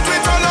I want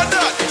with all of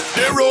that,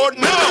 they road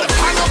now.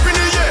 Hand up in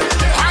the air,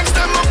 hands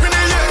them up in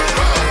the air.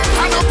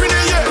 Hand up in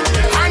the air,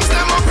 hands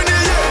them up in the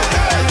air.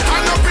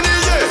 Hand up in the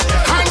air,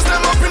 hands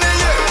them up in the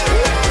air.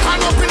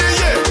 Hand up in the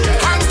air,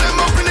 hands them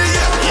up in the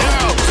air.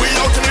 Yeah, we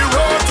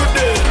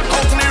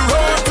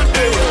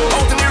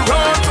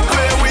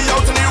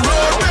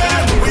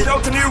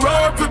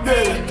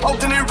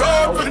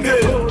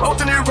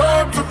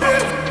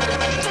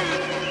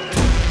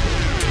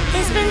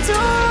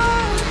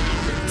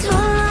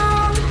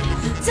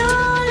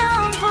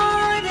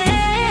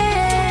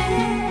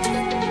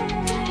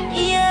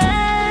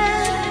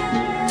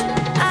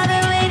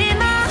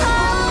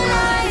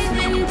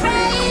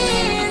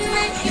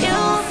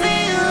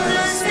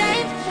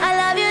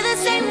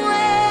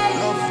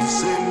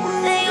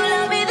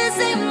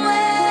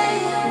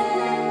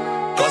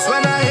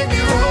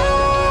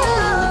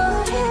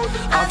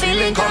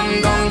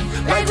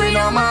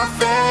on my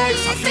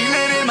face, I feel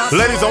it in my soul.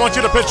 Ladies, I want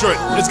you to picture it.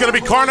 It's gonna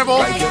be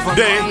Carnival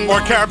Day or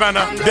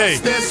Caravana Day.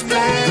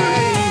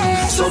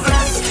 So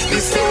bless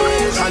this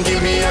stage and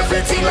give me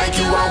everything like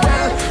you are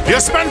well. You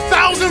spend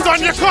thousands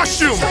on your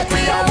costume. Like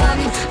we are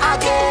one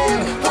again.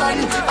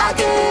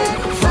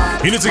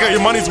 You need to get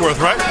your money's worth,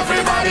 right?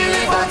 Everybody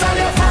live out on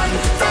your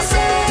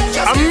fantasy.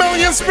 A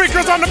million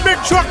speakers on the big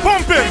truck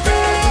pumping.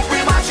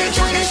 We marching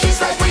through the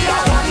streets like we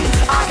are one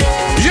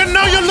again. You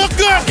know you look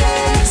good.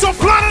 So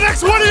Planet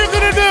X, what are you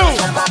gonna do?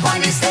 Jump up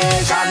on the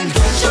stage and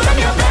show them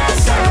your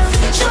best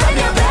self. Show them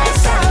your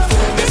best self.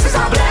 This is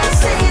our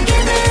blessing.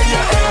 Give me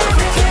your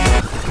everything.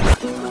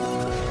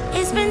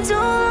 It's been too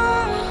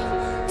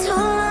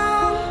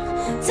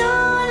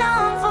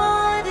long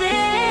for this.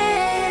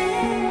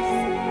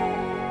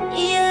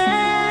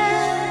 Yeah,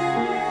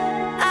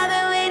 I've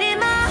been waiting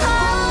my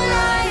whole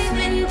life,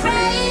 been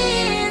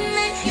praying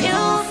that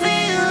you'll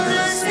feel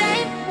the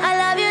same. I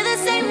love you the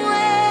same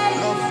way.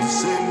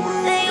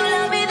 That you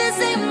love me the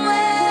same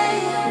way.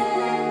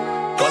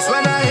 'Cause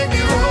when I hit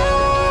the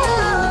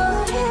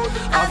road,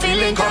 I'm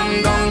feeling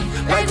come down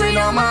like we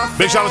know my.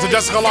 Big shout out to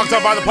Jessica, locked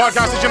up by the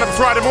podcast each and every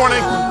Friday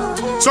morning.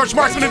 Search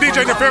Marksman and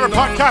DJ in your favorite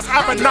podcast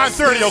app at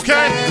 9:30,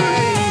 okay?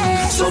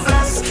 So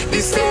bless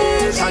this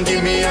stage and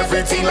give me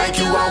everything like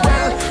you are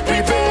well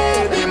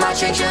prepared. Be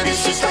marching through the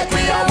streets like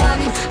we are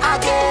one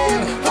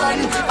again.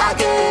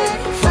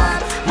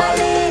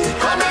 Family,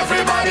 come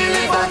everybody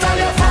live out all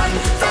your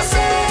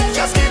fantasy.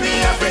 Just give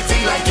me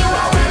everything like you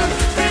are well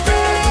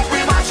prepared. We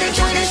marching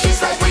through the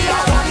streets like we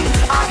are one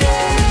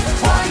again.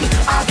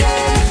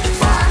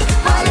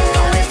 Family,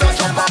 always don't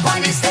jump up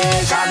on the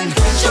stage and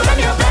show them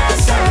your best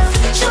self.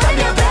 Show them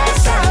your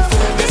best self.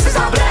 This is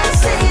our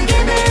blessing.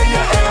 Give me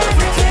your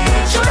everything.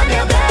 Show them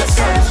your best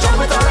self. Jump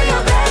with all of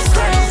your best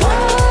friends. Whoa.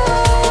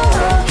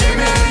 Give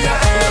me your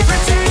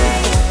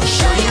everything.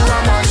 Show you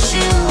how much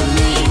you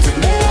need to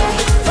know.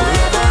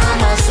 Forever I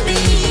must be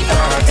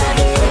part of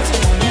it.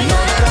 You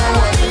know that I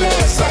want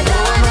less. I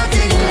don't want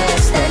nothing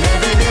less than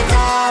every bit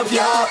of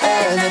your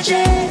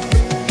energy.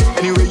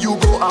 Anywhere you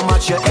go, I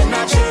match your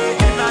energy.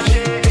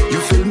 You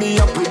fill me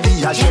up with the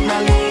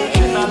adrenaline.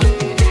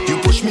 You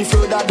push me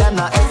further than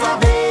I ever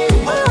been.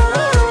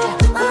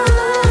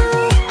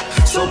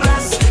 So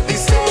bless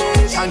this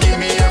stage and give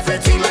me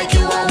everything like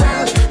you are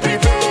well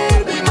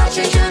prepared. Be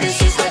marching through the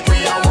streets like we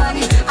are one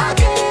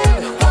again.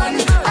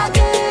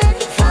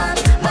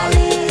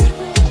 Family.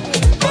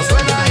 'Cause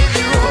when I hit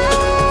the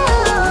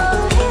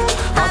road,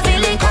 I'm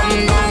feeling come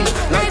down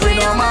like we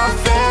know my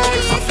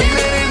face. I feel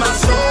it in my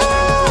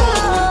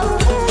soul.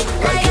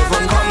 Like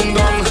heaven come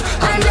down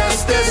and bless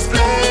this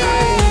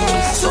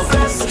place. So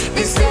bless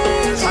this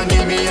stage and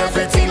give me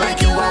everything like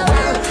you are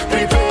well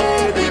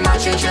prepared. Be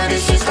marching through the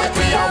streets like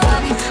we are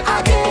one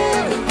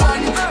again.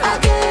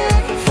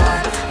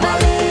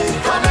 Family,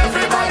 come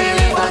everybody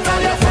live out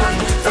all your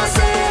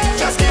fantasy.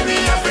 Just give me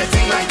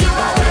everything like you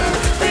are well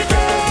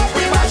prepared.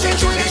 We marching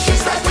through the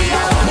streets like we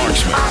are one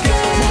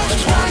again.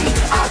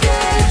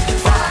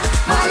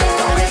 Family,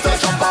 always don't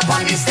jump up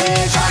on the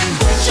stage and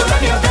show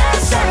them your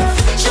best self.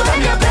 Show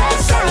them your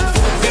best self.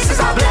 This is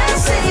our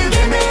blessing.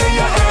 Give me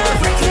your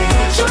everything.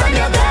 Show them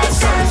your best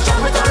self.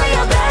 Jump with all of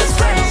your best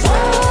friends.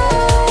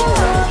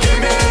 Whoa. Give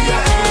me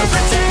your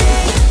everything.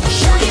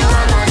 Show you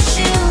how much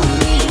you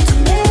need to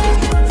know.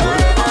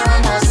 Forever I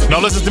must. Now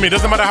listen to me,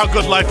 doesn't matter how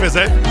good life is,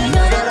 eh?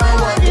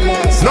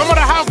 No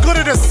matter how good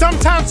it is,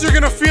 sometimes you're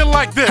gonna feel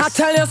like this. I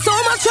tell you so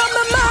much on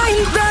my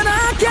mind that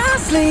I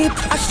can't sleep.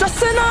 I'm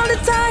stressing all the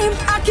time,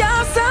 I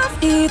can't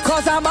self-eat.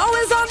 'Cause I'm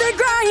always on the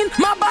grind,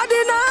 my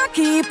body not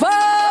keep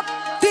up.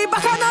 Deep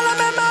back and all of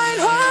my mind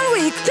whole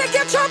week. Take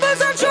your troubles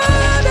and throw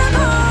them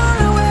all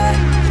away.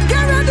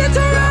 Get ready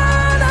to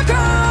run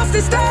across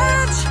the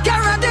stage. Get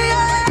ready,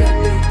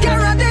 get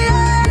ready,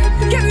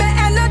 give me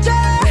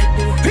energy,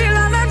 real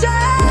energy.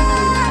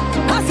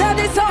 I said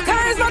this soca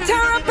is my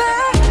therapy.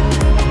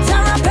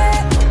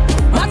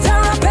 My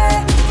therapy.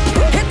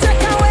 It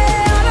take away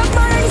all of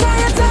my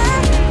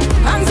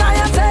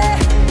anxiety,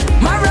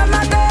 my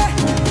remedy.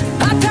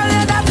 I tell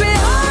you that we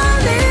all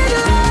need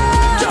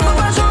love. Jump up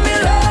and show me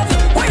love,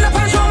 wind up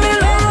and show me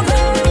love.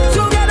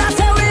 Together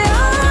say we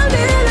all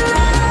need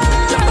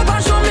love. Jump up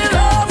and show me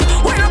love,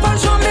 wind up and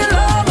show me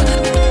love.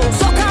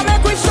 So come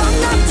make we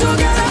strong up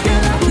together.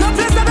 No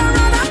place that I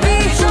rather be.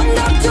 Strong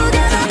up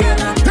together.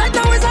 Right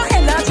now is our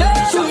energy.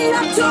 Strong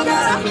up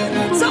together.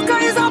 Soca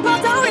is our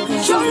battle with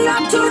strong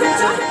up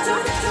together.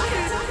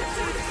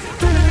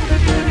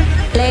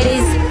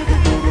 Ladies,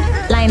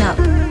 line up.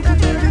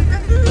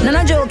 None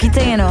of jokey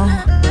thing, you know.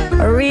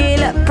 A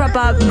real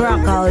proper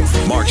brockout.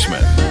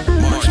 Marksman.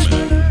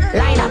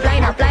 Line up,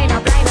 line up, line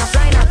up, line up,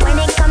 line up. When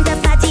it come to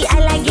party, I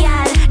like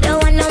y'all. Don't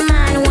want no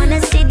man, wanna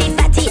see the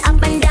party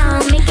up and down.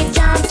 Make it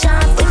jump,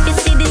 jump. If you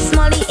see the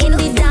smolly in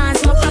the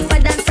dance, more proper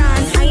than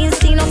dance. I ain't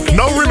seen no face.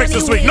 No remix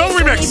this week, no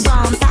remix.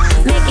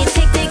 Make it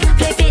tick, tick,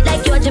 flip it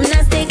like your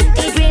gymnastic.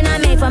 It green I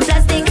made from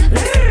plastic.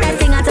 That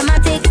thing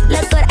automatic.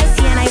 Look good, I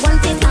see and I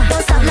want it.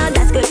 Don't stop now,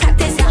 that's good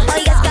practice. Oh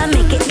yes, gotta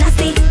make it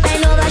nasty.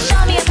 Bend over,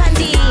 show me a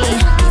panty.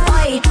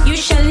 Oi, you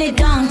shutting it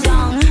down.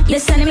 You're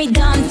sending me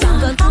down.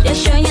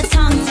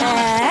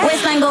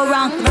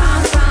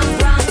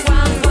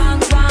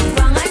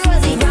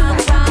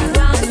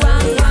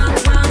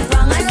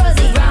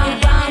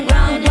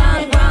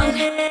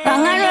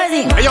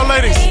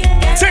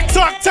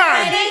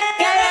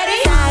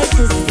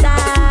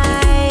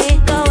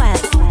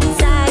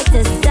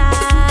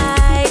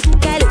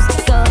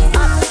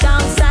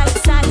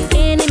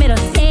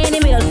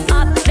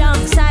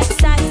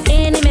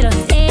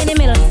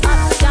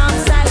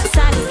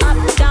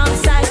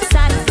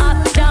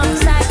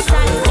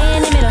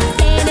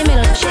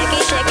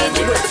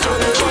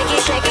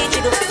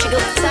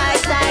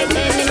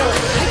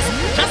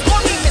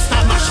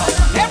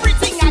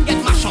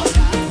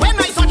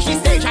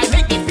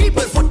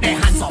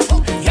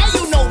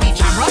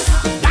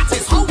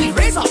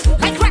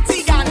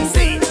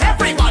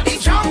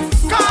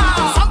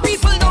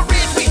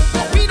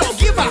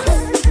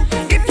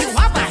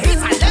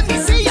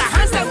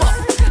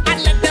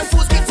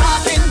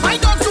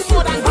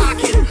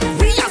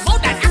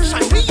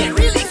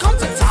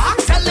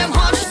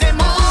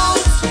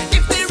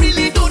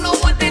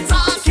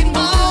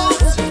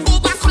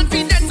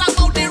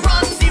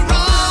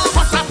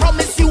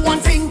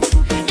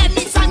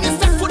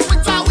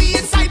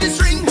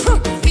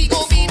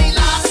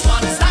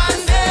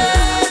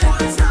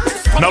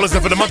 Now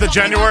listen, for the month of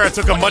January, I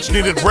took a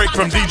much-needed break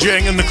from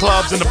DJing in the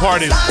clubs and the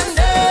parties.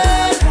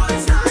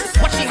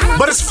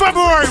 But it's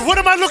February. What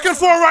am I looking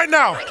for right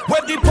now?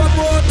 With the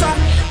promoter,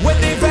 with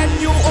the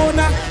venue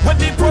owner, with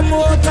the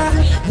promoter,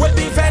 with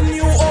the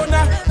venue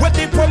owner, with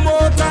the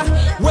promoter,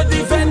 with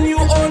the venue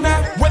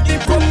owner, with the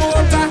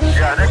promoter.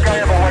 Yeah, that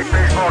guy have a white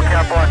baseball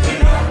cap on.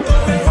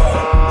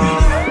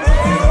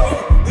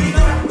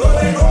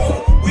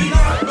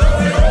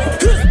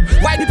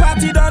 Why the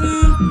party done?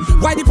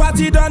 Why the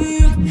party done?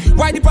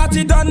 Why the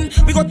party done?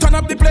 We go turn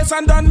up the place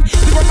and done.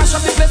 We go mash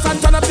up the place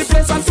and turn up the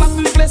place and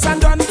flatten the place and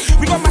done.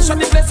 We go mash up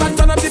the place and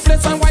turn up the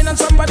place and wine on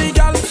somebody,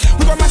 girl.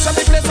 We go mash up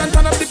the place and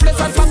turn up the place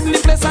and flatten the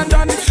place and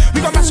done.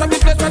 We go mash up the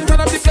place and turn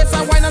up the place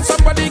and wine on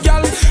somebody,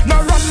 girl.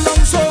 Now run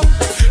down so,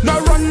 now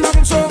run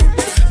down so,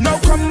 now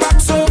come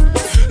back so,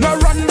 now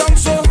run down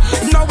so.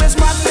 Now it's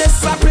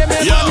madness, I pray me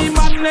money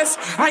madness.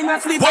 I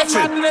not sleep in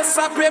madness,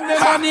 I pray me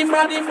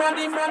money.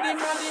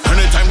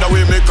 Anytime that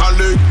we make a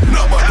link,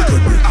 nobody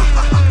could break.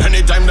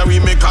 Anytime that we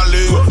make a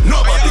link,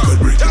 nobody could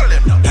break.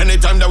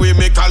 Anytime that we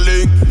make a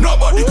link,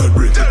 nobody could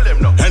break.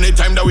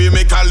 Anytime that we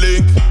make a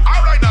link,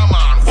 alright now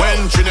man.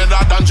 When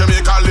Trinidad and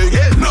Jamaica link,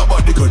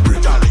 nobody could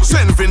break.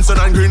 Saint Vincent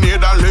and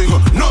Grenada link,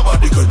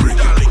 nobody could break.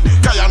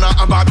 Guyana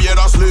and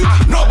Barbados link,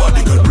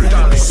 nobody could break.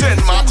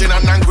 Saint Martin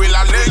and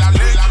Anguilla link.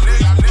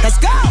 Let's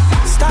go.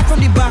 Start from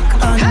the back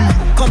and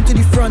come to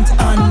the front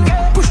and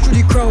push through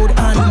the crowd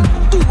and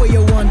do what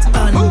you want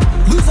and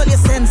lose all your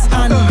sense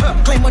and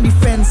climb on the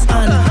fence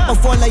and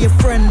follow your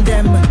friend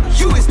them.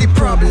 You is the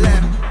problem.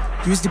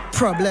 You is the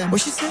problem.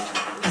 What she said?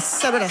 I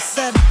said what I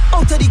said.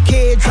 Out of the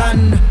cage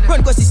and run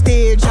across the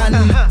stage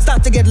and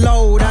start to get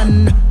loud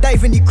and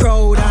dive in the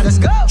crowd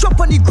and drop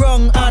on the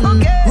ground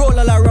and roll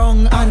all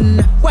around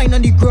and whine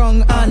on the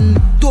ground and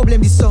don't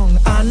blame the song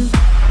and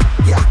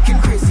you're acting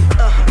crazy.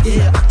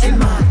 Yeah, acting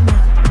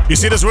mad. You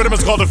see, this rhythm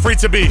is called the Free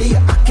to Be. You're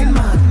acting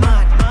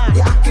mad.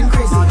 You're acting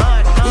crazy.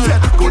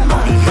 Good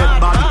mommy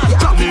head bad,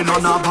 jamming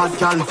on a bad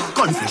gal.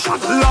 Confession.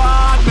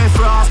 Lord, me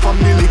frost from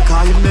the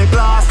liquor in the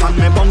glass, and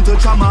me bound to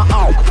jam her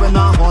out when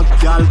a hot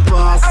gal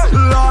pass.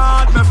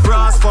 Lord, me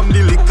frost from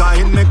the liquor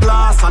in the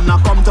glass, and I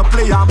come to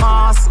play a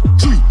mass.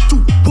 3, 2,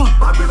 1.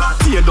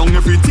 Tear down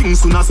everything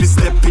soon as we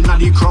step in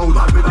the crowd.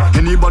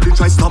 Anybody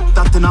try stop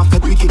that, and after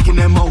we kicking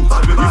them out.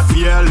 We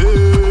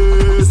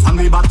fearless, and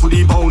we back to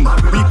the bone.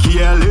 We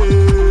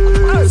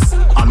careless,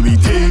 and we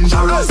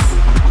dangerous.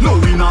 No,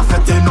 we not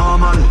fetting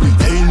normal. We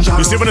dangerous.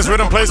 You see when this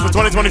rhythm plays for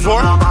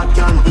 2024?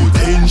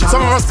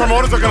 Some of us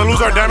promoters are going to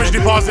lose our damage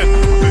deposit.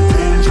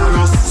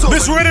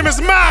 This rhythm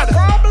is mad.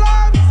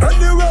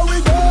 Anywhere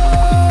we go,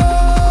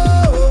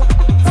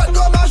 let's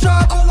go mash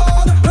up.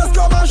 Let's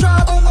go mash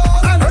up.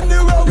 And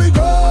anywhere we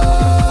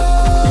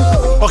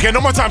go. Okay,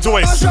 no more time to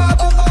waste.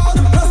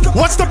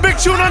 What's the big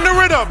tune on the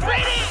rhythm? All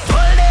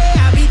day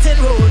I beatin'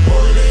 road.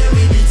 All day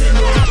we beatin'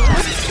 road.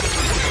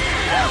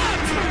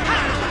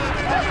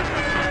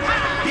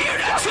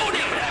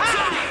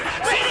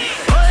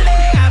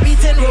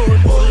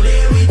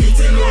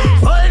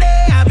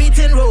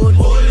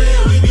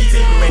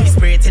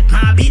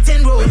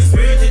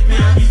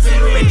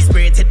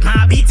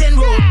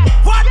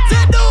 What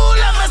to do?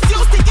 Let me see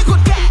you think you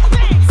could get.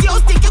 See you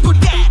think you could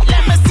get.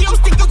 Let me see you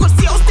think you could.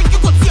 See you think you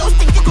could. See you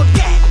think you could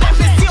get. Let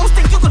me see you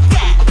think you could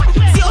get.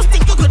 See you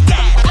think you could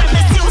get. Let me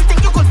see you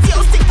think you could. See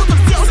you think you could.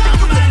 See you think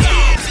you could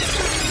get.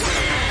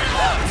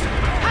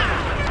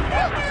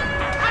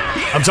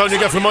 I'm telling you,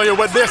 get familiar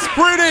with this.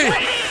 Pretty.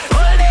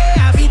 All day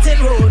I beatin'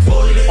 road.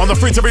 On the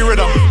Free to Be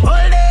rhythm.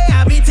 All day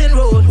I beatin'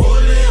 road.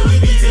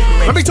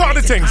 Let me talk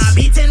the things.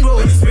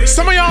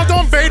 Some of y'all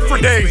don't bathe for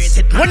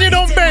days. When you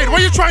don't bathe, what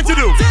are you trying to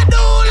do?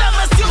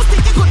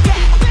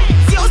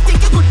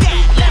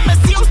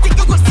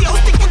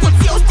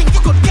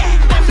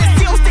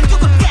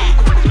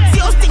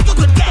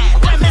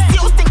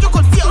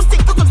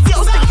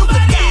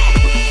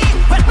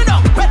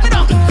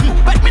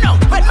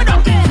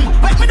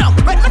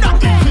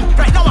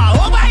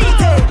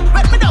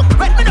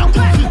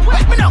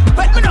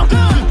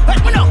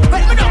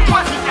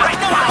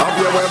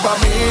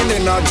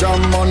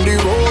 Jam on the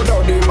road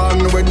or the man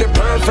with the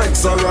perfect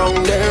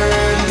surrounding.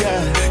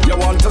 Yeah. You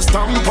want to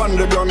stamp on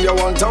the drum, you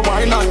want to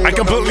whine and I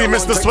completely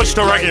missed the switch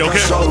to reggae,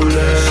 okay?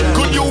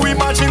 Could you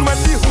imagine when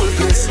the whole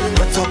place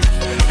went up?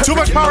 Too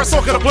much power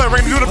soaking to play. We're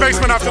gonna do the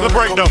basement after the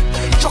break though.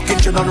 Chuck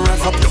engine and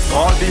rev up the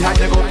fall behind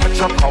the go catch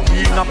up. How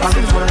we not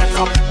planning to let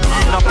up.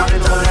 We not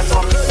planning to let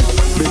up.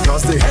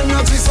 Because the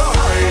energy's so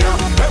high,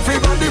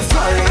 everybody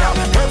fly.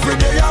 Every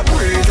day I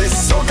breathe, it's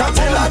so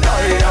till I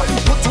die.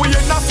 Put we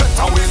in a set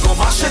and we go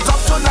mash it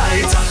up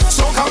tonight.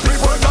 So can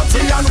people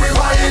dirty and we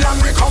wild and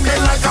we come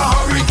in like a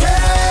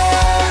hurricane.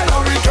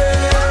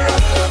 Hurricane,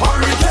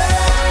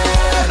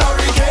 hurricane,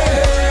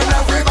 hurricane.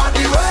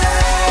 Everybody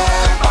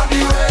wave,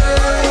 body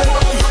wave.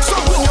 So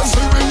when you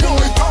see we know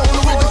it down,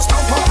 we go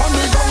stamp up on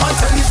the ground and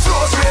tell the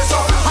floors raise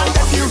up and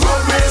then the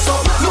road raise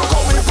up. Look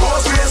how we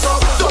pose raise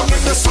up, don't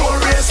make the soul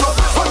raise up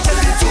until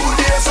the 2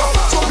 days up.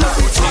 So let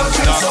me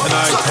change it up.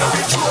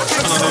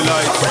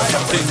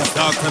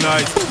 Dark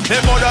tonight.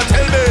 Them mother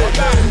tell me,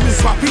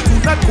 Swappy do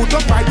not put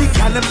up by the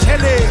can them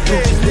Shelly.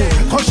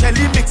 Cause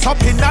Shelly mix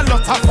up in a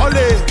lot of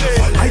folly.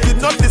 I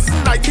did not listen,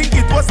 I think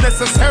it was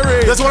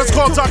necessary. This one's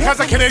called Talk has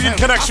a Canadian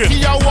connection. I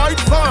see a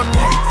white van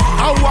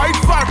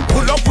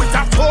pull up with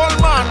a tall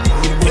man.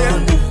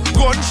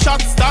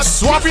 Gunshots that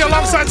Swappy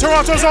alongside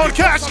Toronto's own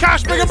Cash.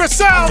 Cash, big up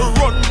yourself.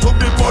 Run to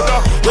me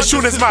brother. The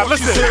tune is mad,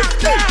 listen.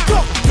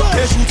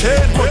 They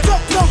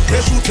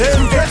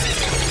shooting.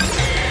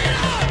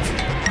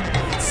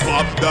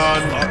 Swap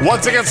done.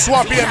 Once again,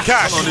 Swappy and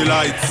Cash. On the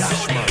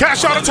lights.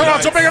 Cash out of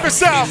Toronto, big up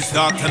yourself. It's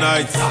dark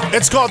tonight.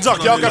 It's called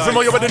Duck. Y'all get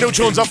familiar with the new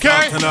tunes,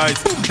 okay? Tonight.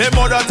 Them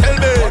mother tell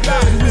me,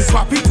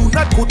 Swappy do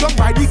not put up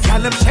by the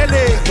can them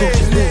Shelly.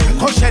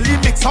 Cause Shelly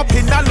mix up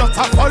in a lot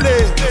of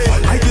folly.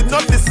 I did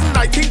not listen,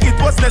 I think it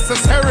was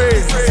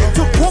necessary.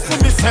 To prove for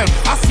myself,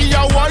 I see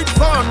a white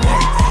van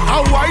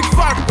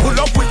pull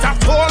up with a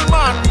tall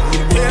man.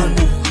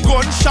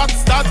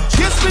 Gunshots that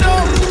chase me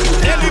down,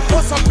 nearly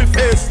bust up my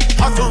face.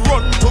 Had to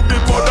run to me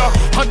mother,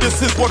 and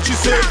this is what she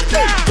said.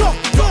 They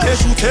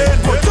shooting,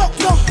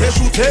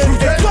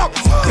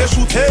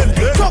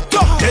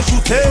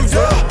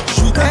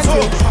 so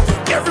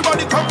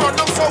everybody come on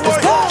up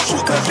forward.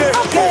 Shoot again.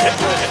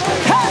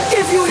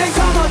 If you didn't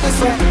come out this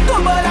way,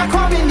 don't bother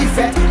come in the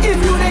fed.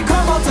 If you didn't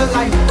come out the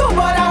line, don't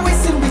bother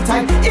wasting the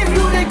time. If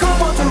you didn't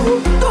come out the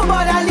road, don't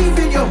bother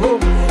leaving your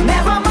home.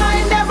 Never mind.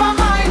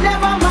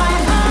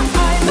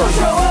 Don't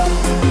show up.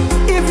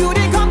 If you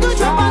didn't come to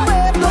drop and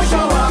wave, don't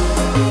show up.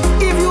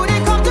 If you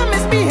didn't come to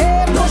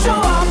misbehave, don't show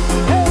up.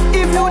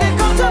 If you didn't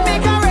come to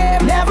make a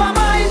rave, never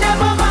mind.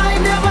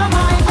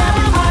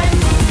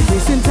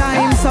 Wasting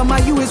time, some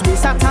of you is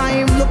waste of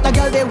time. Look, the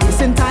girl they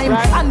wasting time,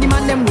 and the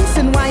man them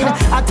wasting wine.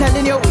 I'm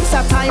telling you, waste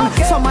of time.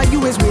 Some of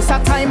you is waste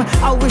of time.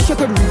 I wish you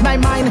could read my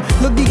mind.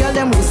 Look, the girl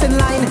them wasting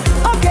line.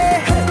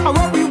 Okay, I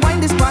won't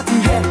rewind this party.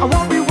 I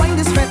won't rewind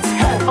this fete.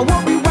 I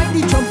won't rewind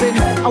the jumping.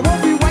 I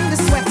won't rewind the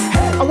sweat.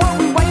 I won't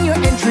rewind your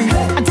entry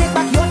and take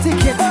back your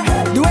ticket.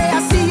 The way I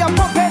see you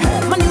pumping,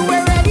 man, you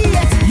ain't ready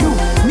yet. You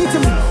need to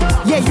move,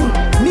 yeah, you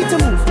need to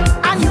move,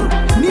 and you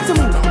need to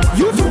move.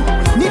 You do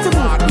need to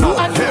move. You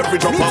and you every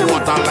drop of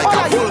water like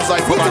a bullseye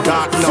from a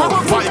dart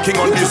now. Viking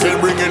on this hill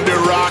bringing the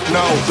rock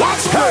now.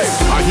 Watch this.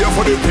 I here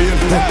for the pain,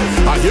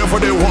 I here for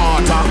the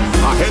water.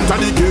 I enter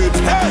the gate,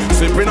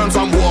 sipping on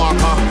some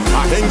water.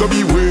 I ain't gonna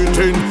be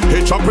waiting,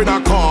 hitch up in a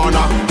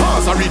corner.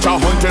 As I reach a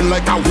hunting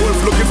like a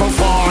wolf looking for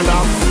fauna.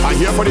 I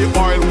here for the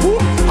oil,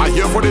 I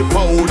here for the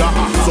powder.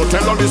 So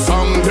tell all the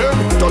song them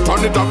to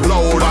turn it up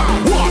louder.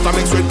 Water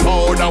mixed with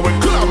powder, with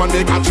clam and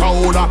make a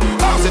chowder.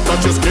 As it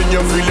touches skin,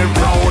 you're feeling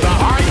prouder.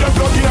 I the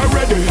blood here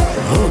ready.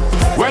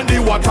 When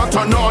the water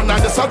turn on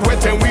and the sun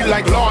wetting we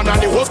like lawn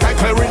and the hose can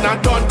clearing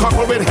and done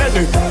couple with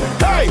Henny.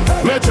 Hey,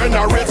 me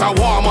generator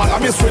warmer,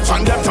 let me switch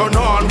and them turn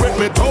on with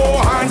me two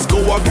hands go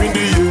up in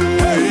the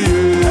air.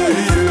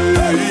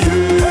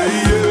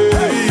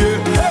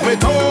 Me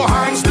two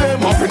hands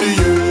them up in the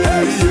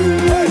air.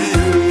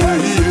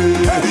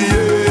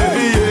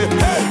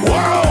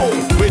 Wow,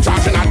 we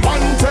charging at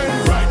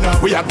 110 right now.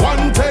 We at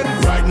 110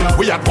 right now.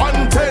 We at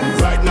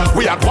 110 right now.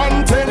 We at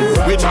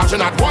 110. We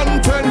charging at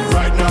 110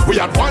 right now. We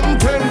at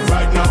 110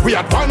 right now. We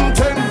at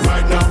 110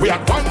 right now. We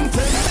at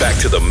 110. Back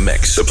to the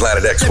mix. The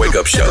Planet X Wake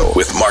Up Show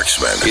with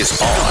Marksman is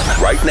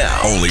on right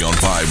now. Only on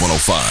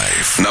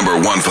 5105. Number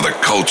one for the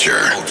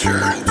culture.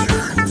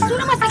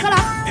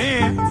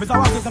 Mr.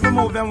 Watkins have to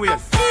move them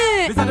ways.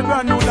 This is the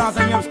brand new dance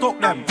and you have stuck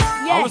them.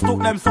 I will stuck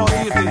them so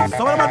easy.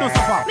 So what am I doing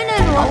so far? I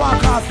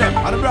walk past them.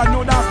 And the brand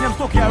new dance and I'm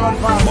stuck here and run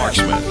past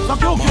Marksman. So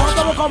you want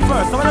them to come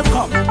first. So when them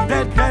come,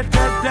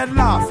 dead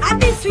last.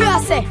 And this we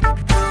are say.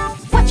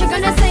 What you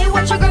gonna say,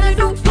 what you gonna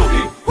do?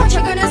 What you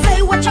gonna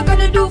say, what you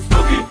gonna do?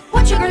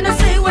 What you gonna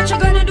say, what you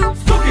gonna do?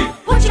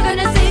 What you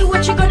gonna say,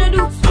 what you gonna do?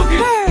 Girl,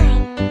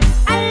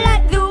 I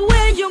like the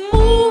way you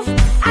move.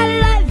 I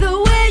like the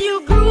way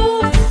you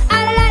groove.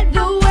 I like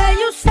the way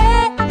you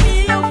set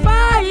me on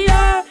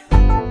fire.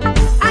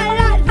 I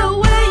like the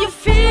way you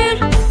feel.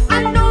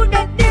 I know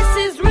that this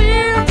is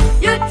real.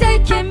 You're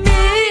taking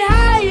me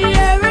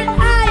higher and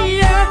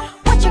higher.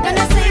 What you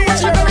gonna say, what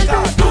you gonna do?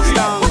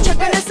 What you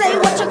gonna say,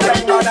 what you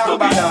gonna do?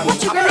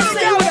 What you gonna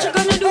say, what you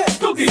gonna do?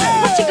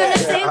 What you gonna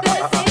say,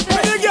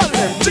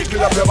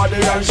 Jiggle up your body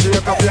and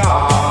shake up your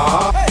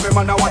heart. Every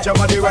man watch your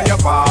body when you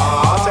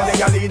pass. Tell the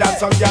girl lead and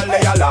some girl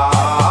lay a la.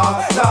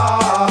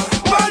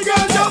 My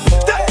girl just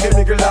take the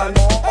mickle and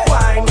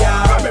wine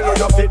ya. Come in on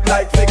your feet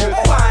like fickle,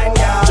 wine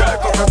ya.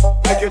 Jerk up your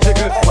make you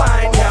jiggle,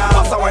 wine ya.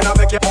 Pass a wine and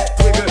make you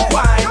wiggle,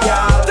 wine ya.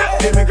 Take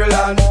the mickle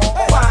and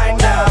wine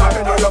ya. Come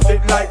in on your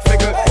feet like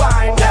fickle,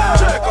 wine ya.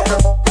 Jerk up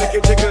your make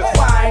you jiggle,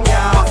 wine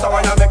ya. Pass a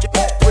wine and make you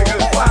wiggle,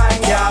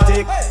 wine ya.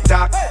 Tick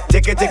tock,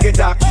 tick it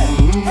tock.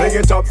 Bring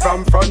it up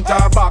from front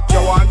or back.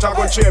 You want a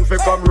good chain fi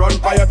come run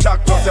by your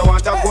jack. Plus you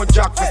want a good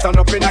jack fi stand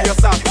up in your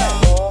sack.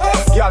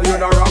 Girl, you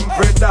know ramp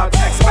with that.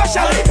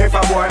 Especially if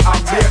a boy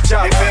act be a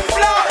chat. If it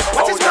fly,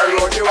 what is the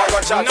road you a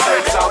go chat? So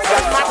it's up.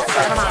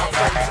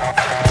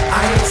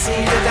 I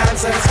see the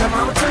dancers come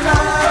out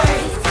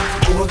tonight.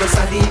 Ugo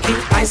Sadiki,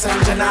 Ice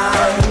and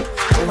Janai.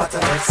 what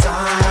an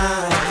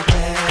excitement.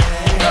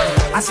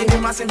 I see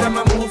them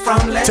move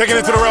from left. Taking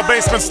it to the real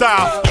basement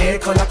style.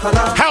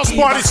 House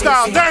party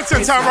style.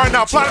 Dancing time right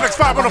now. Planet X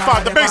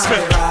 505, the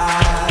basement.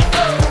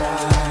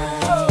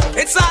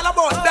 It's all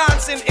about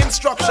dancing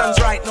instructions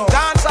right now.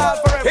 Dance all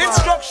forever.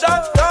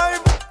 Instructions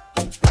time.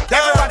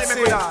 Everybody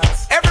make me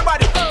dance.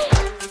 Everybody,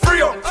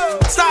 free up.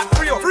 Start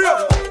free up. Free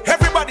up.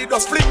 Everybody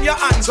just fling your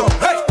hands up.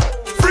 Hey,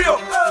 free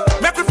up.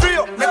 Make me free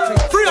up.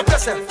 Free up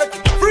yourself.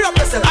 Free up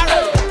yourself. All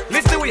right.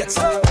 Lift the weights.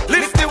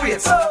 Lift the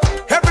weights.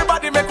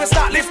 Everybody make me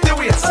start lift the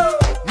weights.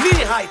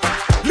 Knee height.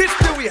 Lift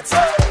the weights.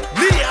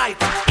 Knee height.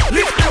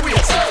 Lift the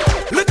weights.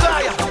 Look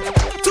higher.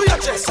 To your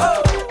chest.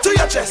 To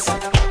your chest.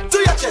 To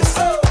your chest.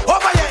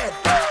 Over your head.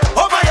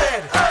 Over your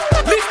head.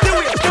 Lift the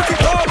weights. Look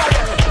it over your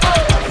head.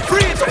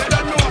 Free it up.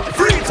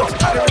 Free it up.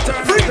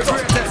 Free it up.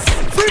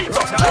 Free it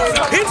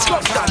up.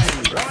 Instruction.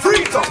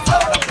 Free it up.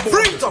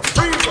 Free it up.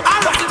 Free it up.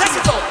 All right. Test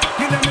it out.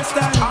 Give them a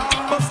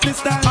style. Bust this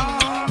style.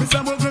 Mr.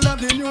 Muggle of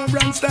the new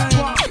brand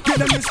style. Give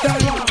them a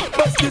style.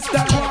 Bust this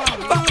style.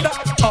 Found that.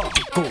 Oh,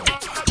 cool.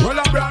 Well,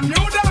 a brand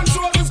new dance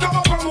roll is come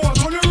up from what?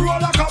 On the roll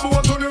like a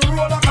boat. On the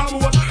roll like a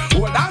boat.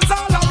 Oh, dance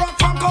all a rock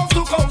from coast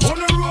to coast. On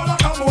the roll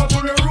like a boat.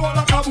 On the roll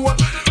like a boat.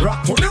 Rock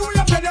to the way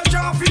up, then you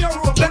jump for your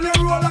rope. Then you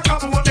roll like a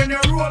boat. Then you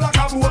roll like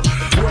a boat.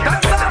 Oh,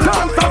 dance all a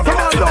rock from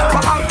coast to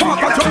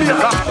coast.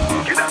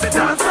 Get up the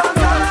dance all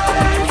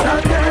night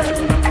again.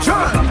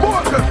 John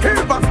Morgan,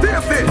 Eva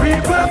Stacy.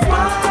 People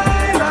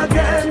smile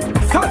again.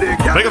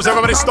 Big ups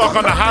everybody stuck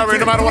on the highway,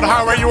 no matter what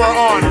highway you are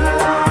on.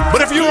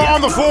 But if you are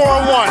on the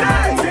 401,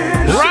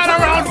 right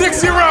around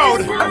Dixie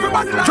Road,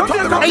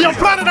 and your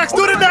Planet X,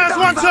 do the dance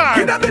one time.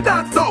 Get up the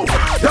dance now.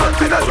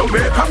 Dancing as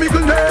Jamaica,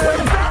 Mickle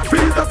name.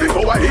 Feel the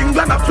people of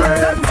England have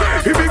trained.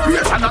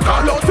 Immigration, I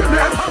call out your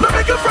name. Now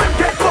make your friend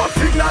get caught.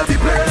 Signal the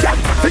plane.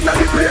 Signal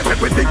the plane,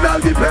 make we signal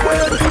the plane.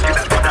 Get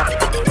up the dance.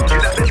 Get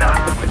up the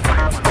dance.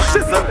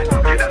 Shizzle.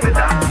 Get up the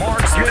dance.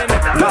 Marksman.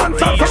 Dance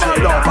come on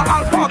now for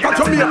all part of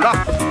Jamaica.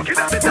 Get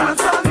up the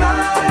dance all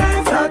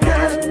night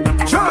again.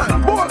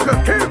 John Morgan,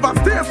 Eva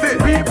Stacy.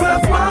 People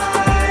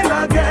smile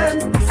again.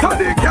 So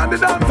they can the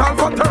dance all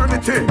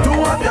fraternity. Do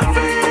what you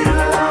feel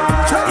like.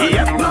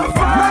 Yep.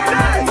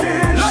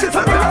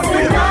 Shizzle.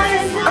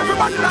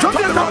 Everybody jump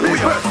in the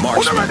people.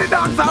 Who the ready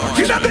dance up?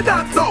 Get up the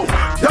dance now.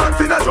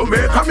 Dancing as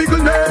Jamaica,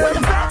 Mickle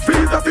name.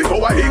 Feel the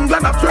people of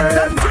England have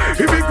trained.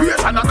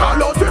 Immigration, I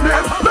call out your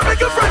name. Now make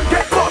your friend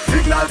get caught.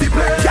 Signal the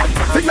plane.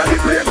 Signal the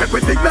plane, make we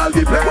signal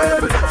the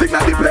plane.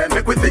 Signal the plane,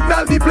 make we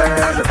signal the plane.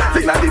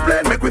 Signal the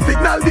plane, make we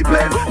signal the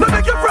plane. Now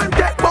make your friend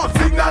get caught.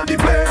 Signal the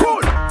plane.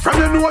 Cool. From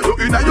you know you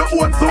in your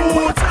own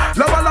suit.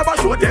 Lava lava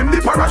show them the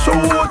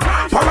parachute.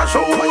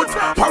 Parachute,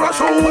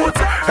 parachute.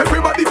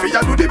 Everybody feel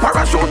you do the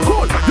parachute.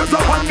 Cool. You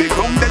drop on the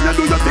ground, then you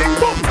do your thing.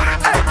 Boom.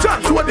 Hey,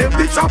 John, show them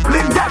the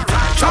Chaplin.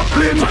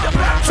 Chaplin,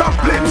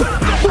 Chaplin.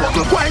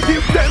 Why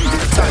give them?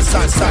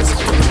 Sans.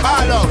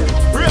 All out.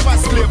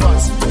 Ravers,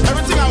 flavors.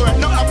 Everything I wear,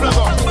 not a plug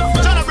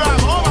up. John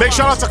Abraham. Big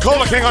shout out to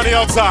Cola King on the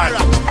outside.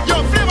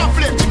 Yo, flavor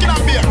flip, chicken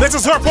and beer. This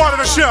is her part of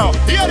the show.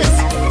 Hear this.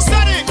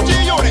 Study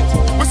G-Unit.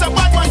 We say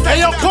Batman. Hey,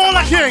 yo,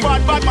 Cola King.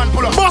 Batman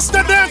pull up. Bust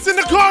the dance in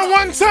the car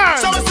one time.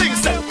 So we sing,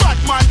 say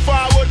Batman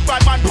forward,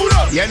 Batman pull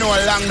up. You know,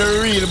 along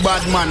the real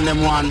Batman,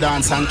 them want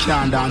dance and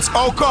can't dance.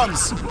 How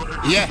comes?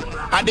 Yeah.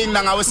 I ding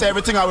dong, I will say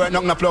everything I wear,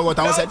 not gonna plug out.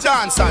 I will say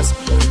dancers,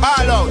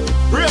 all out,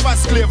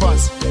 ravers,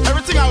 clavers.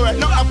 Everything I wear,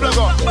 not gonna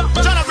plug out.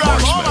 John Abraham,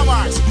 all my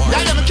Mars.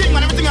 Yeah, I'm a king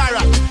man, everything I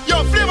rock.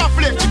 Yo, flavor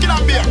flip, chicken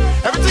and beer.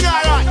 Everything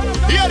I rock.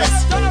 Hear this,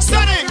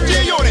 studying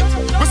G-Unit.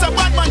 We say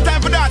Batman time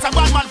for dance, and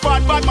Batman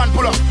forward, Batman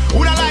pull up.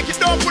 Who don't like it,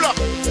 don't pull up.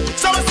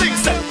 So we sing,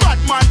 say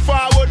Batman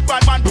forward,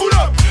 Batman pull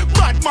up.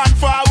 Batman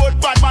forward,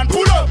 Batman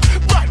pull up.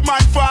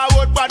 Batman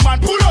forward, Batman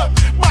pull up.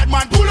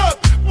 Batman pull up.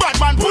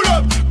 Batman pull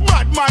up.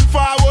 Batman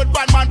forward,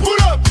 Batman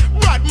pull up.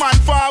 Batman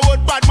forward,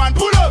 Batman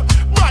pull up.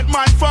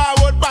 Batman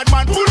forward,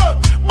 Batman pull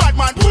up.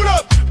 Batman pull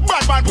up.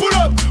 Batman pull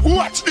up.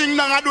 Watch ding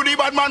dong, I do the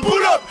Batman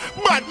pull up.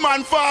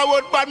 Batman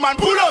forward, Batman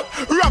pull up.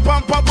 Rap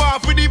and pop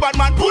off with the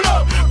Batman pull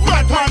up.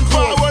 Batman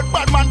forward,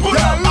 Batman pull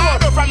up. I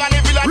do from an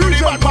villa do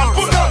the Batman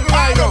pull up.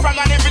 I do from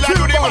an villa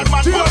do the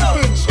Batman pull up.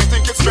 You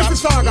think it's rap?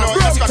 No,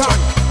 it's got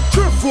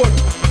Driftwood.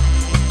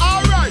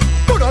 Alright.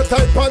 Put a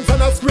tight pants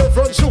and a square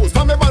front shoes.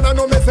 For me man I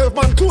know myself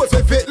man clothes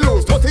if it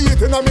loose.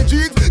 38 in a me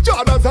jeans,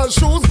 Jordans and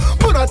shoes.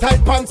 Put a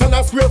tight pants and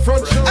a square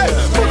front shoes. Hey,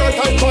 put a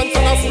tight pants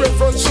and a square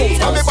front shoes.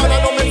 For me man I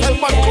know myself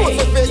man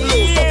clothes if it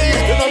loose.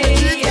 38 in a me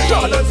jeans,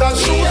 Jordans and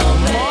shoes.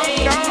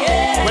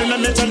 Well, let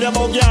me tell you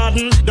about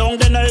garden. Down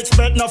then I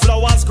expect no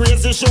flowers.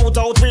 Crazy shoot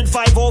out with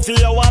 5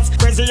 hours.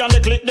 Crazy on the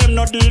click them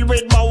no deal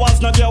with bowers.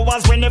 Not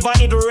yours whenever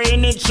it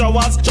rain it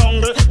showers.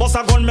 Jungle, boss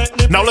a gun make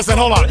the now listen,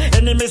 hold on.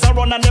 Enemies are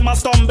run and them a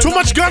stumble. Too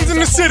much guns in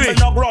the city.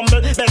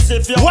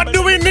 What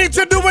do we need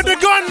to do with the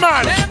gun,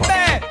 man?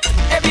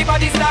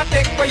 Everybody start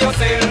take for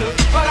yourself.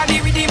 Follow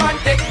the rhythm and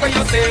take for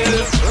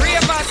yourself.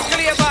 Ravers,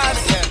 clavers,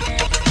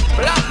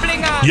 black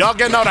blinger. Y'all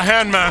getting out of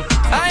hand, man.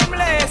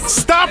 Timeless.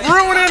 Stop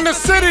ruining the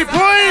city,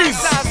 please.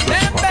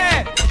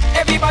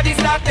 Everybody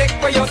start take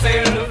for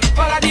yourself.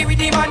 Follow the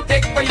rhythm and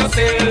take for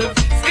yourself.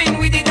 Spin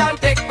with it and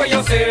take for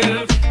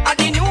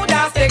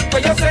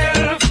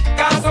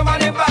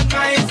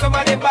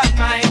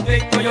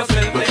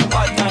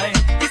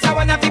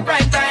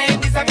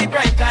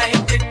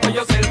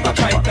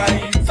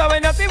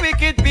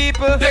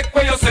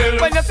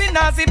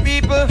nasty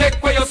people. Take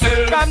for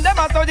yourself. From them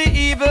out of the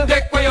evil.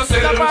 Take for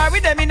yourself. The bar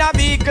with them in a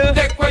vehicle.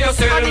 Take for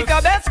yourself. And if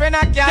your best friend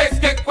a cat.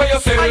 Take for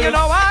yourself. And you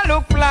know I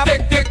look flap.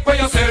 Take for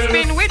yourself.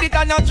 Spin with it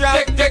and not drop.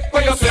 Take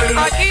for yourself.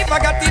 And if I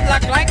got it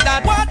like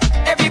that. What?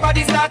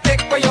 Everybody start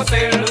take for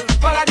yourself.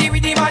 Follow the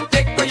rhythm and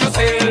take for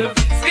yourself.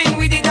 Spin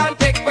with it and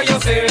take for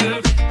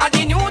yourself. And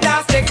the new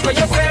dance take for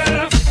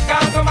yourself.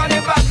 Cause some of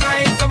them bad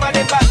mind, some of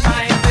them bad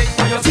mind. Take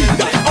for yourself.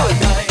 All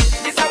night.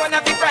 This I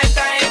wanna be bright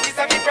time. This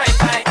I be bright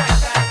time.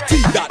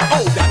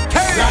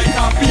 Light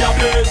up for your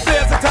blaze,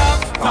 blaze it up.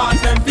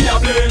 Touch them for your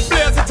blaze,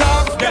 blaze it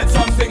up. Get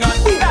something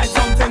on, light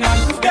something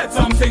on, get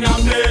something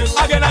on blaze.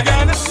 Again,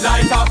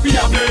 light up for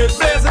your blaze,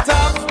 blaze it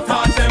up.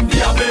 Touch them for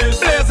your blaze,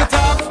 blaze it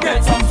up.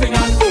 Get something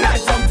on, light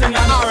something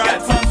on,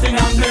 get something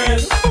on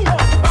blaze.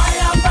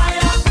 Fire,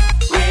 fire,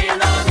 we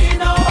don't need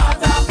no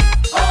water.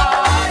 Oh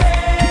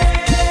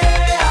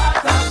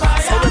yeah,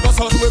 fire. So we go,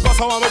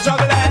 so I'm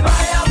juggling.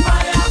 Fire,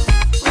 fire,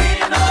 we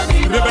don't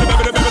need no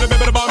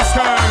water. Bomb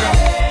stand.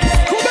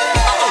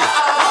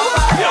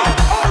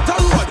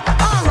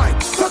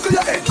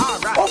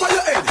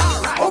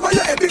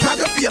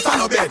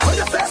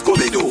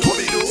 Scooby-Doo,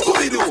 Scooby-Doo,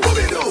 Scooby-Doo,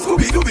 Scooby-Doo,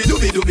 Scooby-Doo,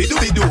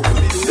 Scooby-Doo.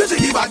 The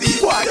jiggy body,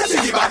 boy, the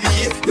jiggy body,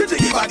 the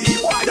jiggy body,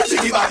 boy, the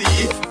jiggy body.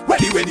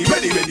 Ready, boy,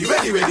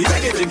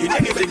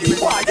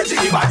 the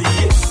jiggy body.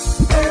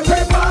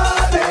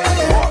 Everybody,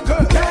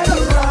 get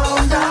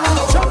around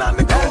now.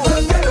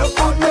 Get up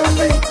on your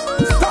feet.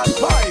 Stand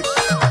by.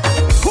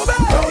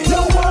 Don't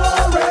you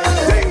worry.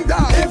 Ding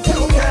dong. If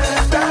you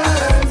can't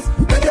dance,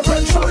 then your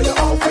friend show you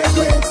how to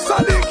drink.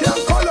 Sonic, yeah,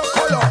 color.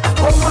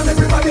 Come on,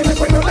 everybody, make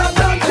we know that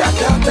dance.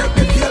 Can't take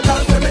the field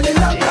dance them any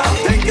longer.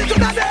 Take it to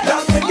the day,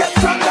 dance and get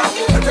stronger.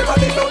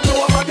 Everybody don't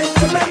know about this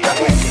to make that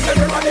way.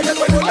 Everybody make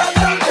we know that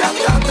dance.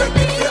 Can't take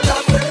the field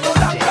dance them any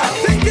longer.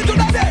 Take it to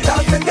the day,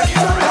 dance and get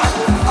stronger.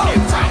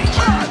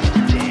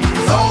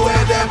 So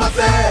where them a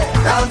say,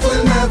 dance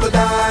will never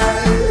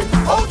die.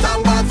 Out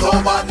and back so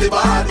bad the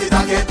bodies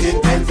are get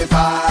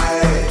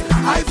intensified.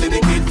 I see the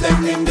kids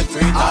them in the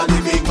street, all the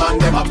big man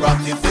them a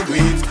practice the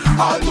greets.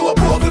 All do a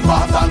broken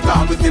fast and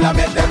calm, we still a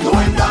make them know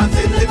him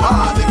dancing the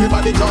past.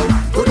 Everybody jump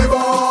to the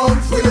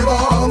bounce, willy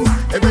bounce.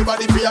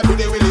 Everybody fear to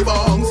the willy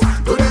bounce.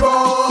 To the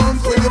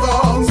bounce, willy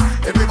bounce.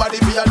 Everybody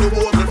fear to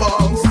the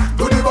bounce.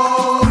 To the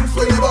bounce,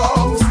 willy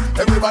bounce.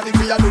 Everybody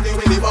fear to the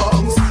willy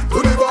bounce. To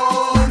the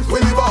bounce,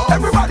 willy bounce.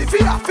 Everybody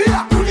fear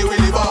to the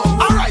willy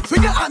bounce. Alright,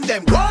 swing your hand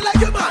them, go on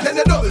like a man. Then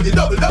the double the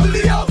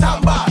out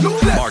and back.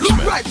 Look left, look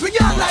right, swing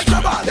your hand like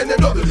a man. Then the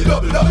double the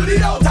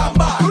out and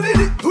back.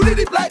 Do the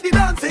dip like the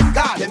dancing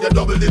car. Then the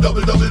double the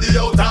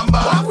out and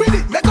back. Walk with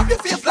it, make up your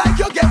face like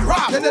you get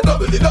robbed. Then the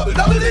double the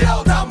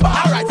out and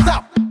back. Alright,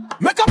 stop.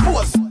 Make a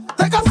pose,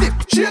 take a sip,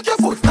 shake your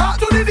foot, start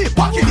to the dip,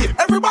 walk it.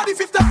 Everybody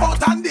 50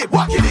 out and dip,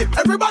 walk it.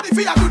 Everybody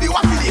fear to the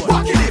walk it,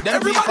 walk it.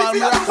 Everybody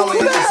fear to the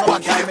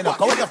walk it.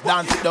 Go just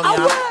dance it down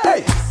here.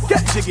 Hey,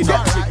 get jiggy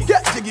now,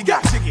 get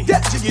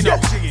jiggy now.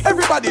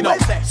 Everybody know.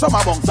 Some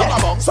a bong.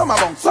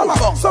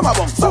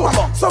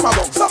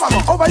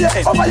 Over your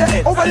head.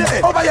 Because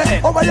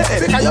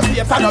your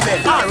feet on the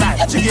bed.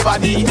 Alright, jiggy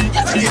body.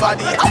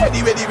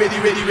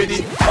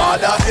 Ready.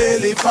 Father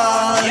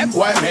elephant,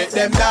 why make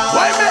them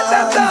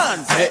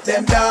dance? Make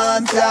them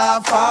dance, yeah,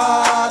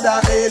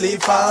 Father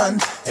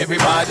elephant.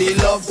 Everybody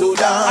love to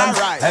dance,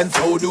 right. And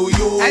so do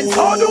you.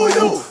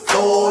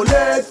 So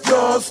let's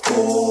just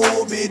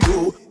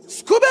Scooby-Doo.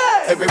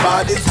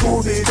 Everybody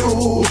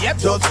Scooby-Doo,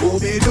 just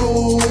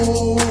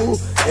Scooby-Doo.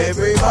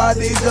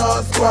 Everybody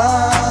just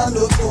want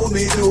to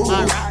Scooby-Doo.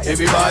 Right.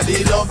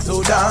 Everybody love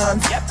to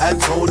dance,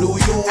 and so do you.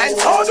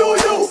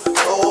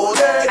 So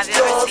let's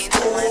just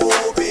Scooby-Doo.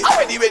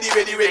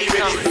 Ready.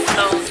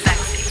 So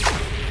sexy.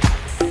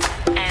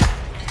 And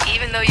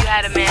even though you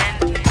had a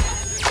man,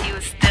 he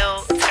was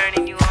still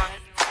turning you on.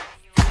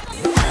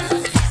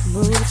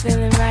 Mood's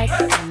feeling right,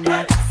 and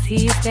I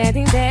see you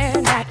standing there,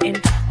 not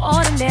an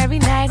ordinary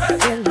night.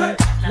 Feeling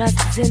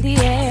lust is in the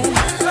air.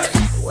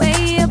 The way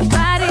your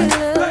body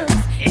looks,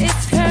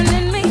 it's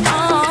turning me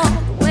on.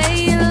 The way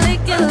you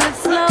lick your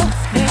lips slow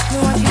makes me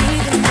want you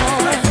even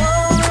more.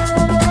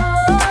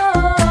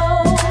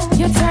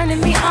 You're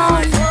turning me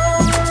on.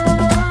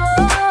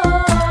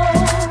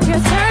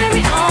 You're turning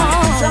me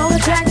on. So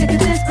attracted to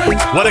this people.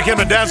 When it came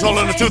to dancehall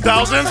in the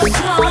 2000s,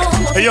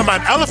 hey, yo,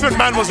 man, Elephant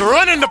Man was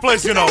running the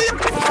place, you know.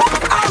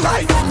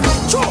 Alright,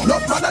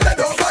 enough man and they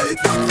don't fight.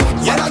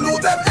 Yeah, I know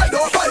them, they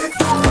don't fight.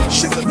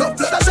 Shit, enough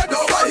blood, I said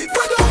don't fight. We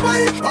don't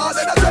fight, all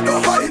that I said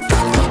don't fight.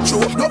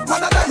 Enough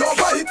man and they don't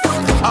fight.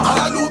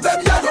 I know them,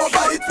 yeah, don't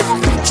fight.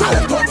 Try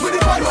them talk with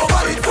it, I don't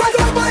fight. We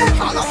don't fight,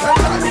 all of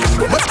them.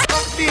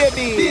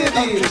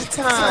 Baby,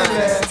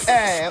 timeless.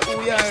 Hey,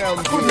 we are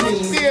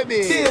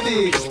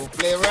baby.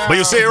 But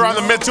you see, around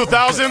the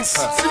mid-2000s,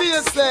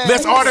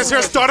 this artist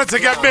here started to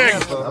get big.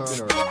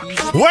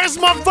 Where's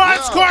my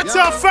Vybz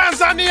Kartel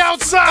fans on the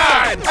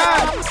outside?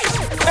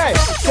 Hey,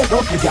 take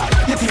off the guy,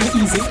 you think it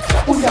easy?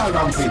 We are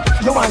ramping,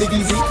 you want it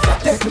easy?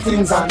 Take the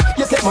things on,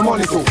 you take my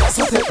money too.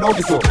 So take it off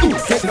the toe,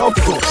 take it off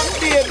the toe.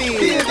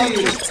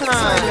 Baby,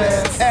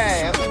 timeless.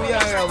 Hey, we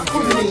around,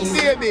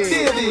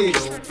 baby.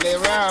 Play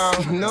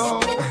around,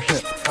 no.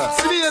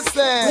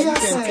 Seriously, you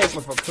can't take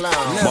me for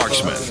clown.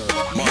 Marksman.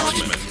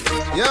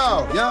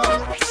 Yo.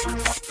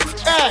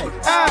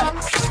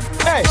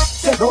 Hey,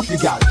 take off the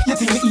gal, you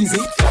think it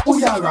easy? Who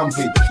you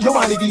ramping? You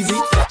want it easy?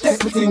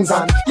 Take me things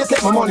on, you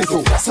take my money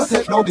too. So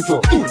take down the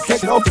toe,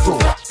 take it off the toe.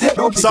 Take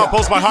down the Saw a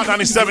post by Hot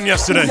 97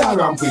 yesterday. Who you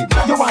ramping?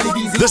 You want it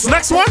easy? This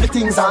next one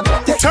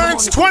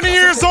turns 20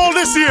 years old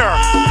this year.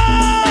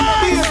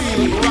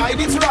 Baby,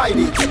 ride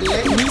it,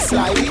 let me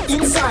slide it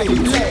inside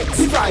it. Legs,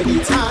 divide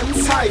it,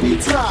 hands, hide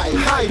it, try,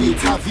 hide it.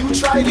 Have you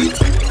tried it?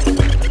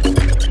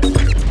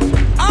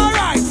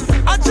 Alright,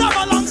 I jam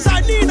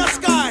alongside Nina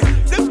Sky,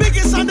 the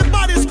biggest and the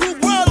baddest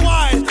group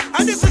worldwide.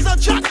 And this is a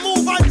Jack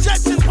Move and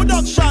Jetson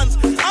Productions.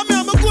 I'm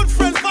here, my good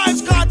friend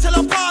Vibes Cartel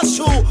and Pass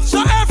Show.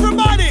 So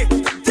everybody,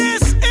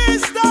 this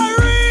is the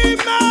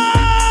remix.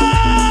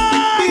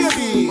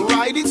 Baby,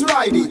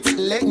 ride it,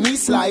 let me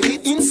slide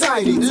it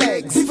inside it.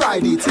 Legs,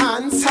 divide it,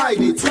 hands,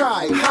 hide it,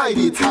 try, hide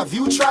it. Have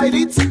you tried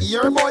it?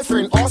 Your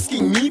boyfriend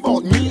asking me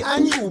about me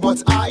and you,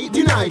 but I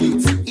denied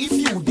it. If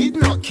you did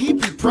not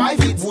keep it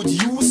private, would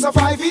you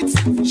survive it?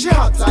 She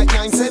hot like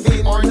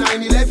 9/7 or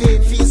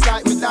 9/11. Feels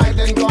like me died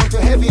and gone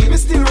to heaven. Me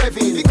still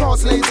revving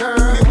because later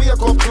me wake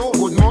up to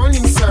good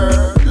morning,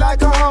 sir.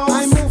 Like a house,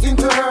 I move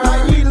into her.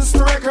 Like needles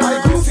to record, I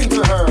groove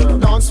into her.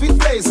 Dance with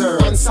Blazer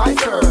and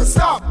Cypher.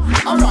 Stop.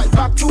 Alright,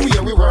 back to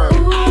where we were.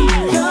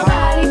 Your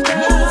body,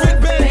 girl. Move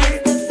it, baby.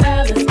 Make the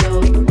fellas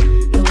go.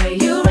 The way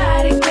you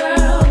ride it,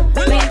 girl.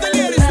 We love the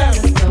ladies now.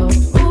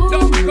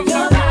 Ooh, your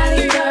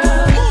body,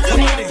 girl.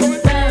 Make the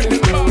fellas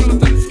go.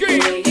 The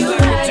way you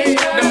ride it,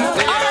 girl.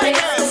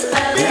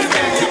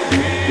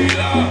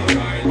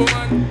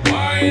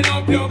 Wind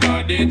up your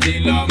body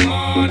till the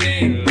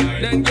morning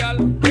light. Then girl,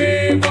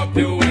 wave up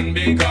your hand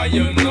because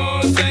you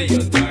know say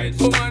you're tight.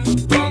 Woman,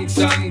 bounce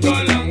and go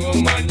long,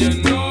 woman, you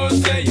know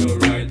say you're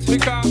right.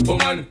 Because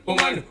woman,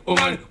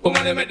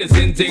 they make this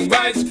thing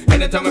right.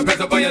 Anytime I press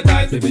up on your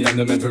thighs, baby, I'm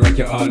the man for rock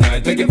you all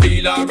night. Make you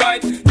feel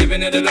alright,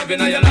 giving you the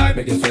loving of your life.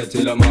 Make you sweat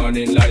till the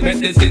morning light. Make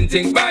this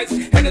thing right.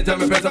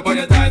 Anytime I press up on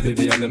your thighs,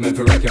 baby, I'm the man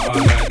for rock you all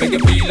night. Make you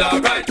feel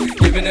alright,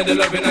 giving you the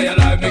loving of your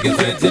life. Make you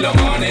sweat till the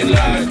morning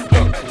light.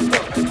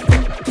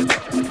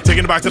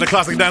 Taking it back to the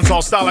classic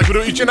dancehall style like we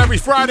do each and every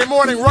Friday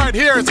morning right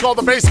here. It's called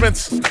The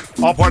Basement.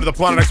 All part of the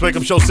Planet X Wake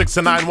Up Show, 6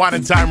 to 9, wine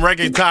and time,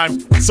 reggae time,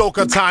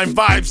 soca time,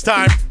 vibes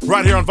time,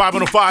 right here on Vibe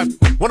 105.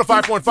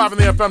 105.5 in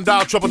the FM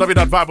dial,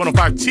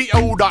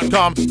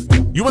 www.vibe105to.com.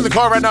 You in the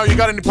car right now, you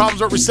got any problems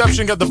with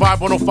reception, get the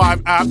Vibe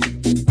 105 app.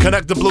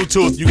 Connect to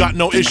Bluetooth, you got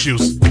no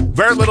issues.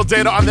 Very little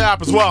data on the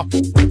app as well.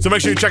 So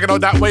make sure you check it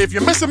out that way. If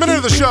you miss a minute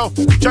of the show,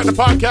 check the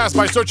podcast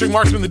by searching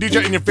Marksman the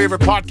DJ in your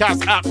favorite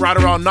podcast app right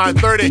around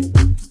 9:30.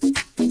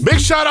 Big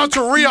shout out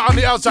to Rhea on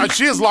the outside.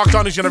 She is locked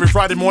on each and every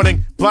Friday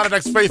morning. Planet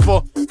X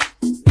faithful.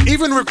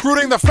 Even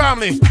recruiting the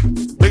family.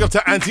 Big up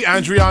to Auntie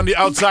Andrea on the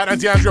outside.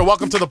 Auntie Andrea,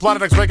 welcome to the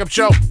Planet X Wake Up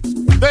Show.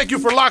 Thank you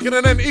for locking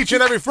it in each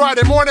and every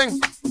Friday morning.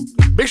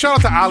 Big shout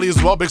out to Ali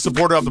as well. Big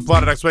supporter of the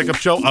Planet X Wake Up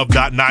Show of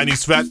that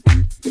 90s vet.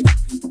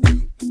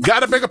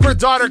 Gotta big up her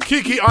daughter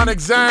Kiki on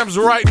exams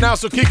right now.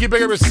 So Kiki,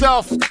 big up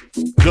yourself.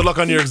 Good luck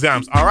on your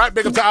exams. All right,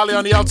 big up to Ali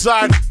on the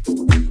outside.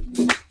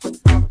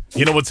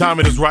 You know what time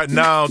it is right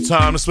now.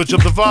 Time to switch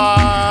up the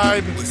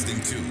vibe.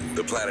 Listening to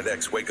the Planet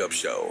X Wake Up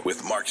Show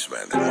with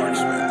Marksman. Okay,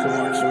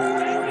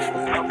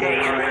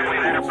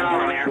 we've had a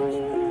problem here.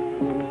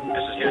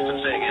 This is Houston.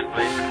 Say again,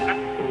 please.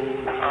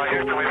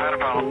 Houston, we've had a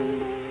problem.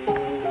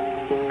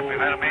 We've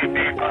had a beep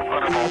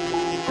unputable.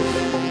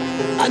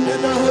 And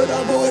then I heard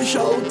a boy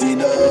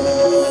shouting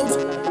out,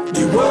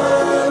 the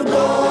world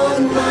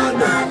gone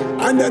mad.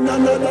 And then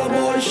another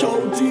boy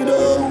shouting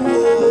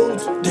out,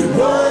 the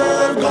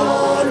world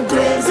gone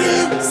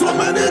crazy. So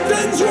many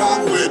things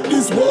wrong with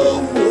this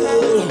world.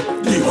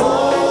 The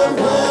whole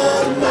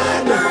world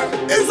mad.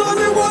 It's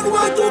only one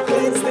way to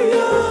cleanse the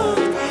earth.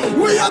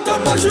 We have to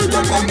mash it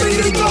up and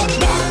beat it up.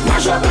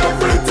 Mash up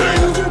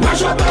everything,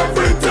 mash up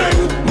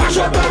everything, mash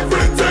up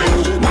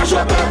everything, mash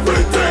up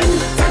everything.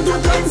 Time to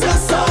cleanse your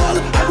soul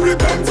and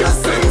repent your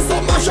sins.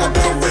 So mash up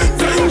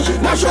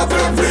everything, mash up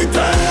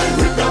everything.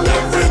 Rip down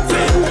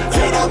everything,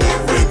 tear down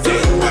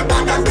everything. We're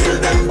back and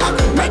build them back,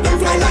 make them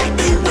fly like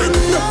the wind.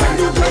 Time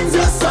to cleanse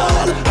your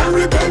soul and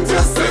repent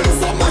your sins.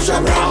 So mash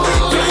up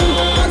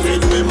everything.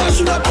 Did we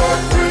mash up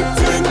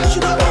everything? Mash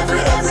up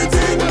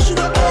everything, mash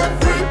up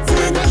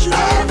everything, mash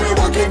up every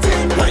walking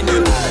thing.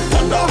 Lightning,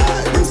 thunder.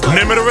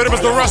 Name of the rhythm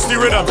is the Rusty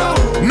Rhythm.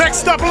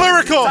 Next up,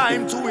 Lyrical.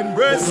 Time to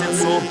embrace it,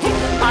 so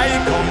I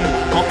come.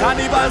 On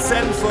carnival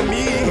send for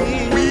me.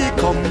 We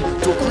come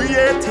to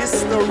create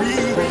history.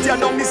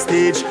 Turn on the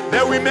stage,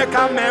 then we make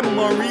a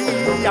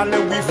memory. And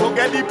then we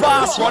forget the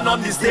past. Run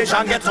on the stage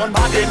and get on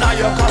bad in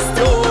your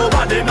costume.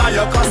 Bad in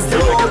your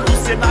costume.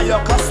 Loose in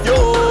your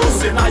costume.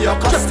 Loose in your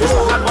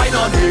costume. And wine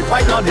on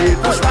it,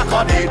 push back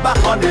on it,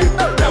 back on it.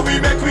 Then we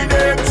make we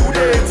name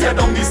today. Turn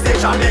on the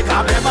stage and make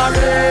a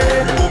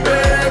memory. We will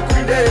make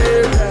we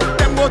name.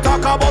 Them go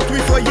talk about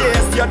we for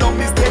years. Turn on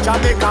the stage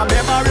and make a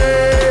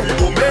memory. We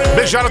will make.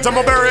 Big shout out to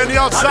Mulberry on the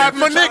outside.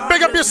 Monique,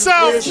 big up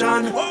yourself.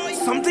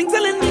 Something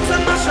telling me to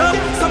mash up,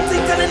 something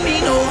telling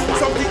me no,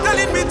 something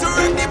telling me to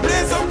wreck the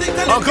place, something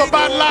telling Uncle me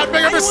Bad Lad,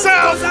 big up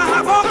yourself.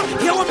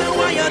 You want me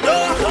why you do?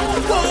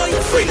 Boy, you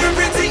bring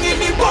everything in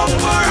the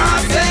bumper. I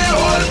say,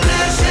 all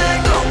place,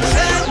 shake, don't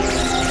shake.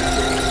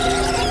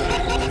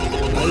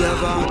 I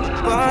have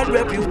a bad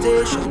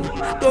reputation.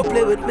 Don't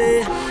play with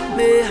me.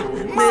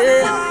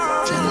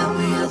 Tell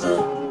me as a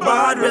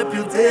bad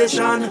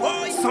reputation.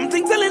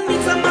 Something telling me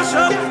to mash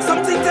up,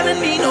 something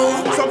telling me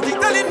no, something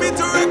telling me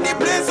to wreck the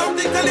place,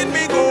 something telling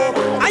me go.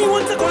 I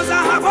want to cause a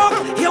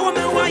havoc. You want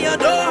me why you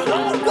do?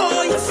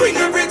 Boy, you bring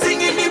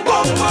everything in the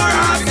bumper.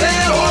 I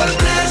say, all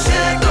place,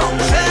 shake, don't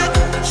shake,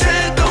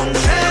 shake, don't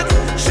shake,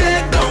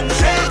 shake, don't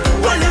shake.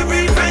 Well,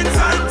 every fence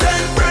and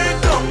ten break,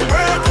 don't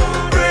break,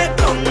 break,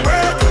 don't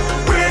break,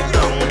 break,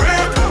 don't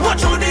break.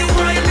 Watch how the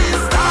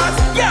wildest stars.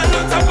 Yeah,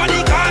 not up on the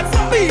cards.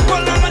 People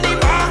on the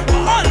bar,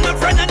 all my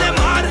friends and them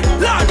hard.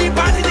 Lord, the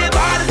party they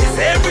bad. It's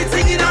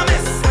everything in a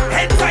mess.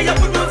 Head tie up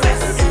with my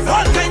vest.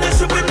 All kind of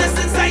stupidness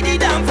inside the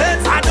damn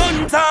fence. I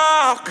don't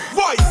talk.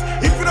 Voice,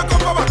 if you don't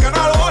come back and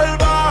I'll hold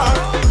back.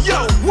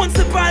 Yo, once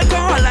the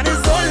alcohol and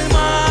it's all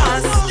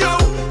mass. Yo,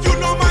 you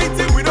know my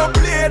team, we don't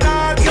play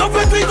that. Yo,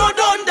 but we go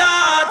down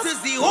that.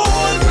 It's the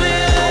whole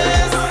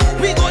place.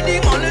 We go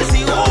demolish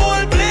the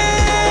whole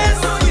place.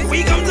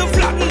 We come to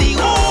flatten the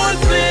whole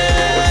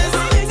place.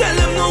 Tell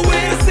them no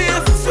way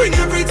safe. Swing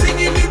everything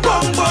in the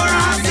bumper.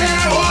 I say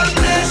whole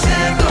place.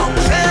 Shake, don't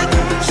shake,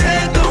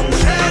 shake, don't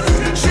shake,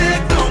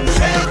 shake, don't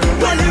shake.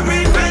 Well,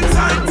 every fence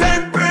and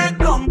ten break,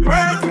 don't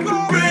break,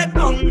 break,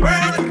 don't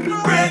break,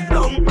 break,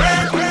 don't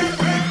break.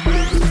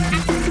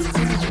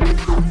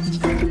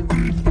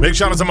 Big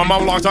shout out to my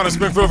mom locked on in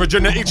Springfield,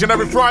 Virginia each and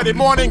every Friday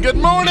morning. Good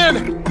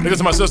morning. Big up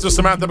to my sister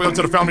Samantha. Big up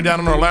to the family down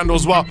in Orlando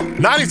as well.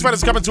 90s Fed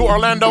is coming to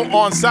Orlando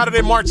on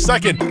Saturday, March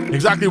 2nd.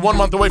 Exactly 1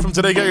 month away from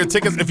today. Get your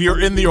tickets if you're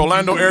in the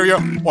Orlando area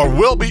or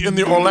will be in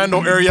the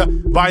Orlando area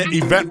via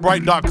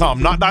eventbrite.com.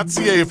 Not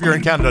 .ca if you're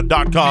in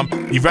Canada.com.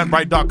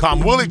 Eventbrite.com.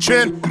 Willie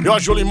Chin,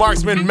 Yosh Willie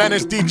Marksman,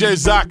 Menace, DJ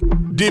Zach,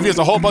 Devious,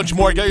 a whole bunch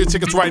more. Get your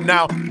tickets right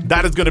now.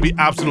 That is going to be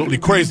absolutely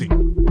crazy.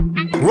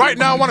 Right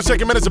now, I want to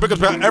take a minute to pick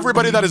up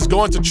everybody that is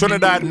going to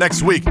Trinidad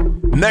next week.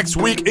 Next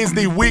week is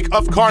the week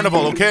of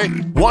Carnival, okay?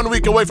 1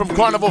 week away from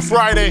Carnival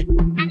Friday.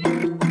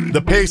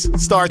 The pace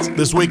starts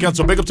this weekend,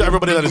 so big up to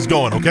everybody that is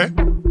going, okay?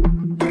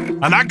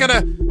 I'm not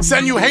gonna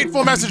send you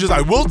hateful messages.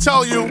 I will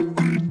tell you,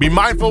 be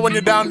mindful when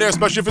you're down there,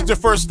 especially if it's your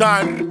first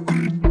time.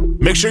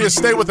 Make sure you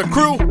stay with the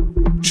crew.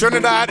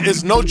 Trinidad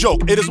is no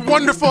joke. It is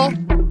wonderful.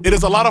 It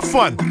is a lot of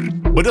fun.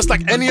 But just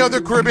like any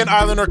other Caribbean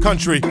island or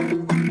country,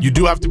 you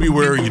do have to be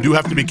wary. You do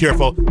have to be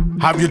careful.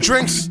 Have your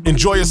drinks,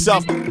 enjoy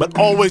yourself, but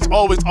always,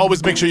 always,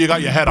 always make sure you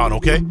got your head on,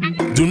 okay?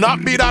 Do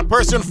not be that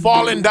person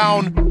falling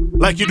down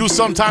like you do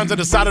sometimes at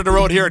the side of the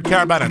road here at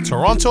Caribana in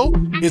Toronto.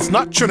 It's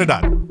not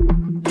Trinidad.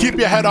 Keep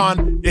your head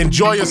on,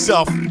 enjoy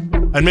yourself,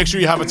 and make sure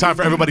you have a time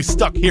for everybody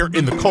stuck here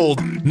in the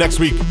cold next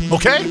week,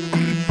 okay?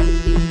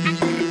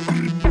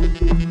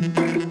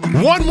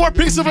 One more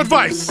piece of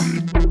advice.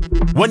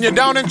 When you're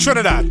down in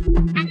Trinidad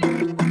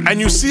and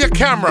you see a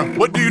camera,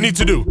 what do you need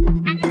to do?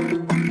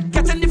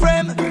 Get in the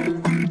frame,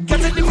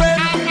 get in the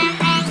frame,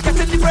 get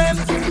in the frame.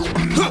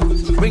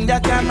 Bring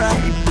that camera,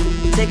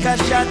 take a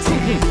shot.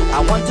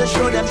 I want to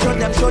show them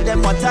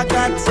what I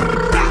got.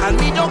 And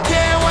we don't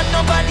care what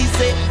nobody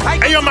say.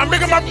 Hey yo, man,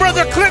 big up my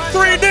brother Clip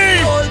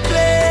 3D.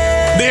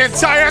 The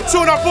entire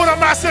tune-up on a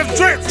massive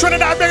trip.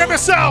 Trinidad, big up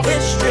yourself.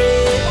 History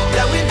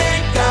that we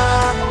make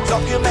a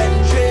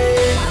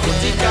documentary. Put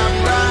the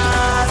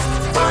cameras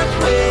one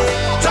way,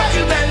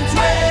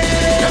 documentary.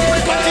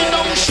 Everybody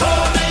know, show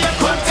me your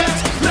content.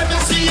 Let me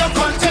see your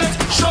content.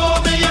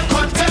 Show me your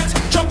content.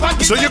 Jump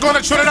and So you're going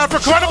to Trinidad for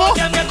Carnival?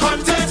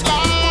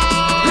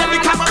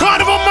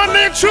 Carnival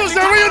Monday and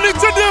Tuesday, what you need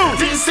to do?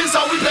 This is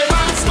how we play.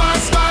 Mass.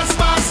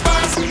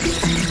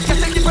 Get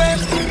in the frame.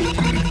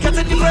 Get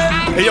in the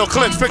frame. Hey yo,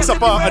 Clint, fix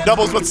up a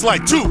doubles with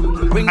slide 2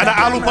 and an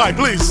alu pie,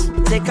 please.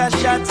 Take a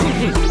shot.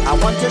 I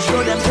want to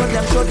show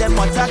them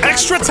what I got.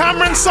 Extra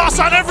tamarind sauce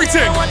on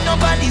everything. What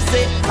nobody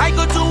say. I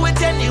go do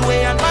it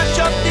anyway and mash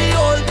up the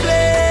whole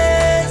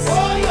place.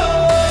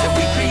 So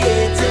we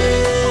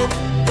created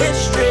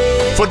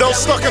history. For those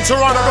stuck in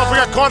Toronto, don't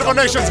forget Carnival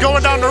Nation's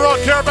going down the road.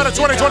 Caribana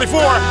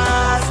 2024.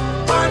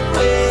 One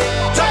way,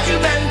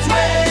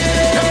 documentary.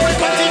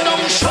 Everybody know,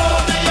 show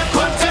me your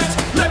content.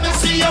 Let me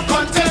see your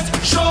content.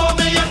 Show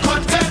me your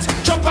content.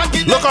 Jump and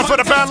get Look out for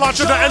the band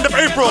launch at the end of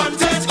April.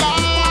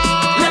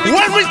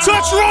 When we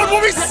touch road,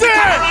 what we say?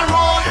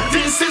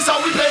 This is how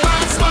we play.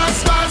 Mass.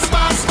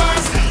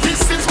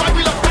 This is why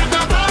we love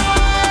Canada.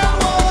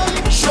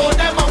 Show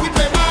them how we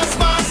play. Mass.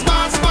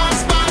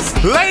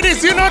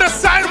 Ladies, you know the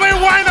sideway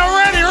wine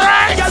already,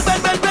 right? Girl,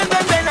 bend, and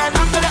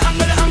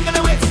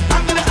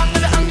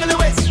angle the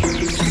waist.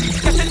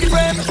 Get in the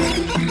frame.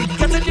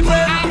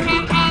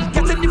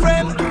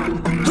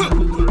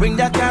 Bring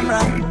that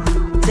camera.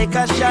 take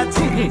a shot.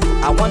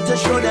 I want to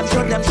show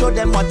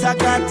them what I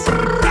got.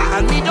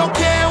 And we don't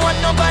care what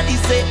nobody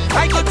say.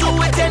 I go do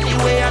it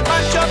anyway and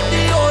mash up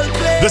the whole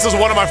place. This is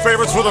one of my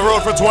favorites for the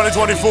road for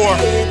 2024.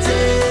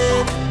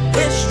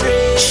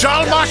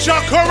 Charles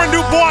Marshall, Corin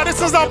Dubois,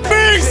 this is a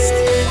beast!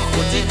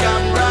 Put the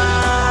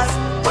cameras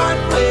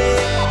one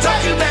way,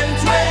 document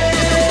way.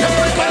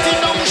 Everybody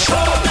now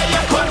show me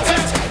your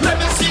content. Let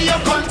me see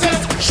your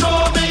content.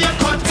 Show me your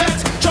content.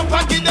 Jump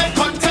and give them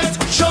content.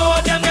 Show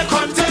them your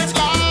content.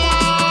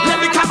 Let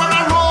the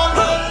camera roll.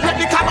 Let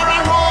the camera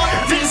roll.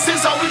 This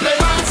is how we play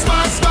dance.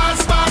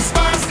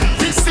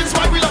 This is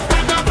why we love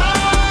carnival.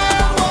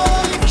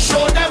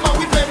 Show them how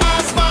we play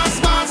dance.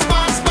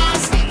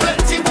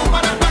 Plenty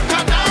woman and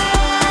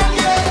bacchanal.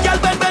 Yeah. Girl,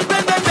 bend and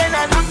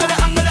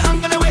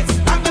angle the waist.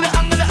 Angle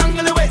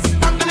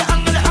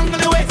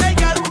the waist. Hey,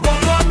 girl,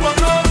 walk on.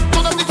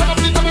 Turn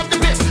up the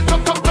bass.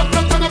 Turn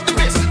up the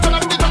bass,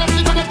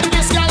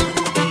 girl.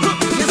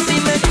 You see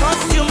my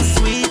costume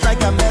sweet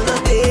like a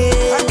melody.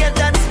 I get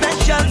that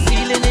special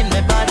feeling in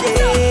my body.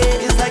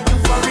 It's like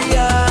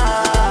euphoria.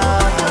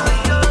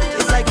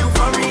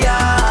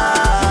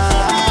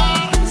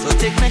 So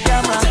take my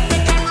camera,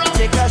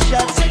 take a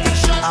shot.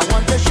 I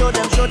want to show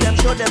them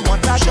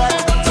what I got.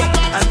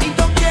 And we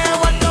don't care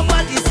what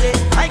nobody say.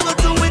 I go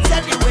do it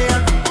anywhere.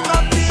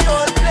 From the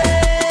old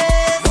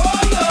place.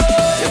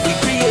 So we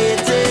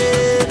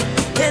created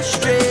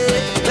history.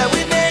 That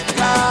we make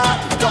a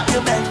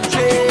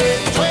documentary.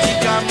 Put the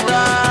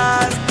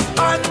cameras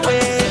on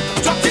way.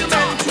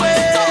 Document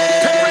way.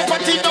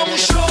 Everybody now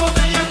show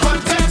me your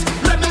content.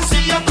 Let me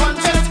see your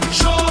content.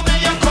 Show me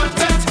your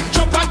content.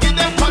 Jump and give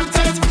them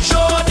content.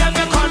 Show them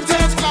your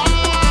content.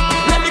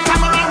 Let the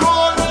camera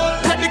roll.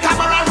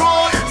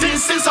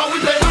 This is how we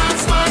play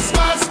dance.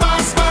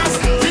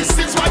 This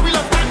is why we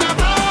love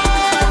carnival.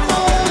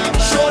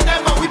 Show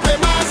them how we play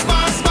dance.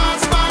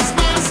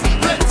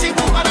 Plenty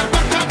woman and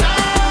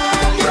bacchanal.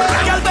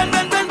 Girl, bend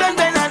and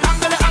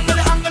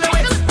angle the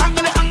waist.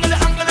 Angle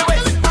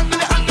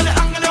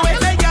the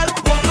waist. Hey, girl,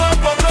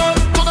 walk on.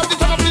 Turn up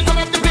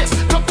the bass.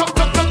 Turn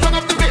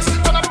up the bass.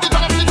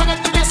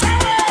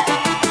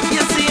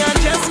 You see, I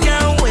just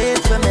can't wait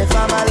for my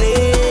family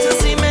to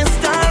see me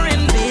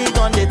starring big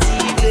on the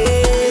TV.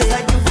 It's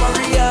like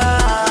euphoria.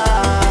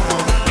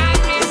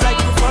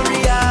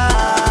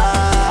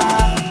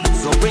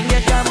 So bring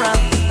your camera,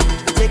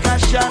 take a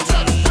shot.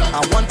 I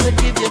want to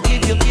give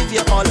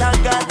you all I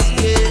got.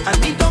 Yeah. And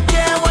we don't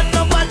care what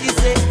nobody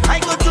say. I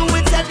go do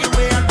it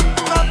anywhere.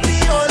 From the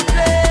old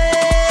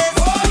place.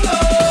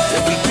 So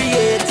we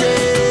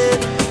created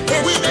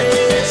history.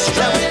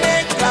 That we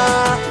make a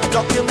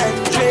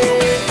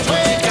documentary. Put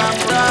the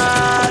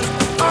cameras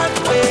on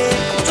way.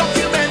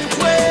 Document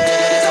way.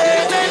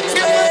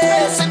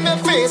 In my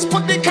face,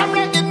 put the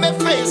camera in my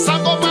face. I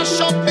go mash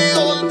up the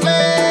whole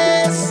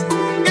place.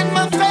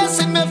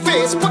 In my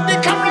face, put the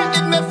camera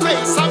in my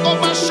face. I go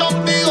mash up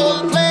the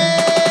whole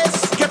place.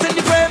 Get in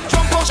the frame,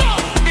 jump up.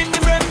 In the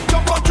frame,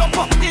 jump up.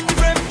 In the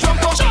frame,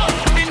 jump up.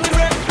 In the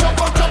frame, jump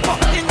up.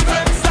 In the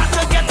frame, start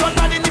to get on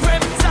bad in the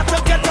frame. Start to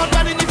get on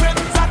bad in the frame.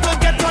 Start to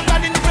get on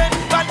bad in the frame.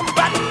 Bad in the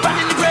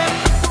frame.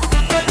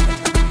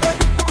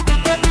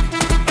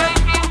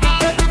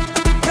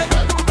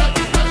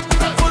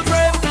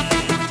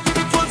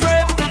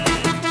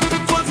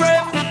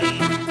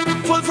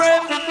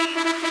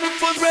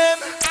 Full frame.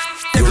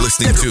 You're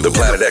listening to the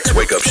Planet X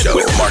Wake Up Show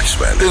with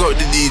Marksman. Big up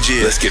the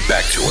DJ. Let's get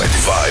back to it.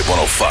 Vibe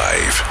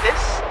 105.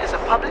 This is a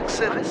public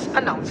service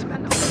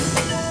announcement.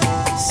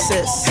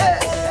 Sis,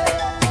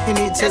 you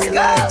need to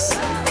relax.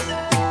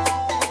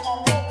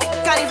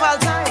 Carnival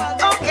time.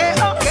 Okay.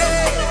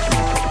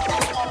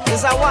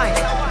 It's a wine.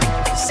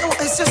 So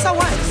it's just a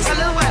wine. It's a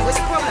little wine. What's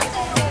the problem?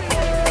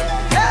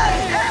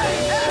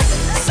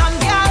 Some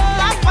girl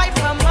like fight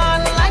for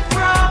man like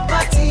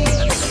property.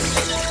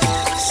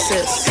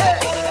 Sis,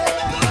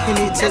 you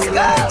need to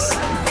relax.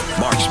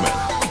 Marksman.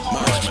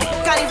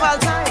 Carnival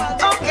time.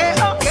 Okay.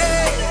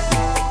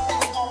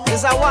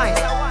 It's a wine.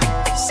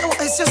 So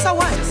it's just a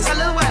wine. It's a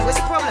little wine. What's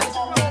the problem?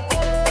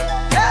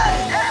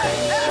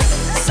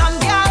 Some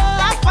girl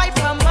like fight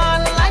for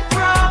man like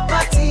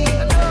property.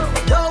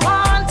 Don't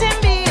want him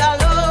be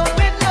alone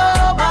with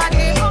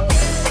nobody.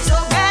 So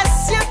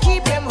best you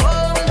keep him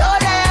home. No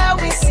there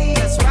we see.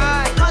 That's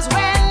right. 'Cause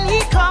when he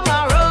come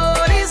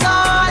around, he's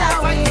all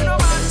away.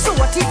 So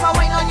what if I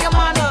wine on your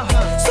man?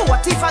 So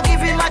what if I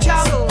give him a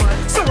jam?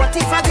 So what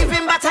if I give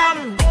him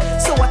baton?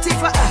 So what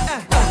if I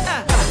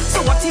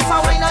So what if I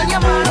wine on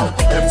your man?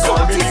 So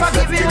what if I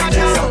give him a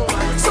jam?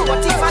 So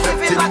what if I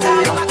give him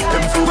baton?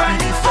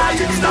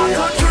 Start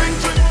to drink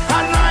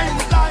and line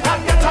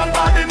and get on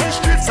bad in the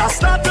streets. I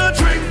start to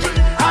drink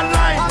and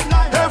line.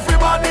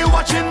 Everybody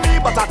watching me,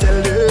 but I tell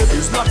you,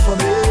 it's not for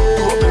me.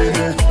 Don't blame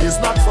me. It's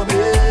not for me.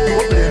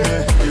 Don't blame me.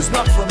 It's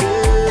not for me.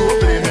 Don't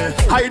blame me.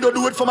 I don't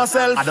do it for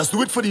myself. I just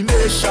do it for the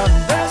nation.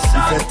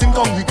 Defending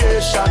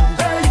congregation,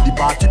 the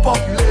party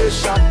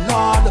population.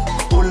 Lord,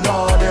 oh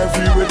Lord,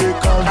 everywhere they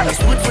come. I just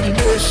do it for the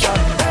nation.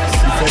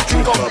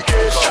 Defending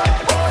congregation,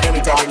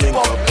 the party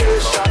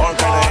population. All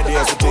kind of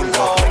ideas to think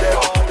of.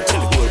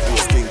 Chill the gold,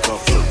 please think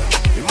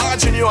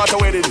matter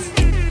where it is,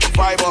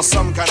 vibe or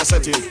some kind of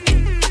setting.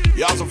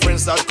 You have some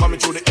friends that coming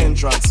through the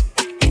entrance.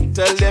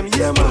 Tell them,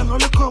 yeah man,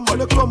 all you come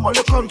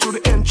through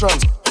the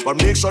entrance. But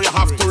make sure you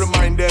have to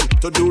remind them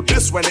to do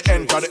this when they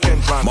enter the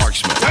entrance.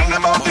 Marksman. Tell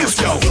them about this,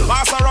 yo.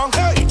 Pass around,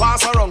 hey,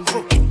 pass around.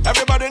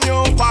 Everybody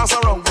new, pass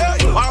around, hey,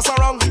 pass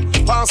around,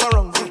 pass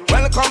around.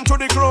 Welcome to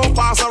the crew,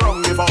 pass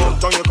around. If a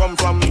uptown you come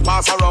from,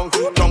 pass around.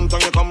 Downtown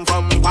you come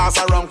from, pass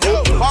around.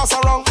 Pass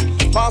around,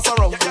 pass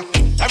around.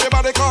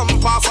 Everybody come,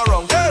 pass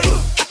around. Hey.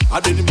 I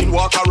didn't mean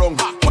walk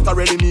around. What I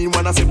really mean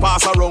when I say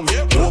pass around.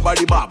 Go by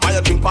the bar, buy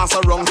a drink, pass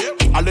around.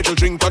 A little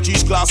drink, touch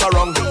each glass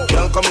around.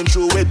 Girl coming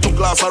through with 2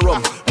 glass of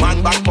rum.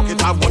 Man back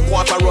pocket have 1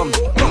 quarter rum.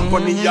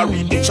 Company a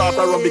read the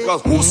charter rum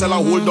because who sell a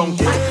whole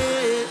donkey?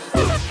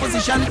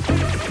 Position,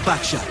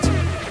 back shot,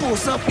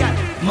 post up,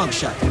 mug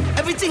shot.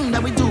 Everything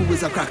that we do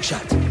is a crack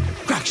shot.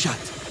 Crack shot.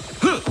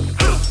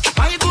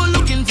 Why you go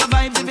looking for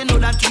vibes if you know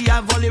that we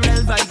have all the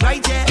real vibes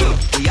right here?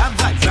 We have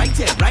vibes right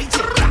here, right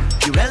here.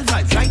 The real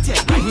vibes right here,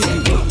 right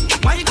here.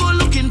 Why you go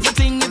looking for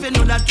things if you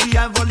know that we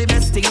have all the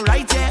best thing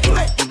right here?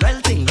 The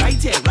real thing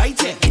right here, right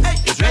here.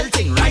 It's real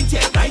thing right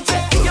here, right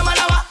here.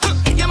 Yamalawa,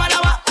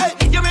 Yamalawa.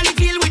 You really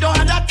feel we don't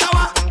have that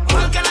tower?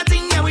 All kind of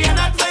thing, yeah, we have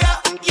that fire.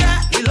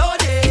 Yeah, we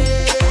loaded.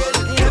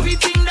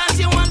 Everything that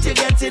you want, you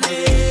get in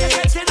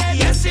it.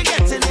 Yes, you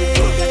get in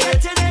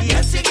it.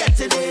 Yes, you get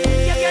in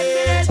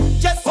it.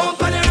 Just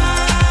open your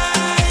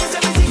eyes.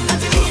 Everything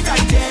that you need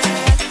right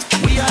there.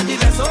 We are the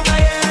best over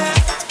here.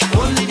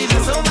 Only the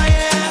best over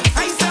here.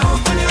 I say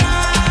open your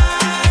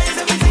eyes.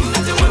 Everything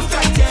that you want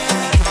right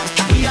there.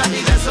 We are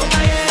the best over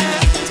here.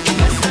 The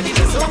best of the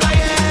best over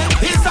here.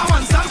 It's a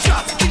one-stop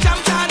shop. The jam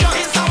card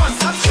it's a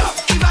one-stop shop.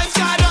 The vibes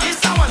card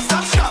it's a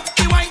one-stop shop.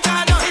 The wine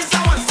card it's a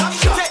one-stop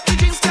shop. The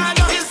drinks card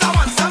it's a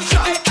one-stop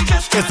shop.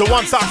 It's the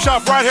one-stop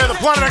shop right here, the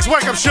Planet X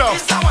Wake Up Show.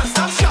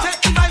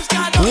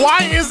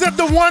 Why is it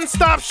the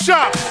one-stop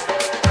shop?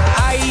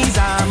 I's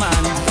a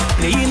man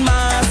playing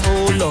mass,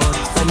 oh Lord,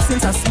 from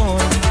since I small.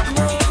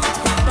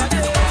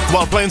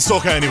 Well, playing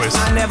soca anyways.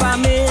 I never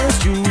miss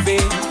Juve,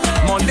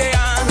 Monday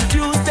and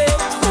Tuesday,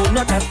 oh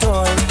not at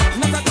all.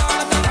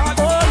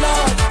 Oh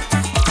Lord,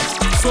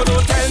 so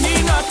don't tell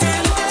me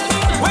nothing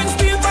when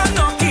people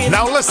knocking.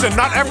 Now listen,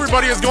 not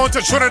everybody is going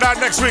to Trinidad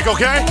next week,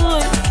 okay?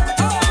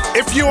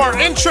 If you are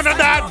in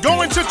Trinidad,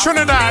 going to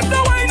Trinidad,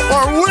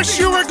 or wish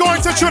you were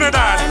going to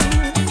Trinidad,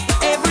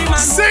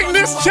 sing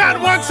this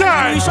chant one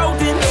time.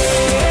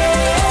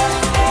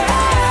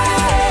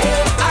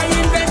 I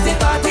invented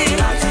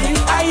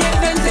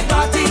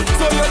party,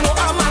 so you know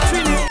I'm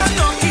actually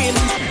knocking.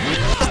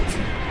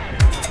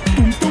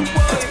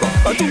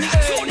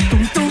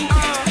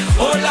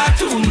 Hola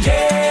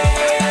tunje,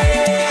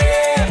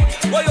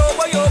 boyo,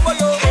 boyo,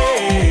 boyo,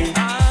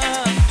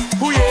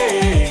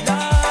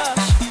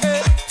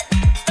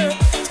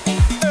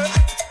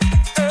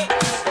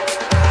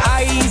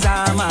 I's a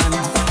man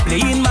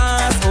playing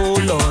mass, oh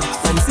Lord,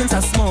 from since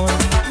I small.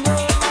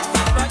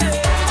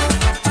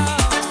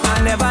 I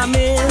never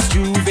miss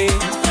Juve,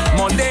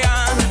 Monday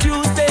and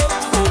Tuesday,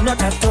 oh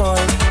not at all.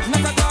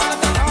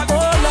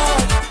 Oh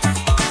Lord,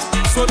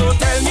 so don't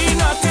tell me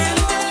nothing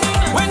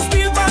when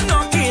Spielberg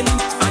knocking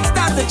and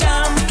start the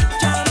jam.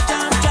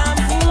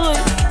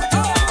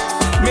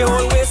 Me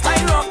always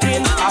like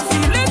rocking, I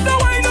feel like the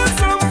wine or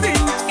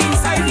something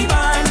inside the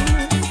band.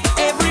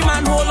 Every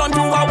man hold on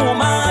to a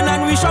woman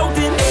and we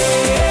shouting.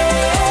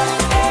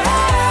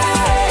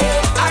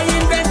 I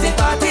invented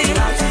party,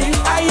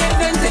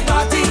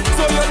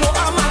 so you know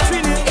I'm actually.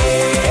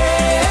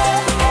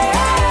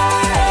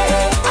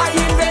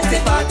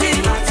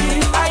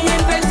 I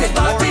invented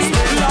party,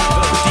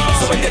 Lord.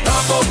 So when they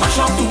talk about mash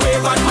up the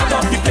wave and mad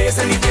up the place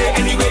any day,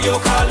 anyway you're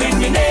calling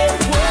me name,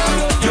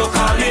 you're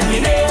calling me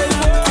name.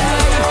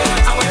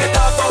 And when they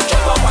talk about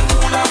chop up and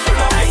pull up,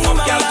 some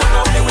girl pull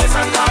up the waist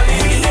and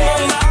calling me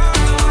name,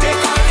 they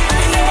calling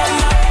me name.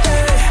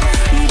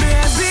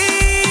 Baby,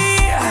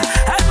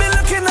 I've been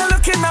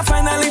looking, I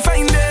finally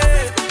find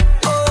it.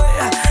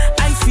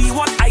 I see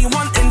what I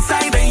want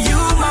inside of you,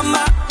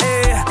 mama.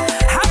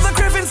 Have a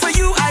craving for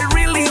you, I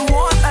really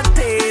want a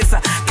taste.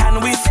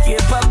 Can we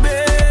skip a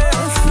bit?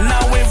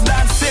 Now with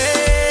that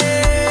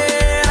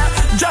said,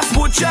 just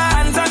put your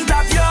hands on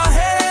top your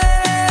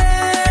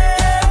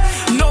head.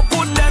 No,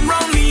 put them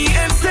round me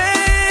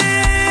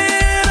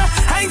instead.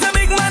 I'm a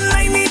big man,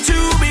 I need to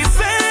be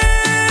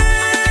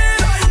fed.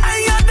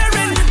 I yonder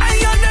in,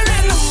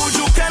 who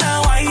you can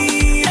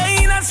wine.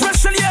 Ain't that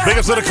special, yeah. Big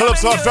up to the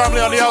Calypso family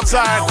on the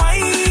outside.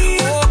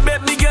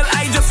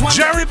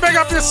 Jerry, big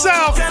up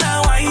yourself.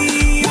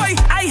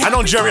 I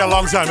known Jerry a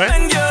long time,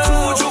 man.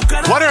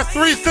 What are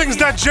 3 things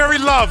that Jerry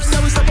loves?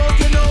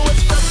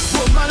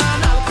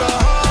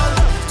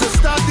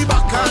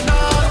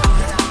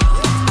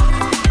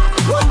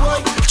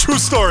 True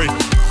story.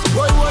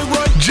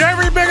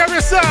 Jerry, big up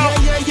yourself.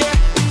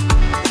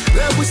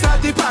 Let we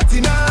start the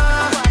party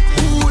now.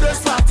 Who does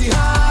party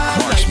hard?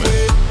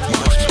 Marksman.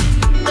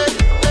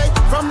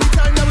 From the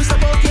time that we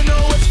supposed to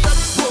know it's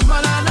just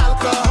woman and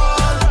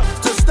alcohol.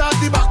 To start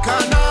the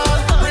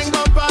bacchanal, bring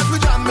bumpers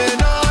with jamming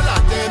all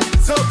of them.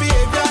 So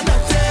behavior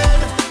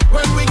nothing.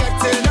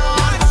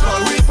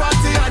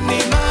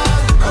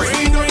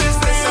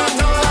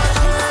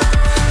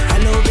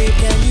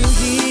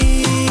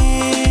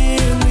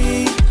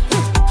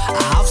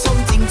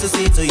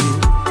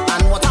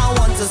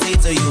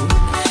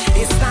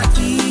 It's not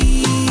easy,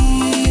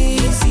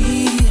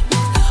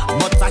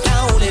 but I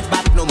can't hold it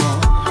back no more.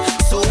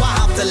 So I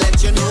have to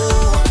let you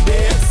know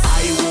this.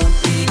 I won't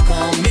be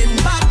coming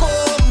back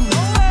home.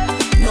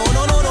 No,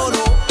 no, no, no,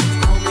 no.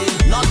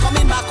 Not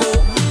coming back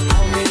home.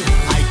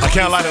 I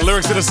can't lie, the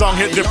lyrics to the song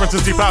hit different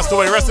since he passed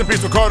away. Rest in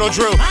peace, Ricardo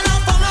Drew.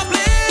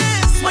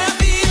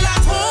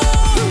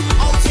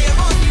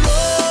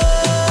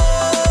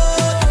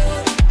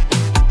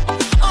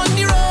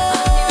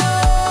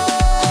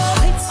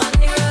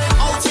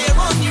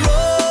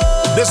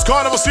 This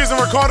carnival season,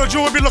 Ricardo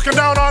Drew will be looking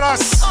down on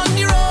us.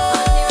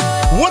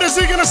 What is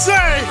he gonna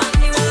say?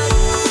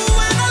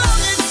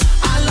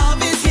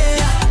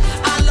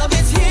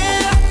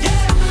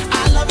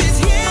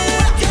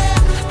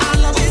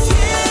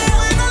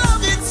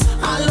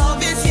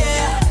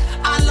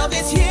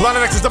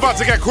 Planet X is about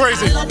to get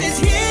crazy.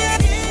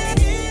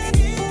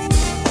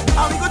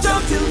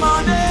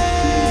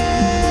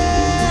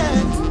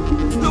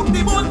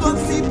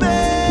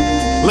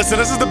 Listen,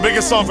 this is the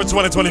biggest song for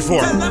 2024.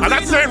 I'm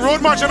not saying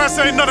Road March, I'm not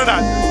saying none of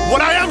that.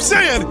 What I am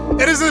saying,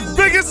 it is the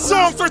biggest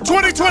song for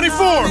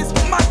 2024.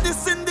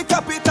 Madness in the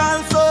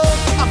capital, so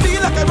I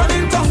feel like I'm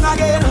running tongue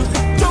again.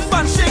 Jump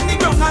and shake the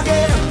ground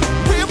again.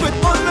 We with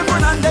all my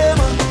friends and them.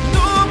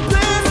 No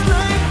place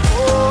like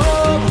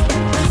home.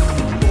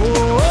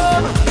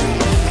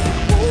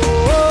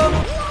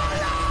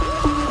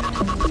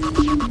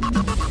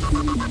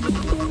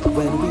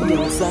 When we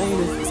outside,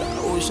 it's an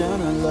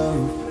ocean of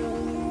love.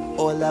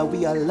 All that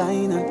we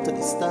align up to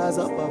the stars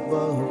up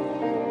above.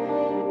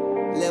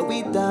 Let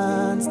we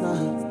dance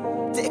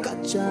now, take a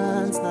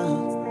chance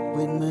now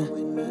with me.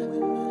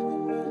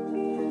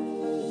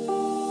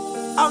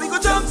 And we go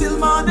jump till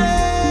morning.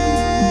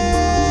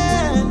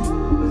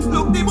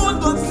 Look, the moon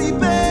gone sleeping.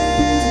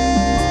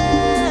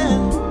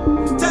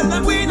 Tell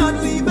them we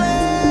not leaving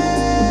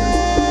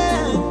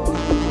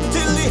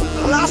till the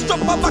last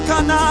drop of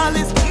bacchanal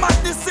is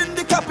madness in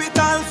the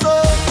capital. So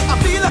I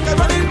feel like I'm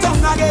running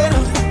tongue again.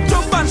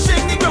 Jump and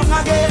shake the ground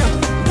again.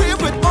 We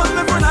with all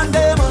my friends and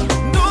them.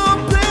 No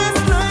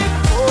place like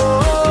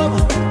home.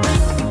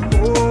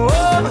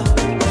 Home.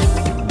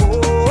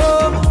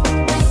 Home.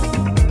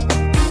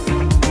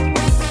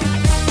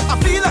 I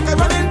feel like I'm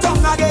running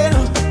tongue again.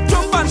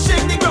 Jump and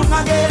shake the ground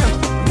again.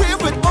 We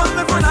with all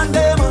my friends and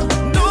them.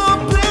 No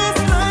place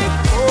like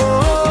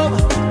home.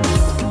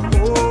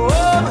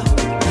 Home.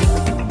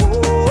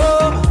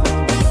 Home.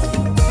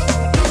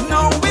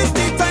 Now is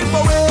the time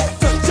for it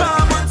to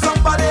jam on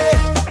somebody.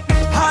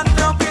 Hand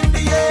up in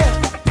the air,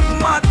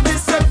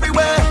 madness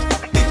everywhere.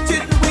 It's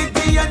in with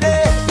DNA.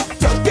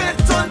 To get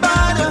on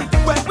bad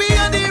when we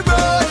on the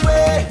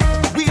roadway.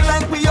 We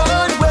like we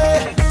own way.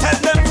 Tell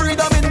them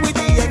freedom in with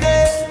DNA.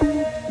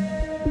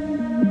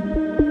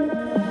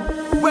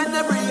 When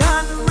every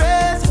hand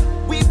raised,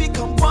 we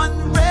become one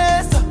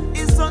race.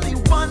 It's only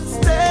one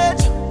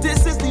stage.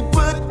 This is the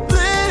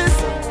birthplace.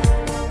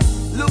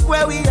 Look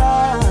where we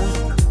are.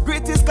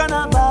 Greatest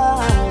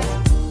carnival.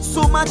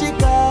 So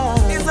magical.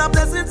 It's a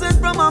blessing sent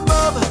from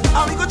above.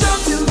 And we go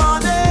jump till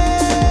morning.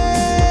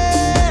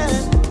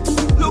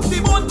 Look, the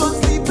moon gone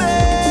sleeping.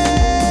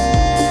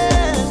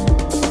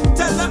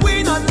 Tell them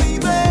we not leaving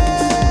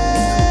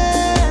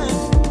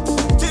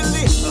till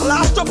the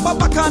last drop of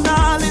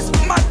bacchanal is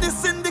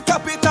madness in the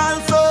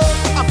capital. So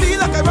I feel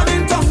like I'm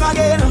running tongue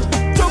again.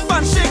 Jump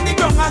and shake the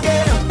ground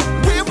again.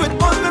 We with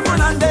all my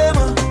friends and them.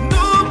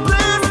 No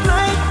place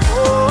like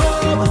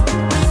home.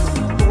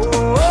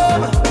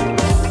 Home.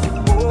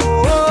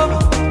 Home.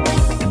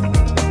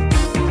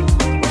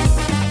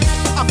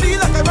 I feel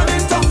like I'm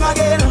running tongue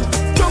again.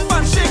 Jump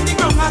and shake the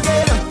ground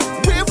again.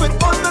 We with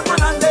all my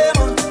friends and them.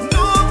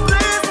 No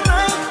place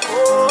like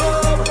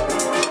home.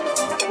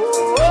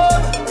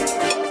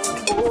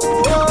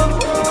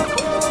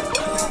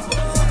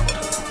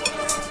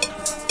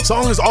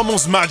 Song is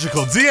almost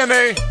magical.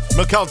 DNA,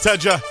 Mikel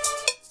Teja.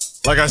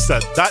 Like I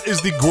said, that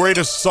is the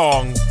greatest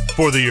song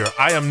for the year.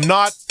 I am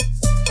not,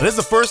 and this is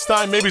the first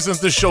time maybe since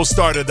this show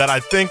started that I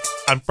think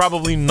I'm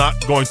probably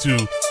not going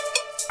to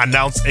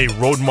announce a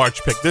Road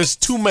March pick. There's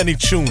too many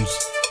tunes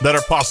that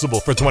are possible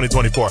for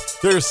 2024.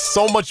 There's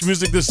so much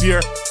music this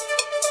year,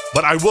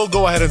 but I will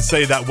go ahead and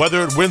say that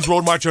whether it wins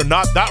Road March or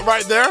not, that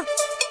right there,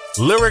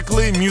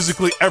 lyrically,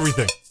 musically,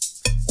 everything,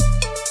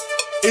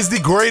 is the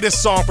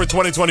greatest song for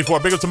 2024.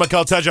 Big up to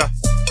Mikel Teja.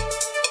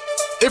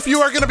 If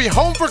you are going to be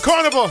home for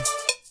Carnival,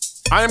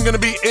 I am going to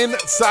be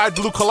inside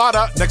Blue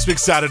Colada next week,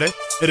 Saturday.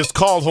 It is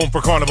called Home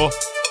for Carnival.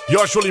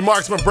 Yours truly,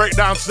 Marksman,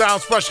 Breakdown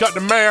Sounds, Fresh Cut the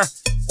Mayor,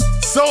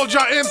 Soldier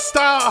in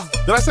Style.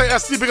 Did I say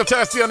SD? Big up to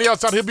SD on the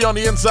outside. He'll be on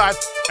the inside.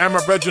 And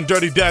my brethren,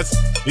 Dirty Deaths.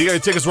 You get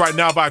your tickets right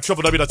now by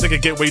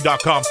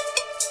www.ticketgateway.com.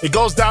 It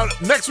goes down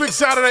next week,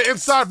 Saturday,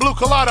 inside Blue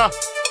Colada.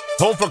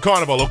 Home for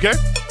Carnival, okay?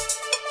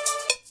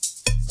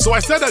 So I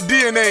said that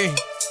DNA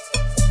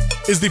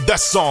is the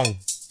best song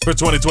for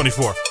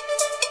 2024.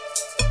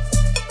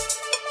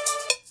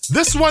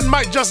 This one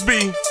might just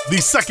be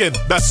the second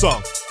best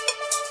song.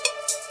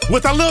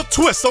 With a little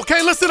twist,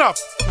 okay? Listen up.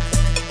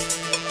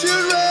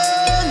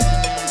 Children,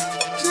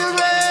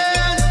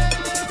 children,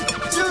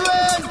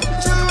 children,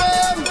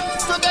 children,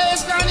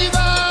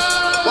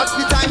 What's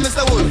the time,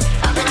 Mr. Wolf?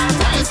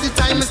 What's the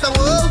time, Mr.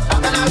 Wolf?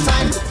 Bacchanal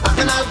time.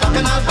 Bacchanal.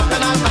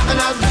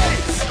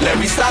 Let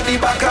me start the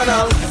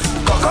bacchanal.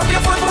 Cock up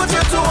your foot, put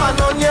your two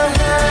hand on your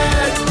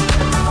head.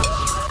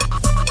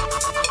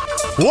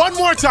 One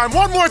more time.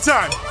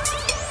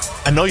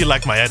 I know you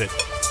like my edit.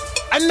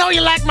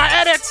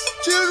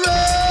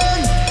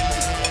 Children,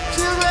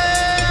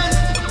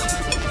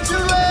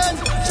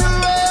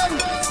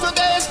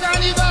 today's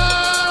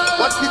carnival.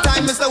 What's the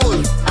time, Mr.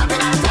 Wolf?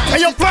 Hey,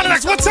 yo, Planet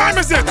X, what time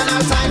is it?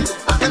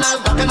 Bacchanal.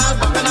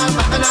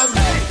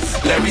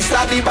 Let me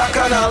start the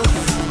bacchanal.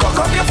 Cock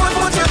up your foot,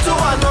 put your two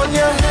hand on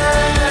your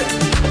head.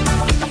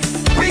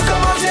 We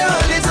come out here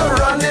early to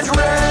run it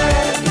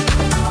red.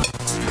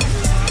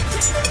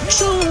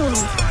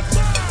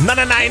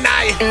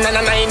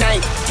 Na-na-nai-nai.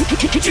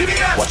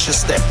 Watch your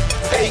step.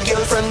 Hey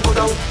girlfriend, go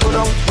down in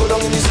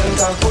the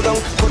center. Go down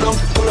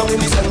in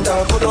the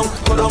center. Go down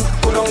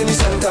in the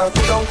center. Go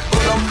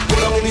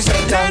down in the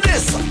center.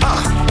 This,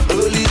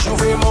 early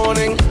Juve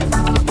morning,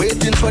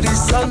 waiting for the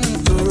sun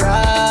to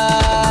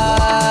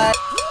rise.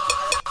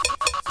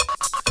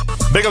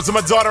 Big up to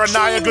my daughter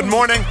Anaya, good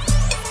morning.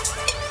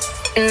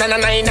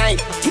 Na-na-nai-nai.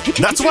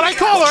 That's what I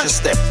call her. Watch your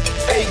step.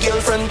 Hey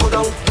girlfriend, go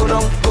down in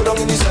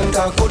the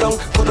center. Go down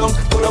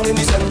in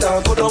the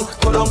center. Go down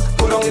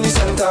in the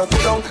center. Go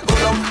down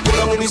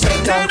in the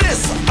center.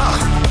 This,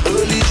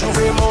 early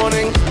Juve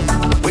morning,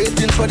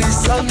 waiting for the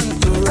sun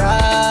to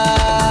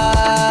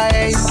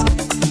rise.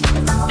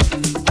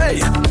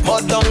 Hey,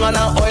 mud down and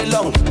a oil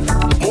long.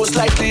 Most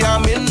likely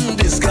I'm in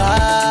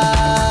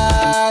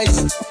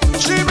disguise.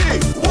 GB,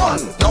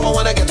 1. Now I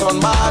wanna get on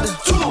mad.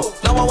 2.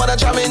 Now I wanna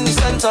jam in the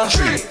center.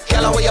 3.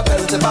 Girl, away your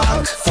belt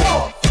back.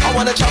 4. I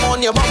wanna jam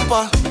on your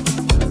bumper.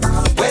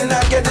 When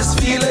I get this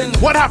feeling,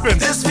 what happens?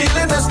 This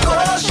feeling is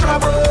cause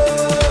trouble.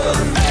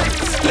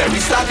 Let me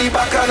start the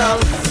bacchanal.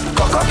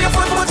 Cock up your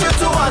foot, put your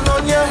two hand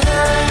on your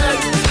head.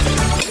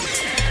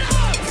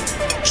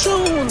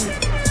 Tune.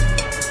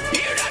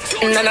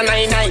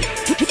 Na-na-nai-nai.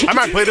 I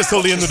might play this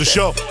till the end of the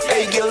show.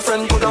 Hey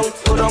girlfriend, go down in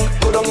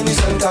the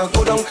center.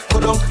 Go down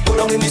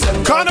in the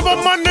center. Carnival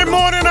Monday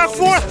morning at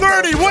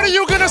 4:30. What are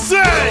you gonna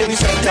say?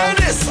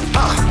 This,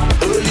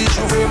 early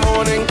Juve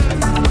morning,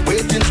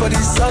 waiting for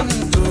the sun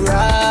to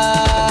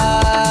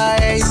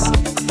rise.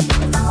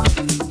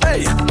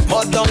 Hey,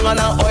 mud down and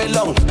a oil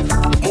long.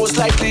 Most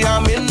likely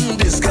I'm in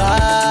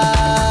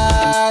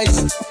disguise.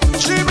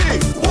 GB,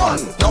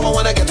 1. Now I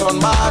wanna get on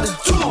mad.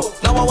 2.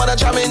 Now I wanna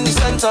jam in the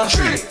center.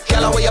 3.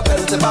 Girl, away your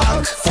belt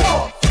back.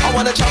 4. I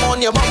wanna jam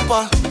on your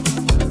bumper.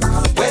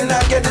 When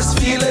I get this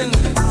feeling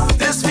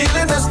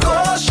is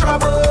cause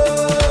trouble.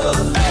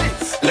 Hey,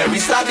 let me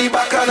start the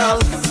bacchanal.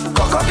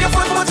 Cock up your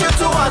foot, put your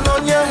two hand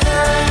on your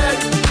head.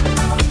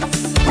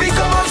 We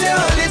come out here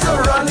early to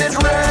run it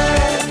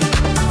red.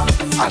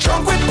 I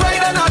drunk with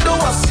pride and I don't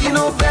want to see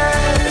no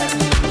bed.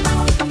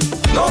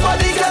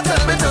 Nobody can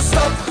tell me to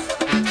stop.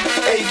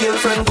 Hey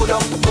girlfriend, go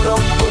down in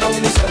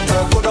the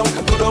center. Go down in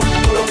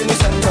the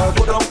center.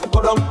 Go down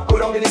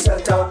in the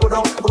center. Go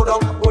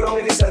down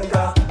in the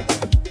center.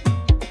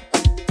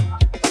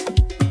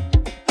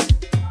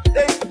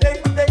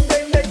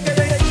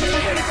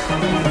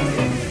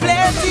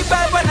 Plenty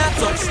bad when I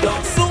touch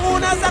down.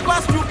 Soon as I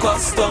pass through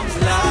customs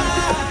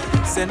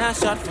line, send a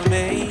shot for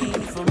me.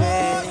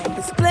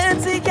 There's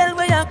plenty girl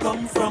where I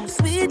come from,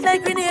 sweet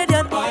like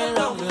Grenadian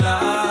oil.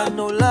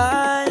 No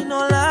lie.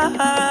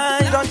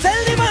 Don't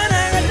tell the man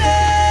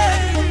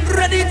I'm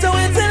ready to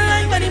wait till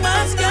line when the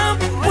mask come.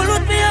 Pull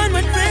with me on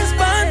with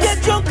wristband,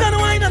 get drunk and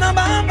wine on a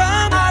bam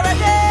bam.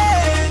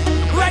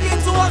 Ready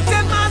to walk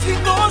 10 miles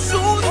with no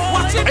shoes.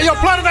 Hey yo,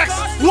 Planet X,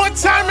 what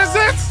time is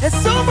it? There's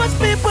so much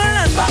people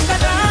and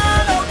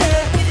bacchanal out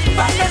there.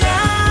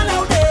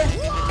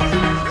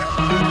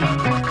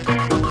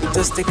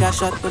 Just take a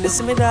shot when they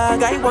see me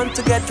dog. I want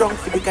to get drunk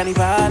for the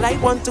carnival. I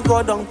want to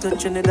go down to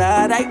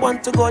Trinidad. I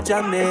want to go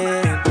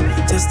jamming.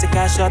 Just take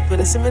a shot when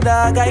they see me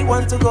dog. I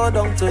want to go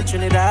down to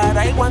Trinidad.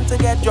 I want to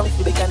get drunk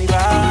for the carnival.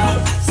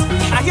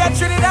 I hear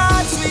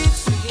Trinidad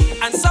sweet,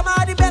 and some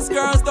of the best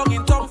girls down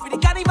in town for the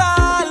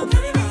carnival.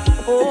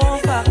 Oh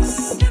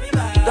facts,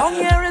 down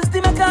here is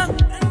the Mecca.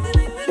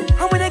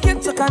 And when they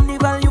get to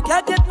carnival, you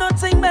can't get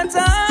nothing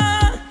better.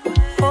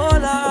 Oh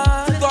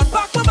Lord, got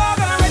back my bag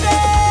and I'm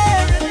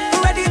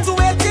ready to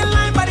wait till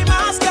line by the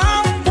mask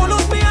out. Pull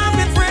up me up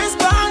with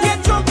wristband,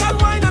 get drunk and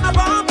wine on a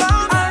bam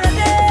bam.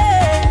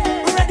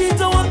 Ready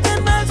to walk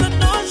 10 miles with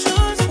no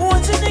shoes,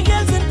 watching the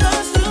girls in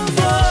costumes,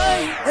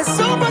 boy. There's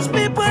so much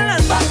people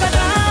and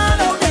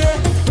bacchanal out there,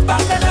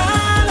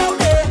 bacchanal out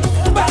there,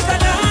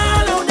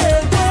 bacchanal out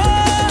there.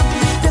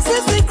 This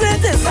is the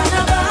greatest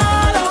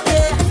carnival out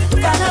there,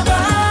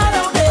 carnival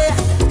out there,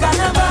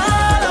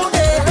 carnival out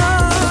there.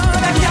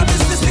 Let me have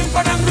this thing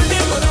for them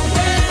rhythm.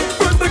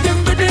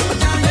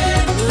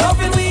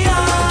 Loving we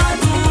are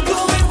to do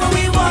it when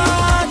we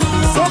want to.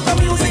 Soca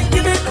music,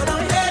 give it.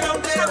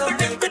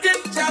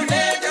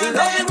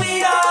 Loving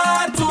we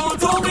are to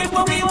do it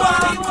when we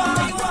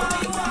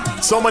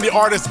want. So many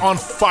artists on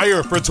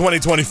fire for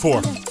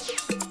 2024.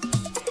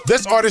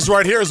 This artist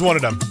right here is one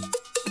of them.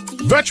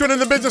 Veteran in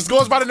the business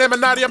goes by the name of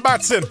Nadia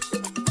Batson.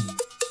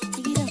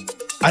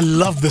 I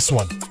love this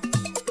one.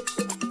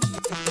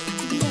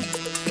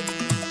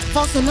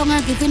 For so long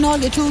I'm giving all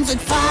your tunes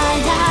with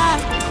fire.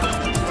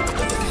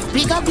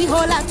 Big up the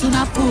whole lot to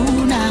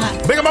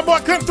Napuna. Big up my boy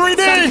Clip 3D.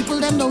 Some people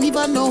them don't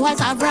even know what's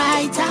a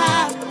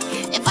writer.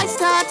 If I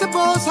start to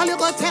boast, all you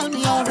go tell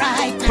me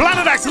alright.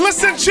 Planet X,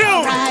 listen,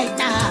 chill. Right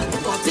now,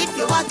 but if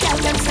you want tell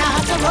them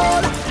start to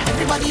roll,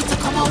 everybody to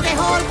come out, they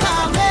whole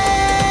coming.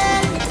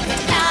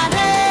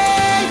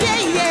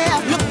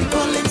 Yeah. Look,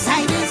 people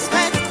inside this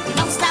bed.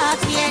 Don't start,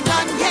 he ain't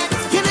done yet.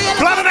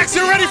 Planet X,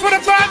 you ready for the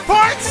bad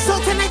parts? So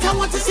tonight I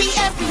want to see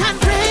every hand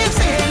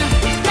praising,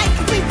 like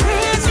we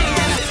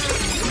praising.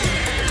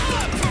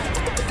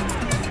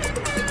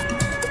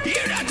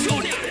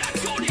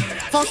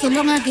 For so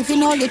long I'm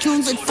giving all your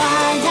tunes with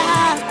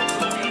fire.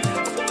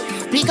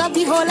 Big up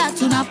the whole lot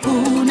to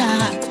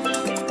Napuna.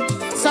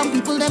 Some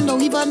people them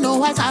don't even know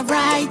what's a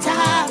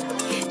writer.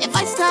 If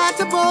I start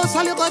to boast,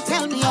 all you go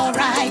tell me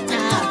alright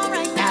now.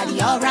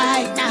 Daddy,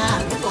 alright now.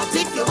 But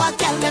if you want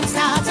tell them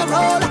start to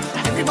roll,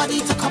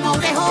 everybody to come out,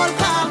 they whole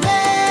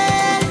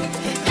coming.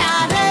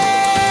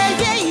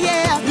 Daddy,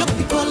 yeah. Look,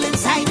 people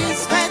inside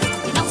this bed.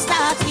 We don't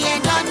start, we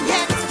ain't done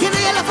yet. You know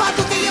you're about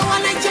to do you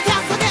one night, you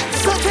can't forget.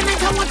 So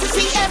tonight I want to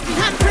see every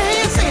hand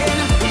praising,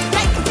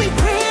 like we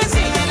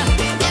praising.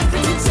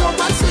 Everything's so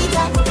much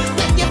sweeter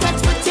when you bet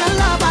with your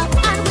lover,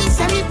 and we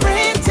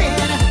celebrating,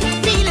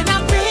 feeling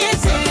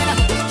amazing.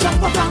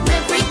 Jump around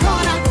every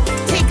corner,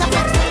 take a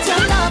bet with your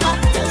lover.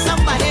 Tell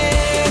somebody.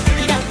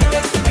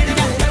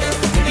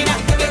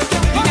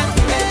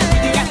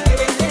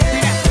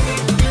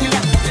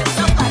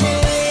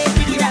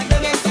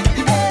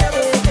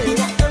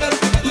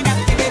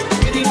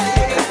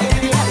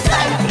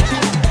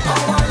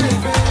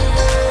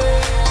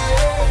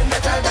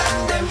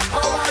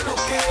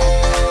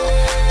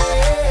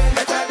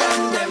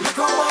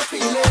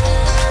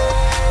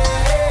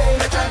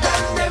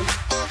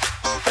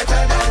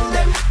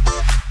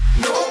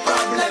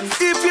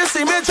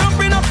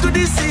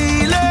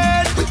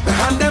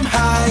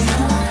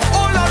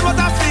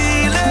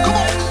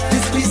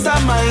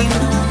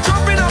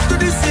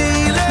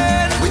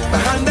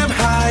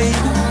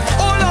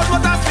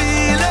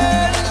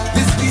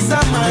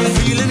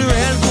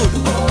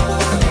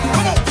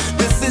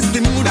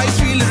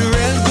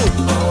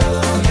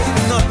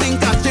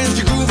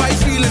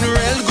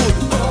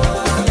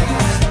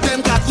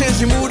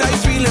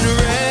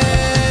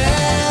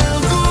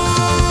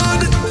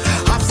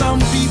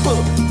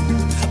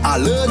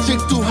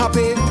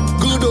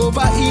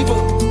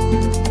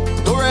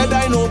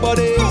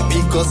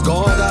 Because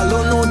God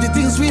alone know the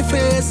things we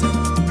face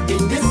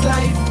in this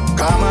life.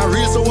 Karma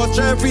real, so watch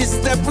every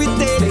step we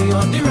take. Stay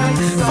on the right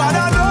side.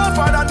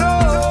 Father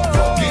no.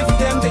 Forgive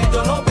them, they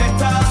don't know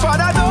better.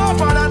 Father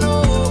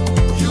no.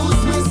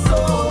 Use me so.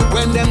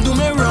 When them do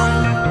me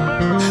wrong,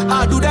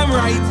 I do them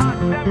right.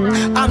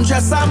 I'm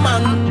just a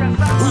man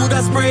who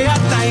does pray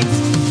at night.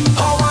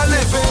 How I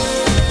live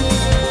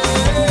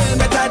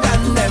better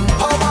than them.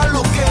 How I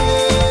look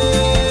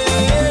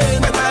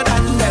better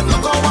than them.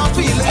 Look how I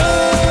feel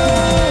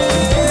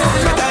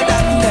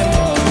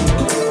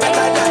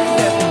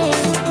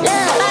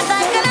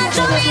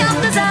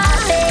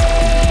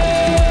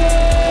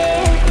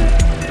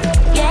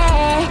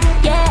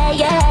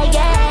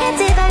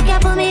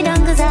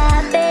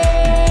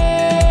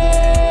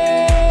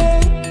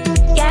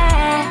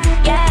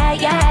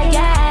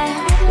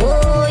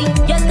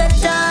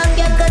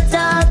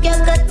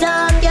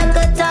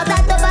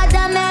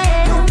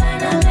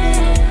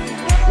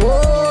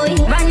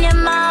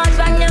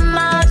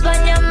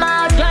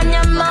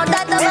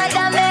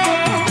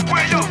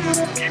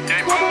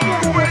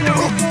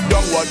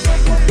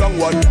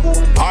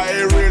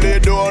I really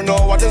don't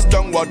know what is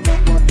done what.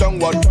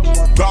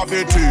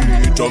 Gravity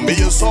to me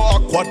is so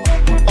awkward.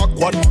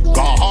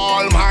 Cause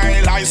all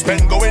my life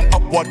spent going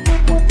upward.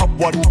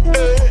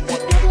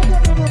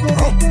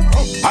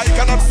 I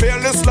cannot fail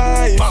this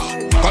life,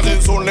 cause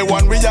it's only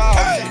one we are.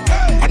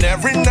 And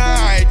every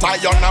night I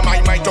honor my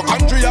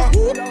mitochondria.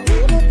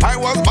 I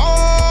was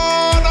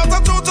born as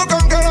a true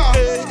conqueror,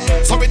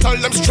 so we tell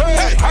them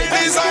straight. I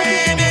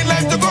design it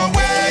life to go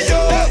where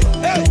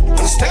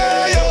you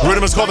stay.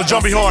 Rhythm is called the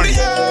Jumpy Horn.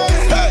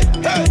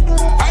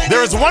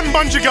 There is one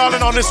bungee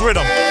garland on this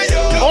rhythm.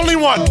 Only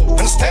one.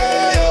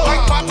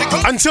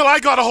 Until I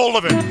got a hold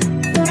of it.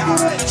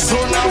 So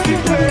now we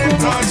play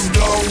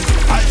touchdown.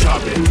 I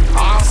chop it.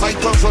 I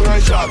touch on I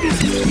chop it.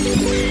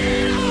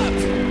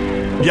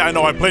 Yeah, I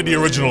know, I played the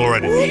original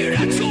already.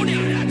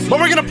 But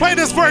we're gonna play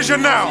this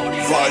version now.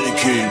 Fire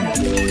King.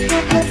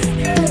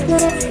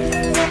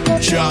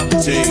 Chop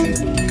ting.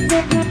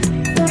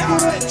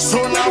 So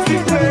now we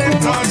play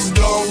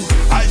touchdown.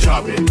 I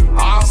chop it.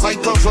 I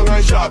touch on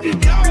I chop it.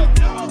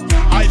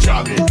 I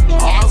chop it.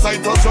 I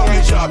touch on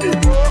I chop it.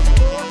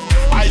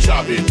 I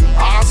chop it.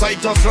 I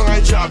touch on I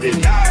chop it.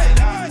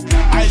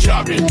 I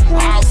chop it.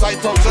 Outside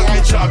culture,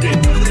 I chop it.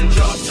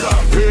 Chop,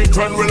 chop. Hate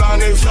when we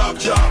land is chop,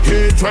 chop.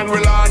 Hate when we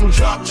land,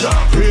 chop,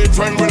 chop. Hate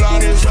when we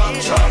land is chop,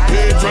 chop.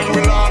 Hate when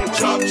we land,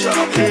 chop,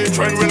 chop. Hate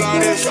when we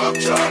land is chop,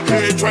 chop.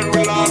 Hate when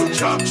we land,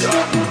 chop,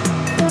 chop.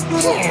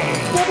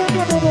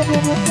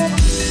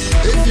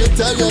 If you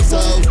tell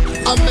yourself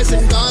I'm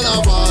missing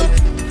carnival,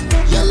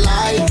 you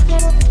lie,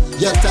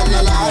 you tell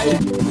a lie.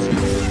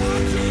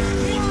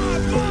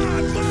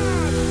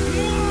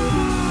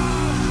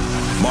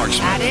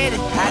 Marksman. I did it.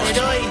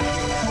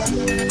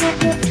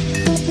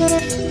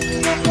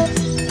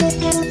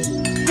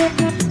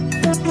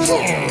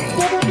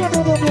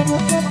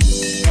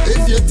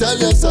 If you tell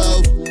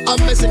yourself I'm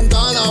missing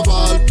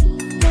carnival,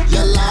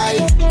 you lie,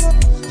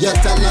 you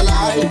tell a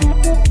lie.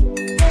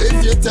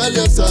 If you tell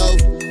yourself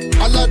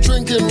I'm not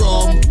drinking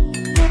rum,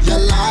 you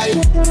lie,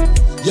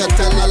 you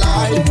tell a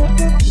lie.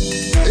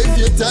 If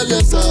you tell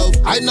yourself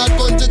I'm not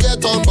going to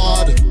get on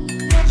board,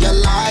 you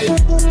lie,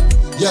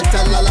 you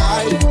tell a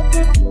lie.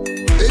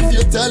 If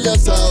you tell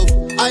yourself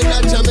I'm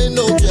not jamming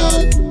no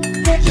girl,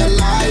 you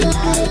lie.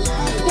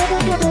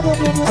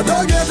 I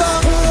don't get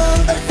up.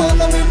 I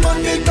follow me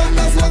money down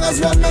as long as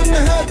one on my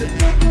head.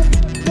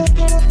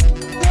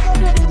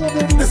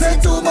 This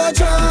ain't too much,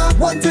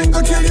 one thing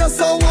will kill you,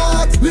 so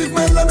what? Leave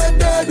me limit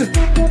dead.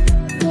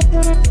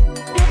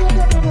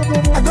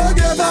 I don't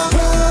give up.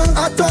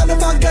 I thought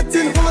if I get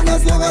in on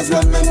as long as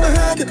one in my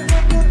head.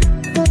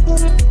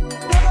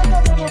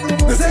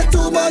 This ain't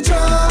too much,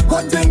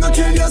 one thing will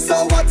kill you,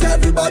 so what?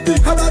 Everybody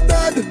have a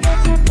dead.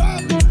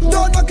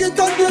 Don't knock it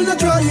until you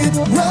try it.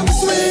 Rum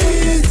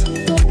sweet,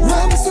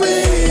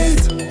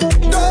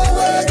 don't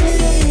wake me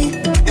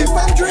if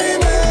I'm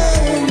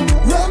dreaming.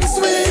 Rum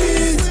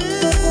sweet,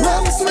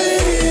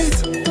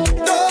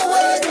 don't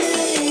wake me.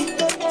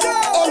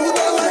 Oh, you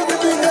don't like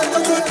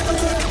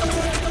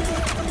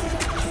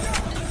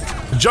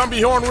me.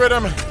 Jumpy Horn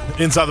Rhythm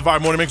inside the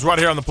Vibe Morning Mix right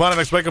here on the Planet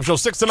X Wake Up Show,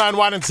 6 to 9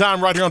 wide in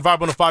time right here on Vibe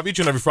 105 each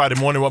and every Friday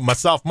morning with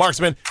myself,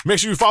 Marksman. Make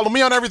sure you follow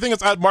me on everything.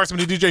 It's at Marksman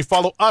the DJ.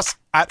 Follow us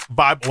at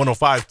Vibe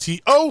 105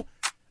 TO.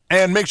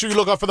 And make sure you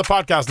look out for the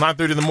podcast,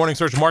 9:30 in the morning.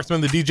 Search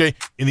Marksman the DJ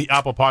in the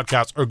Apple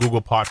Podcasts or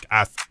Google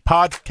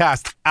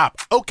Podcast app.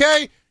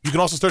 Okay? You can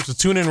also search the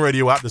TuneIn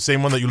Radio app, the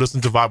same one that you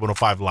listen to Vibe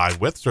 105 live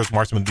with. Search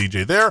Marksman the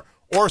DJ there,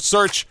 or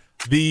search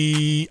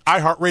the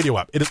iHeartRadio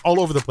app. It is all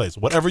over the place.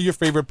 Whatever your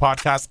favorite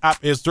podcast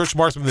app is, search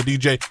Marksman the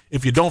DJ.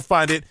 If you don't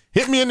find it,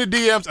 hit me in the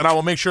DMs and I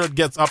will make sure it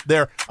gets up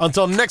there.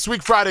 Until next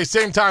week, Friday,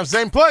 same time,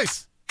 same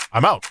place.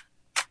 I'm out.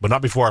 But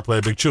not before I play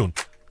a big tune.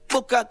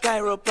 Book a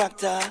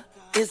chiropractor.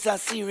 It's a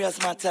serious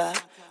matter.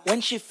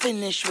 When she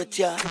finish with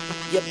ya,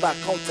 you're back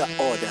out of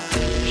order.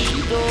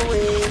 She don't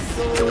waste,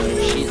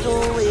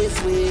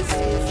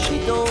 she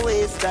don't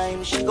waste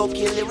time. She go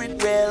kill it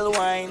with real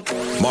wine.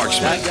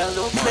 Marksman. That girl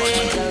don't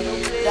play,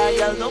 that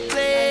girl don't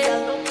play,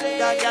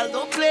 that girl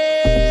don't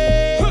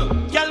play.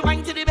 Girl,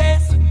 wine to the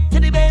bass,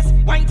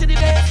 wine to the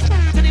bass,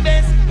 to the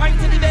bass, wine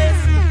to the bass,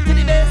 to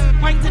the bass,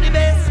 wine to the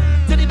bass.